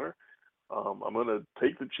water. I'm going to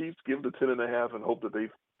take the Chiefs, give the 10.5, and hope that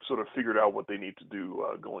they've sort of figured out what they need to do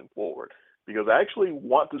going forward, because I actually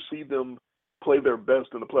want to see them play their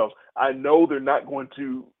best in the playoffs. I know they're not going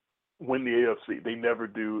to win the AFC. They never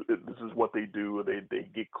do. This is what they do. They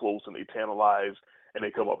get close and they tantalize and they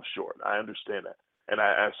come up short. I understand that. And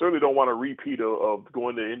I certainly don't want a repeat of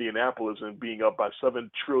going to Indianapolis and being up by 7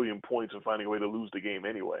 trillion points and finding a way to lose the game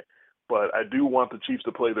anyway. But I do want the Chiefs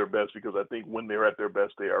to play their best, because I think when they're at their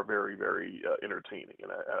best, they are very, very entertaining.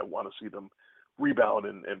 And I want to see them rebound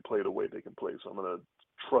and play the way they can play. So I'm going to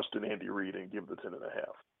trust in Andy Reid and give the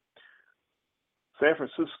 10.5. San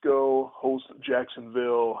Francisco hosts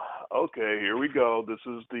Jacksonville. Okay, here we go. This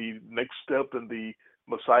is the next step in the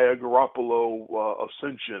Messiah Garoppolo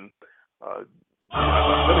ascension.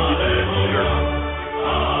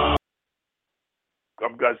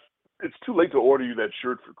 Guys, it's too late to order you that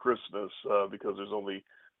shirt for Christmas because there's only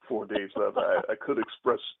 4 days left. I could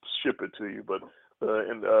express ship it to you, but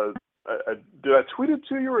did I tweet it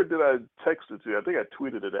to you or did I text it to you? I think I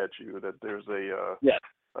tweeted it at you that there's a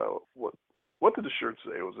What did the shirt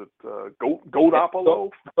say? Was it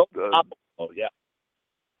Garoppolo? Oh, yeah.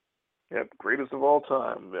 Yeah, greatest of all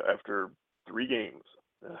time after 3 games.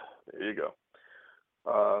 There you go.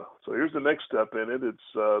 So here's the next step in it.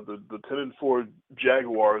 It's the 10-4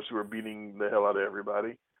 Jaguars who are beating the hell out of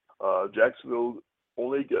everybody. Jacksonville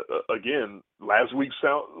only, again, last week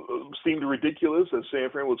seemed ridiculous as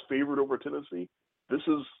San Fran was favored over Tennessee. This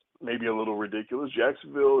is maybe a little ridiculous.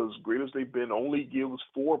 Jacksonville, as great as they've been, only gives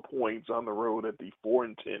 4 points on the road at the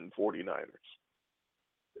 4-10 49ers.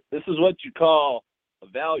 This is what you call a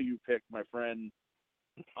value pick, my friend.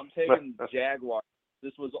 I'm taking Jaguars.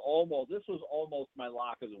 This was almost my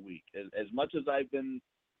lock of the week. As much as I've been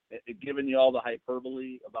giving you all the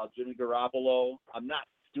hyperbole about Jimmy Garoppolo, I'm not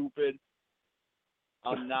stupid.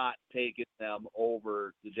 I'm not taking them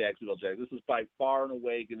over the Jacksonville Jaguars. This is by far and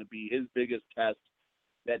away going to be his biggest test.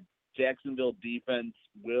 That Jacksonville defense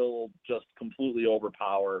will just completely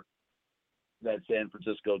overpower that San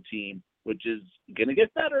Francisco team, which is going to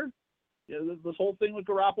get better. You know, this whole thing with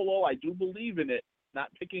Garoppolo, I do believe in it. Not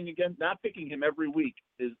picking him every week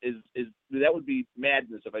is that would be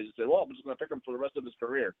madness if I just said, well, I'm just going to pick him for the rest of his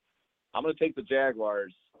career. I'm going to take the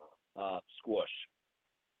Jaguars squish.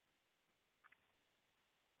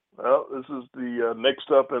 Well, this is the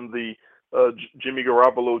next up in the Jimmy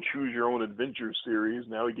Garoppolo Choose Your Own Adventure series.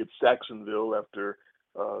 Now he gets Jacksonville after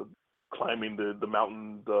climbing the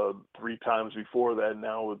mountain 3 times before that.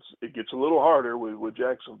 Now it gets a little harder with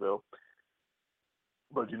Jacksonville.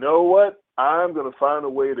 But you know what? I'm going to find a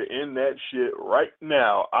way to end that shit right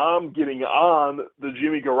now. I'm getting on the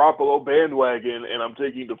Jimmy Garoppolo bandwagon, and I'm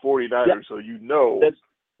taking the 49ers, yep. So you know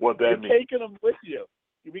what that means. You're taking them with you.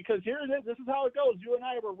 Because here it is. This is how it goes. You and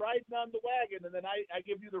I were riding on the wagon, and then I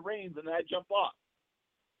give you the reins, and then I jump off.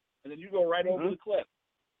 And then you go right over the cliff.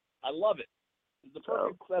 I love it. It's the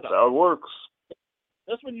perfect setup. That's how it works.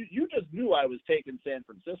 That's when you just knew I was taking San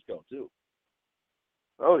Francisco, too.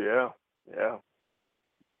 Oh, yeah. Yeah.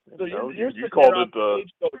 So you called it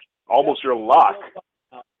almost your lock.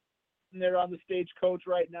 And they're on the stagecoach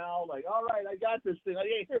right now, like, all right, I got this thing. Like,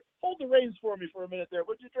 hey, here, hold the reins for me for a minute there.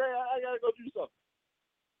 Would you, Dre? I got to go do something.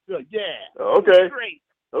 You're like, yeah. Okay. Great.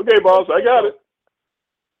 Okay, boss, I got it.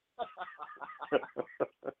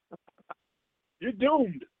 You're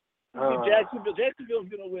doomed. Jacksonville's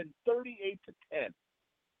going to win 38-10.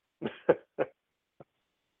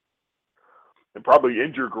 And probably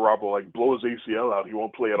injure Garoppolo, like blow his ACL out. He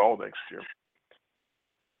won't play at all next year.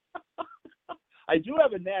 I do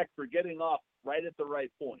have a knack for getting off right at the right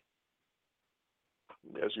point.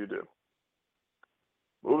 Yes, you do.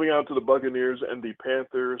 Moving on to the Buccaneers and the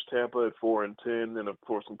Panthers. Tampa at 4-10, and of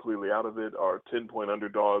course, completely out of it are 10-point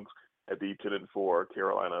underdogs at the 10-4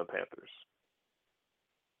 Carolina Panthers.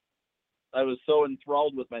 I was so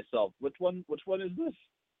enthralled with myself. Which one is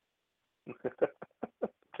this?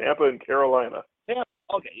 Tampa and Carolina. Tampa.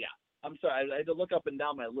 Okay, yeah. I'm sorry. I had to look up and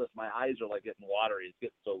down my list. My eyes are like getting watery. It's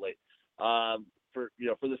getting so late. For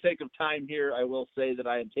the sake of time here, I will say that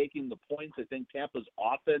I am taking the points. I think Tampa's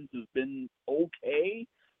offense has been okay,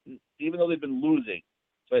 even though they've been losing.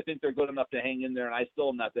 So I think they're good enough to hang in there, and I still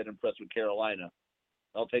am not that impressed with Carolina.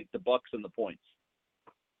 I'll take the Bucs and the points.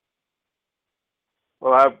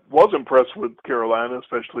 Well, I was impressed with Carolina,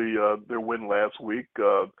 especially their win last week.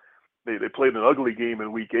 They played an ugly game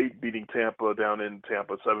in Week 8, beating Tampa down in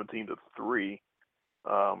Tampa 17-3.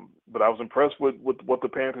 But I was impressed with what the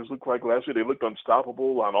Panthers looked like last year. They looked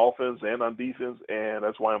unstoppable on offense and on defense, and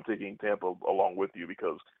that's why I'm taking Tampa along with you,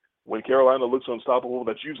 because when Carolina looks unstoppable,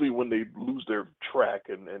 that's usually when they lose their track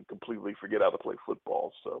and completely forget how to play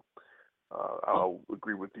football. So I'll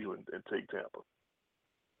agree with you and take Tampa.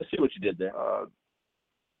 Let's see what you did there.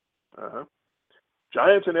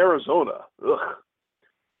 Giants in Arizona. Ugh.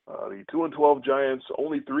 The 2-12 Giants,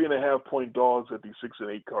 only 3.5-point dogs at the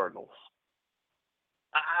 6-8 Cardinals.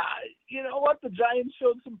 You know what? The Giants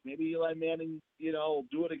showed some. Maybe Eli Manning,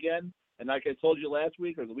 do it again. And like I told you last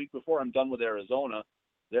week or the week before, I'm done with Arizona.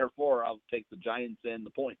 Therefore, I'll take the Giants and the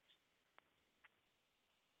points.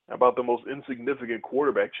 How about the most insignificant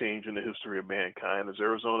quarterback change in the history of mankind? As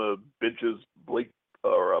Arizona benches Blaine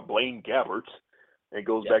Gabbert and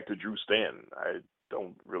goes back to Drew Stanton. I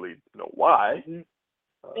don't really know why.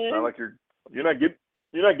 It's not like you're not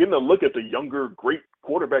getting a look at the younger great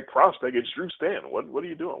quarterback prospect. It's Drew Stanton. What are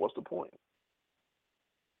you doing? What's the point?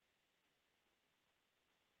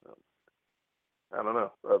 I don't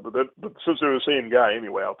know. But since they're the same guy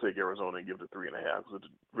anyway, I'll take Arizona and give it 3.5 because it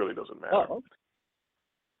really doesn't matter. Oh, okay.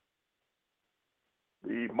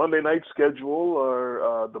 The Monday night schedule,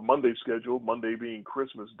 or the Monday schedule, Monday being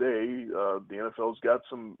Christmas Day, the NFL's got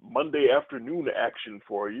some Monday afternoon action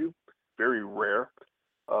for you. Very rare.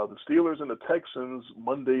 The Steelers and the Texans,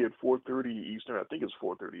 Monday at 4:30 Eastern. I think it's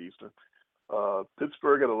 4:30 Eastern.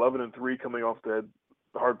 Pittsburgh at 11-3, coming off that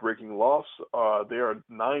heartbreaking loss. They are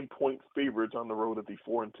 9-point favorites on the road at the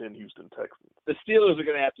 4-10 Houston Texans. The Steelers are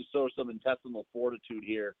going to have to show some intestinal fortitude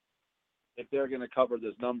here if they're going to cover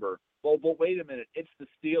this number. Well, but wait a minute. It's the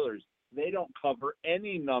Steelers. They don't cover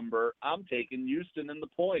any number. I'm taking Houston in the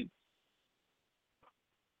points.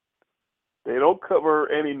 They don't cover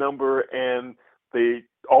any number, and they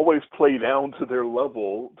always play down to their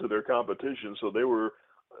level, to their competition. So they were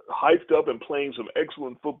hyped up and playing some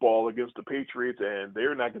excellent football against the Patriots, and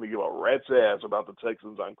they're not going to give a rat's ass about the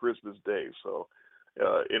Texans on Christmas Day. So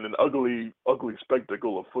in an ugly, ugly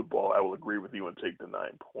spectacle of football, I will agree with you and take the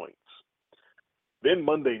 9 points. Then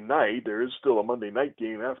Monday night, there is still a Monday night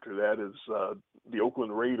game after that, is the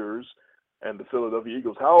Oakland Raiders and the Philadelphia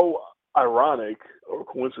Eagles. How ironic or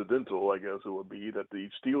coincidental, I guess it would be, that the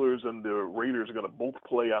Steelers and the Raiders are going to both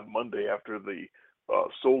play on Monday after the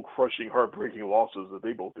soul-crushing, heartbreaking losses that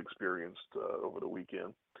they both experienced over the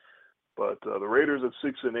weekend. But the Raiders at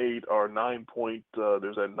 6-8 are 9-point.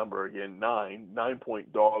 There's that number again,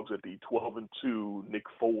 9-point dogs at the 12-2 Nick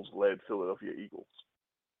Foles-led Philadelphia Eagles.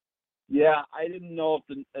 Yeah, I didn't know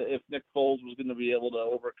if Nick Foles was going to be able to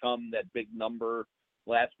overcome that big number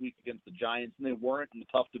last week against the Giants, and they weren't in a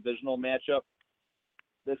tough divisional matchup.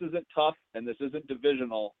 This isn't tough, and this isn't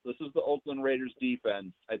divisional. This is the Oakland Raiders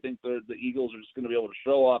defense. I think the Eagles are just going to be able to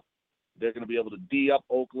show up. They're going to be able to D up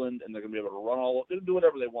Oakland, and they're going to be able to run all. They're going to do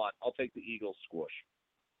whatever they want. I'll take the Eagles squish.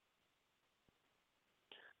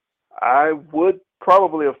 I would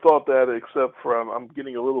probably have thought that, except for I'm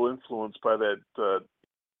getting a little influenced by that.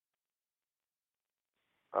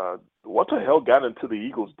 What the hell got into the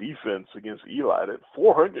Eagles' defense against Eli? That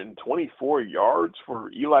 424 yards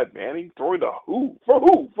for Eli Manning, throwing to who? For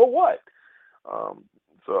who? For what?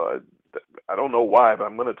 So I don't know why, but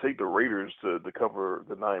I'm going to take the Raiders to cover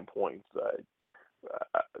the 9 points.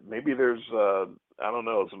 Maybe there's I don't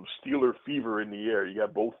know, some Steeler fever in the air. You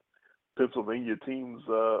got both Pennsylvania teams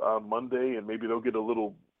on Monday, and maybe they'll get a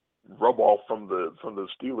little rub off from the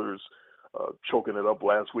Steelers. Choking it up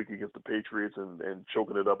last week against the Patriots and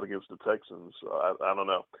choking it up against the Texans. I don't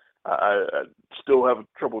know. I still have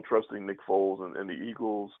trouble trusting Nick Foles and the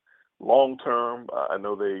Eagles long term. I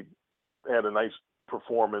know they had a nice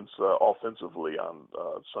performance offensively on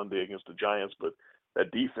Sunday against the Giants, but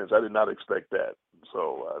that defense, I did not expect that.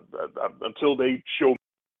 So until they show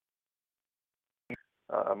me,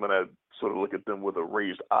 I'm going to sort of look at them with a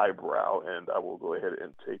raised eyebrow, and I will go ahead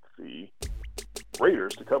and take the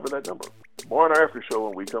Raiders to cover that number. More on our after show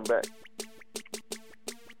when we come back.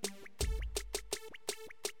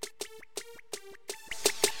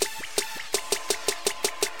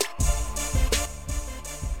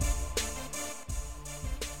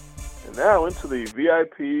 And now into the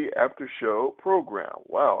VIP after show program.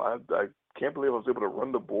 Wow, I can't believe I was able to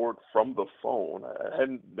run the board from the phone. I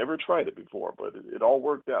hadn't never tried it before, but it all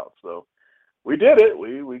worked out. So we did it.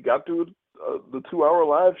 We got through the 2-hour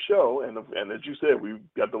live show, and as you said, we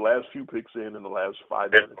got the last few picks in the last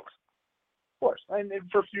 5 minutes. Of course, and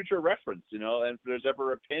for future reference, and if there's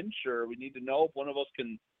ever a pinch or we need to know if one of us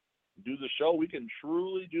can do the show, we can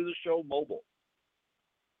truly do the show mobile.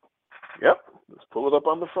 Yep, let's pull it up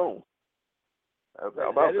on the phone. How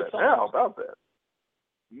about that? How about that?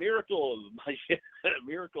 Miracle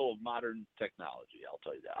of modern technology. I'll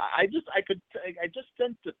tell you that. I just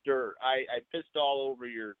sensed the dirt. I pissed all over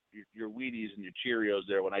your Wheaties and your Cheerios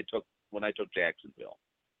there when I took Jacksonville.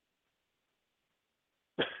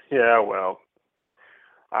 Yeah, well,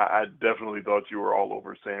 I definitely thought you were all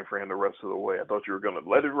over San Fran the rest of the way. I thought you were going to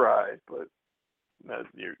let it ride, but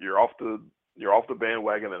you're off the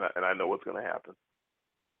bandwagon, and I know what's going to happen.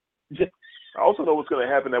 I also know what's going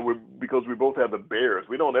to happen because we both have the Bears.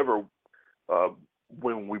 We don't ever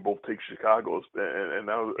when we both take Chicago, and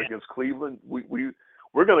now against Cleveland,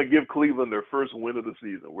 we're going to give Cleveland their first win of the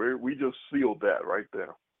season. We just sealed that right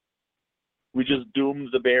there. We just doomed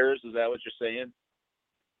the Bears. Is that what you're saying?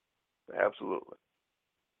 Absolutely.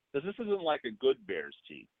 Because this isn't like a good Bears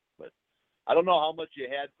team, but I don't know how much you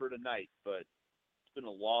had for tonight, but it's been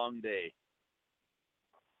a long day.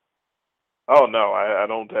 Oh, no, I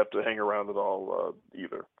don't have to hang around at all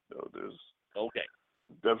either. No, there's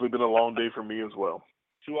definitely been a long day for me as well.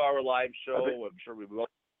 2-hour live show. I'm sure we will.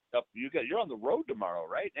 You're on the road tomorrow,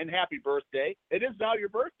 right? And happy birthday. It is now your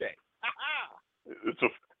birthday. It's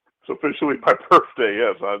officially my birthday,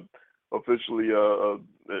 yes. I'm officially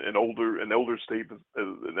an elder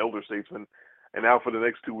statesman. And now for the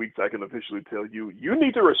next 2 weeks, I can officially tell you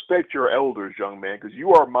need to respect your elders, young man, because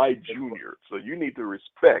you are my junior. So you need to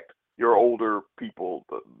respect your older people,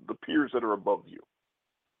 the peers that are above you.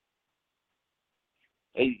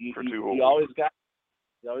 Hey, you always got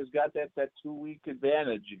that 2 week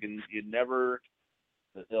advantage.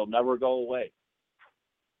 They'll never go away.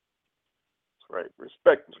 That's right.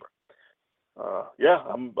 Respect.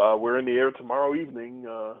 We're in the air tomorrow evening,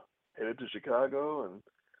 headed to Chicago, and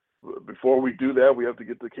before we do that, we have to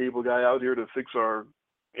get the cable guy out here to fix our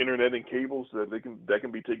internet and cables so that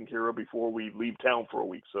can be taken care of before we leave town for a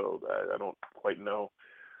week. So I don't quite know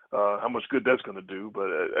how much good that's going to do, but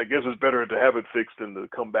I guess it's better to have it fixed than to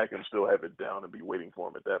come back and still have it down and be waiting for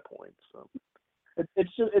him at that point. So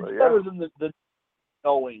it's better than the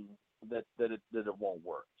knowing that it won't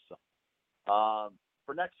work. So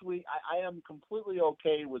for next week, I am completely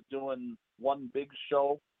okay with doing one big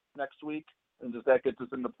show next week, and just that gets us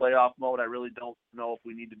into playoff mode. I really don't know if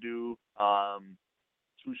we need to do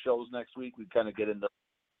 2 shows next week. We kind of get into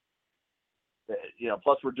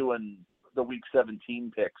plus we're doing the Week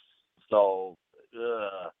 17 picks. So,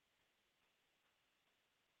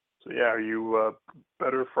 So, yeah, are you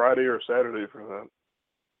better Friday or Saturday for that?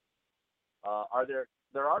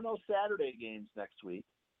 There are no Saturday games next week.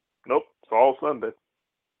 Nope, it's all Sunday.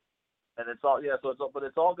 And it's all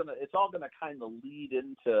gonna kind of lead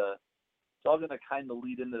into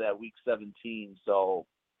that Week 17. So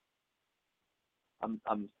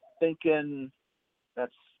I'm thinking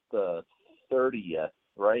that's the 30th,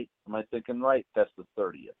 right? Am I thinking right? That's the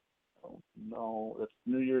 30th. Oh, no, that's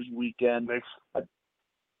New Year's weekend.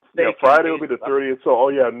 Friday will be the 30th. So,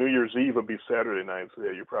 New Year's Eve will be Saturday night. So,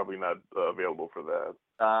 yeah, you're probably not available for that.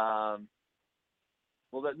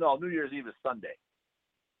 New Year's Eve is Sunday.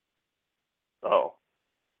 Oh,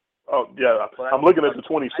 yeah. I'm looking at the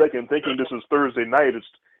 22nd, thinking this is Thursday night.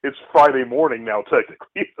 It's Friday morning now,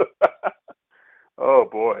 technically. Oh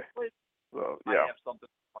boy. So, yeah. I have something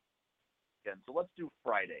again. So let's do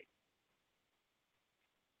Friday.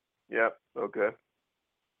 Yeah. Okay.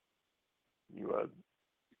 You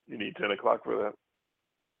need 10 o'clock for that.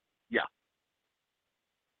 Yeah.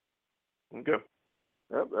 Okay.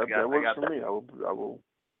 Yep, that works for me. I will.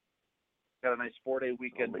 Got a nice 4-day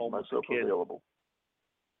weekend home with the kids. Available.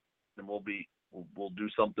 And we'll do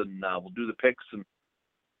something. We'll do the picks and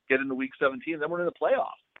get into Week 17. Then we're in the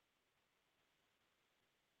playoffs.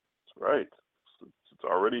 That's right. It's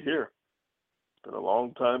already here. It's been a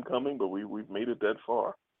long time coming, but we've made it that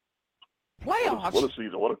far. Playoffs. What a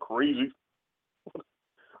season! What a crazy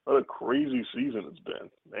season it's been,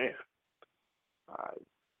 man.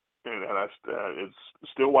 It's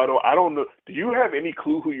still wide open. I don't know. Do you have any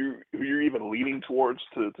clue who you're even leaning towards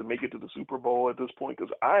to make it to the Super Bowl at this point?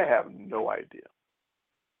 Because I have no idea.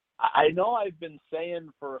 I know I've been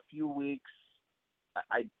saying for a few weeks,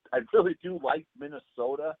 I really do like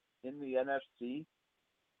Minnesota in the NFC.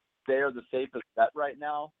 They are the safest bet right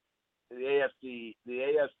now. The AFC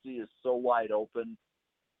is so wide open.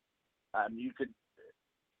 You could.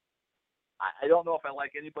 I don't know if I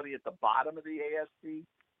like anybody at the bottom of the AFC.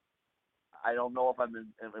 I don't know if I'm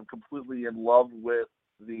completely in love with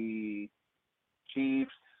the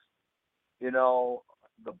Chiefs,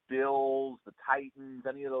 the Bills, the Titans,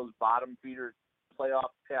 any of those bottom feeder playoff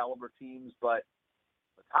caliber teams. But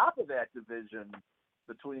the top of that division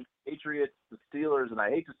between Patriots, the Steelers, and I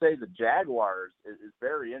hate to say the Jaguars is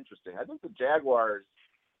very interesting. I think the Jaguars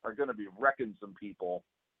are going to be wrecking some people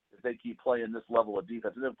if they keep playing this level of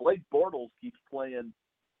defense. And if Blake Bortles keeps playing,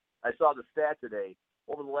 I saw the stat today,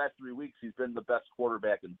 over the last 3 weeks, he's been the best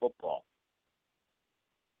quarterback in football.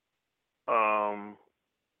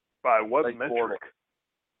 By what Blake metric?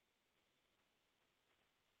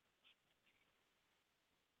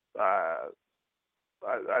 Bortles.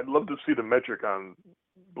 I'd love to see the metric on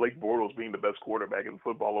Blake Bortles being the best quarterback in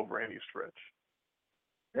football over any stretch.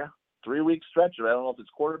 Yeah, 3-week stretch. I don't know if it's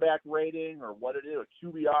quarterback rating or what it is, or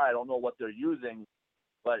QBR. I don't know what they're using.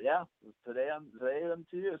 But, yeah, today I'm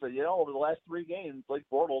to you. So, over the last 3 games, Blake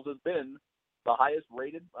Bortles has been the highest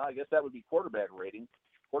rated, I guess that would be quarterback rating,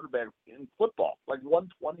 quarterback in football, like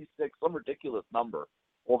 126, some ridiculous number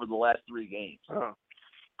over the last 3 games. Uh-huh.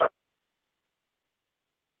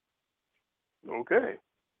 Okay.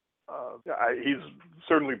 He's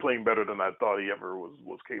certainly playing better than I thought he ever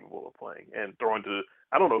was capable of playing. And throwing to,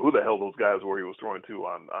 I don't know who the hell those guys were he was throwing to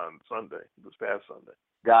on Sunday, this past Sunday.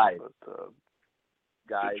 Guys. But,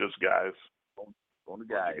 guys. Just guys. Going to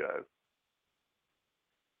guys.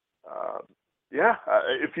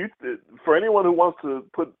 For anyone who wants to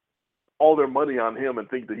put all their money on him and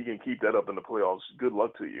think that he can keep that up in the playoffs, good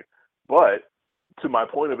luck to you. But to my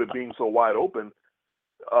point of it being so wide open,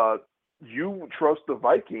 you trust the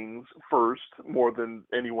Vikings first more than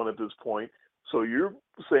anyone at this point. So you're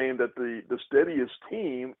saying that the steadiest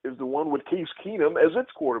team is the one with Case Keenum as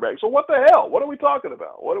its quarterback. So what the hell? What are we talking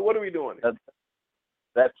about? What are we doing here?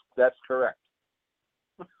 That's correct.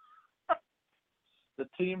 The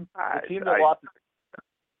team that lost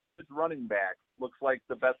its running back looks like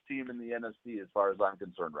the best team in the NFC as far as I'm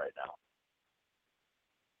concerned right now.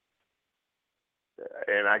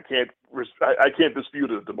 And I can't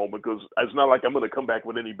dispute it at the moment because it's not like I'm going to come back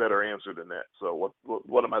with any better answer than that. So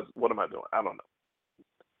what am I doing? I don't know.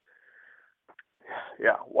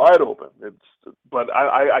 Yeah, wide open. But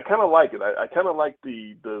I kind of like it. I kind of like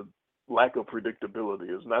the lack of predictability.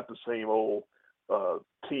 It's not the same old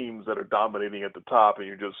teams that are dominating at the top, and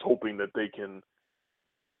you're just hoping that they can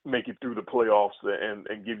make it through the playoffs and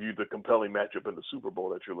give you the compelling matchup in the Super Bowl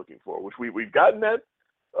that you're looking for. Which we've gotten that.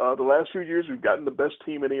 The last few years, we've gotten the best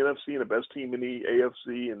team in the NFC and the best team in the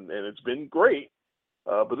AFC, and it's been great.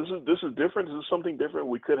 But this is different. This is something different.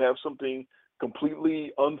 We could have something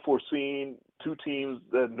completely unforeseen, two teams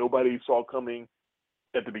that nobody saw coming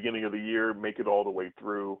at the beginning of the year make it all the way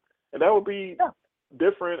through. And that would be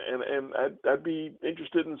different, and I'd be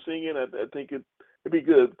interested in seeing it. I think it'd be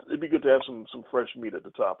good. It'd be good to have some fresh meat at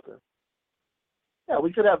the top there. Yeah,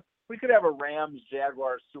 we could have a Rams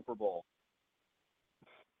Jaguars Super Bowl.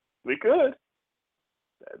 We could.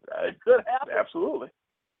 It could happen. Absolutely.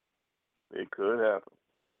 It could happen.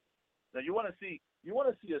 Now you want to see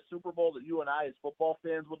a Super Bowl that you and I as football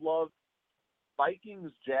fans would love?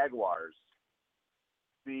 Vikings Jaguars.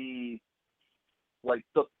 Be like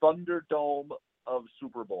the Thunderdome of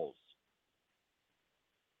Super Bowls.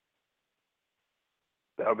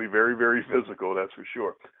 That would be very, very physical, that's for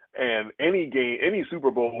sure. And any game, any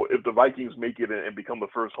Super Bowl, if the Vikings make it and become the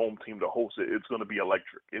first home team to host it, it's going to be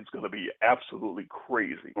electric. It's going to be absolutely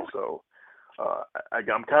crazy. So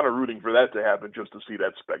I'm kind of rooting for that to happen just to see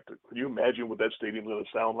that spectacle. Can you imagine what that stadium's going to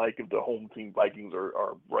sound like if the home team Vikings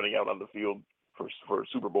are running out on the field for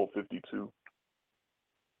Super Bowl 52?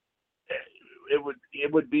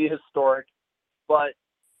 It would be historic, but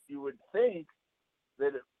you would think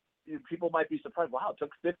that people might be surprised. Wow, it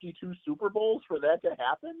took 52 Super Bowls for that to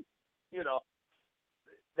happen. You know,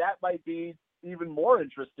 that might be even more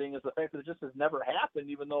interesting is the fact that it just has never happened.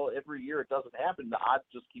 Even though every year it doesn't happen, the odds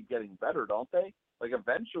just keep getting better, don't they? Like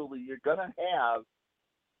eventually, you're gonna have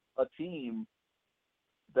a team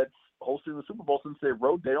that's hosting the Super Bowl since they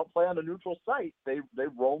don't play on a neutral site. They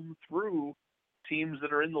roam through teams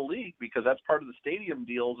that are in the league because that's part of the stadium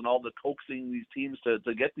deals and all the coaxing these teams to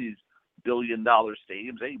get these billion-dollar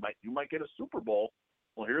stadiums. Hey, you might get a Super Bowl.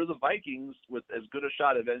 Well, here are the Vikings with as good a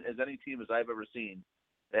shot as any team as I've ever seen.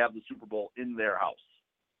 They have the Super Bowl in their house.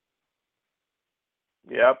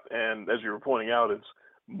 Yep, and as you were pointing out, it's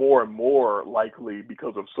more and more likely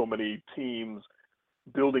because of so many teams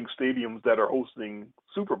building stadiums that are hosting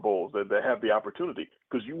Super Bowls that have the opportunity.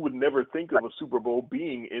 Because you would never think of a Super Bowl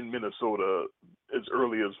being in Minnesota as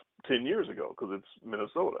early as 10 years ago because it's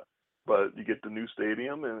Minnesota. But you get the new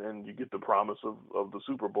stadium and you get the promise of the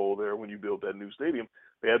Super Bowl there when you build that new stadium.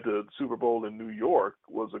 They had the Super Bowl in New York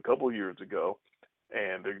was a couple years ago,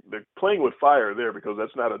 and they're playing with fire there because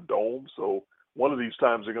that's not a dome. So one of these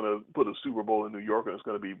times they're going to put a Super Bowl in New York and it's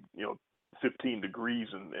going to be 15 degrees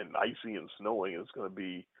and icy and snowing. It's going to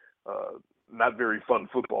be not very fun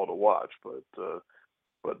football to watch, but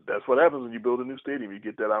that's what happens when you build a new stadium. You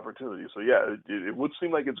get that opportunity. So, yeah, it would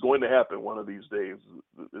seem like it's going to happen one of these days.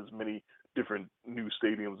 As many different new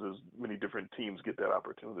stadiums, as many different teams get that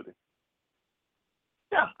opportunity.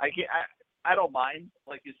 Yeah, I don't mind.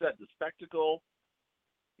 Like you said, the spectacle,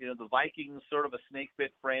 the Vikings, sort of a snake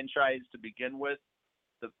bit franchise to begin with.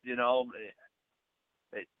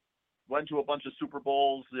 It went to a bunch of Super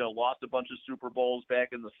Bowls, lost a bunch of Super Bowls back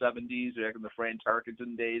in the 70s, back in the Fran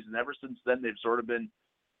Tarkenton days. And ever since then, they've sort of been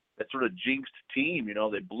that sort of jinxed team.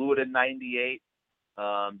 They blew it in 98.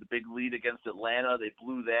 The big lead against Atlanta, they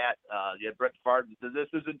blew that. You had Brett Favre. This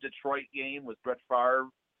isn't Detroit game with Brett Favre,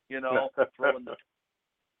 throwing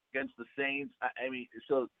against the Saints.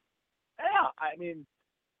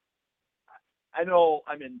 I know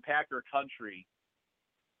I'm in Packer country,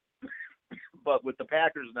 but with the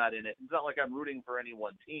Packers not in it, it's not like I'm rooting for any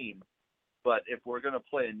one team. But if we're going to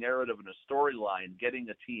play a narrative and a storyline, getting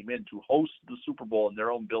a team in to host the Super Bowl in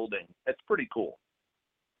their own building, that's pretty cool.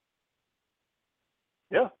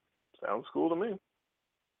 Yeah, sounds cool to me.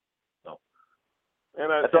 So,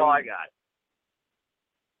 that's all I got.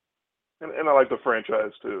 And I like the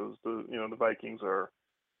franchise too. The Vikings are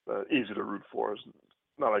easy to root for. It's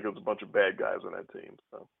not like there's a bunch of bad guys on that team.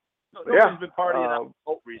 So nobody's been partying on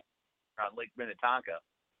Lake Minnetonka.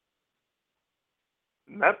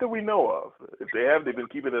 Not that we know of. If they have, they've been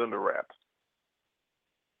keeping it under wraps.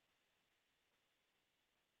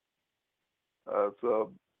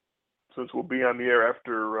 So since we'll be on the air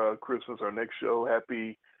after Christmas, our next show,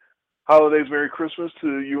 happy holidays, Merry Christmas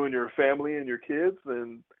to you and your family and your kids.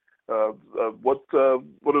 And what are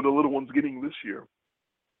the little ones getting this year?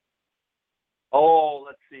 Oh,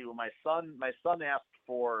 let's see. Well, my son asked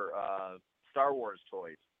for Star Wars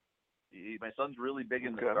toys. My son's really big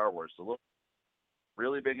into Star Wars, so look.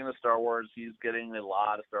 Really big into Star Wars. He's getting a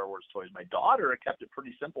lot of Star Wars toys. My daughter kept it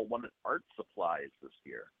pretty simple. Wanted art supplies this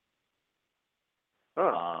year.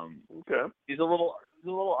 Oh, okay. He's a little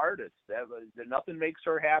artist. Nothing makes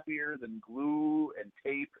her happier than glue and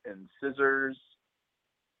tape and scissors,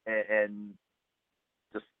 and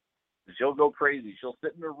just she'll go crazy. She'll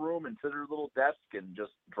sit in her room and sit at her little desk and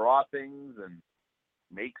just draw things and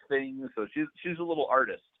make things. So she's a little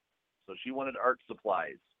artist. So she wanted art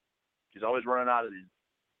supplies. She's always running out of these.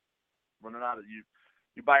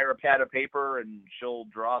 you buy her a pad of paper, and she'll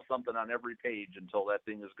draw something on every page until that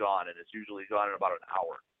thing is gone, and it's usually gone in about an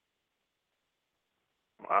hour.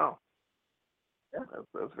 Wow. Yeah.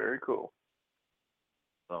 That's very cool.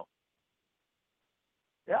 So,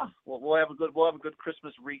 yeah, we'll have a good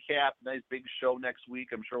Christmas recap. Nice big show next week.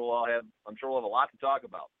 I'm sure we'll have a lot to talk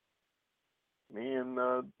about. Me and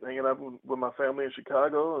hanging out with my family in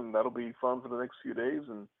Chicago, and that'll be fun for the next few days.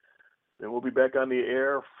 And then we'll be back on the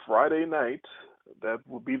air Friday night. That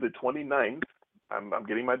will be the 29th. I'm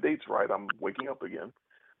getting my dates right. I'm waking up again.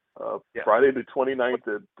 Friday the 29th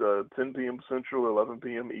at 10 p.m. Central, 11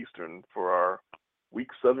 p.m. Eastern for our Week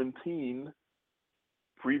 17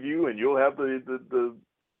 preview, and you'll have the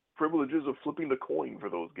privileges of flipping the coin for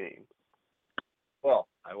those games. Well,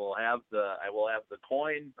 I will have the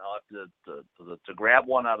coin. I'll have to grab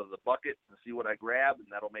one out of the bucket and see what I grab, and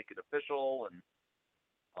that'll make it official. And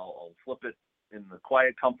I'll flip it in the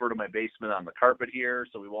quiet comfort of my basement on the carpet here,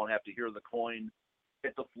 so we won't have to hear the coin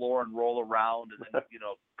hit the floor and roll around, and then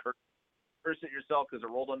curse at yourself because it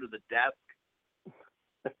rolled under the desk.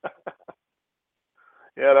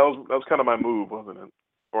 Yeah, that was kind of my move, wasn't it?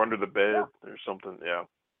 Or under the bed or something. Yeah.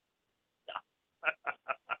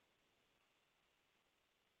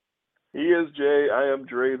 He is Jay. I am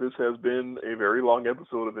Dre. This has been a very long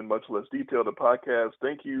episode of In Much Less Detail, the podcast.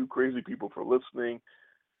 Thank you, crazy people, for listening.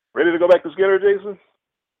 Ready to go back to Skinner, Jason?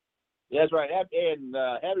 Yeah, that's right. And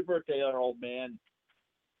happy birthday, our old man.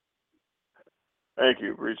 Thank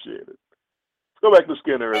you. Appreciate it. Let's go back to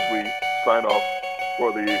Skinner as we sign off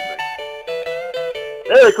for the evening.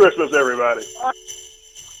 Merry Christmas, everybody. Start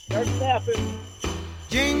snapping.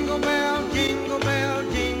 Jingle bell, jingle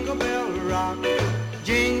bell, jingle bell rock.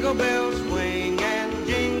 Jingle bells swing and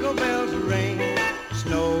jingle bells ring.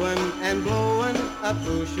 Snowing and blowing up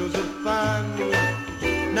bushels of fun.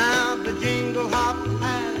 Now the jingle hop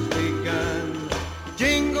has begun.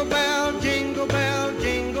 Jingle bell, jingle bell,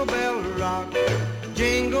 jingle bell rock.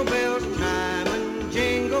 Jingle bells chime and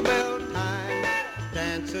jingle bell time.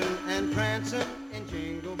 Dancing and prancing in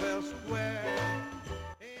Jingle Bell Square.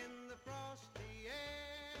 In the frosty air.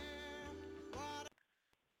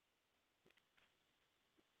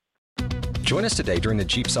 Join us today during the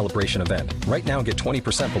Jeep Celebration event. Right now, get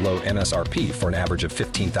 20% below MSRP for an average of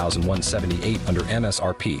 $15,178 under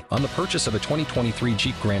MSRP on the purchase of a 2023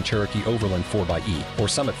 Jeep Grand Cherokee Overland 4xe or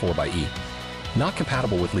Summit 4xe. Not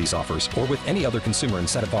compatible with lease offers or with any other consumer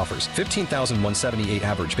incentive offers. $15,178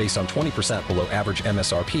 average based on 20% below average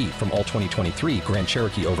MSRP from all 2023 Grand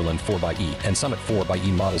Cherokee Overland 4xe and Summit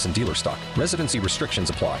 4xe models in dealer stock. Residency restrictions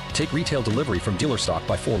apply. Take retail delivery from dealer stock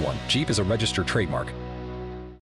by 4/1. Jeep is a registered trademark.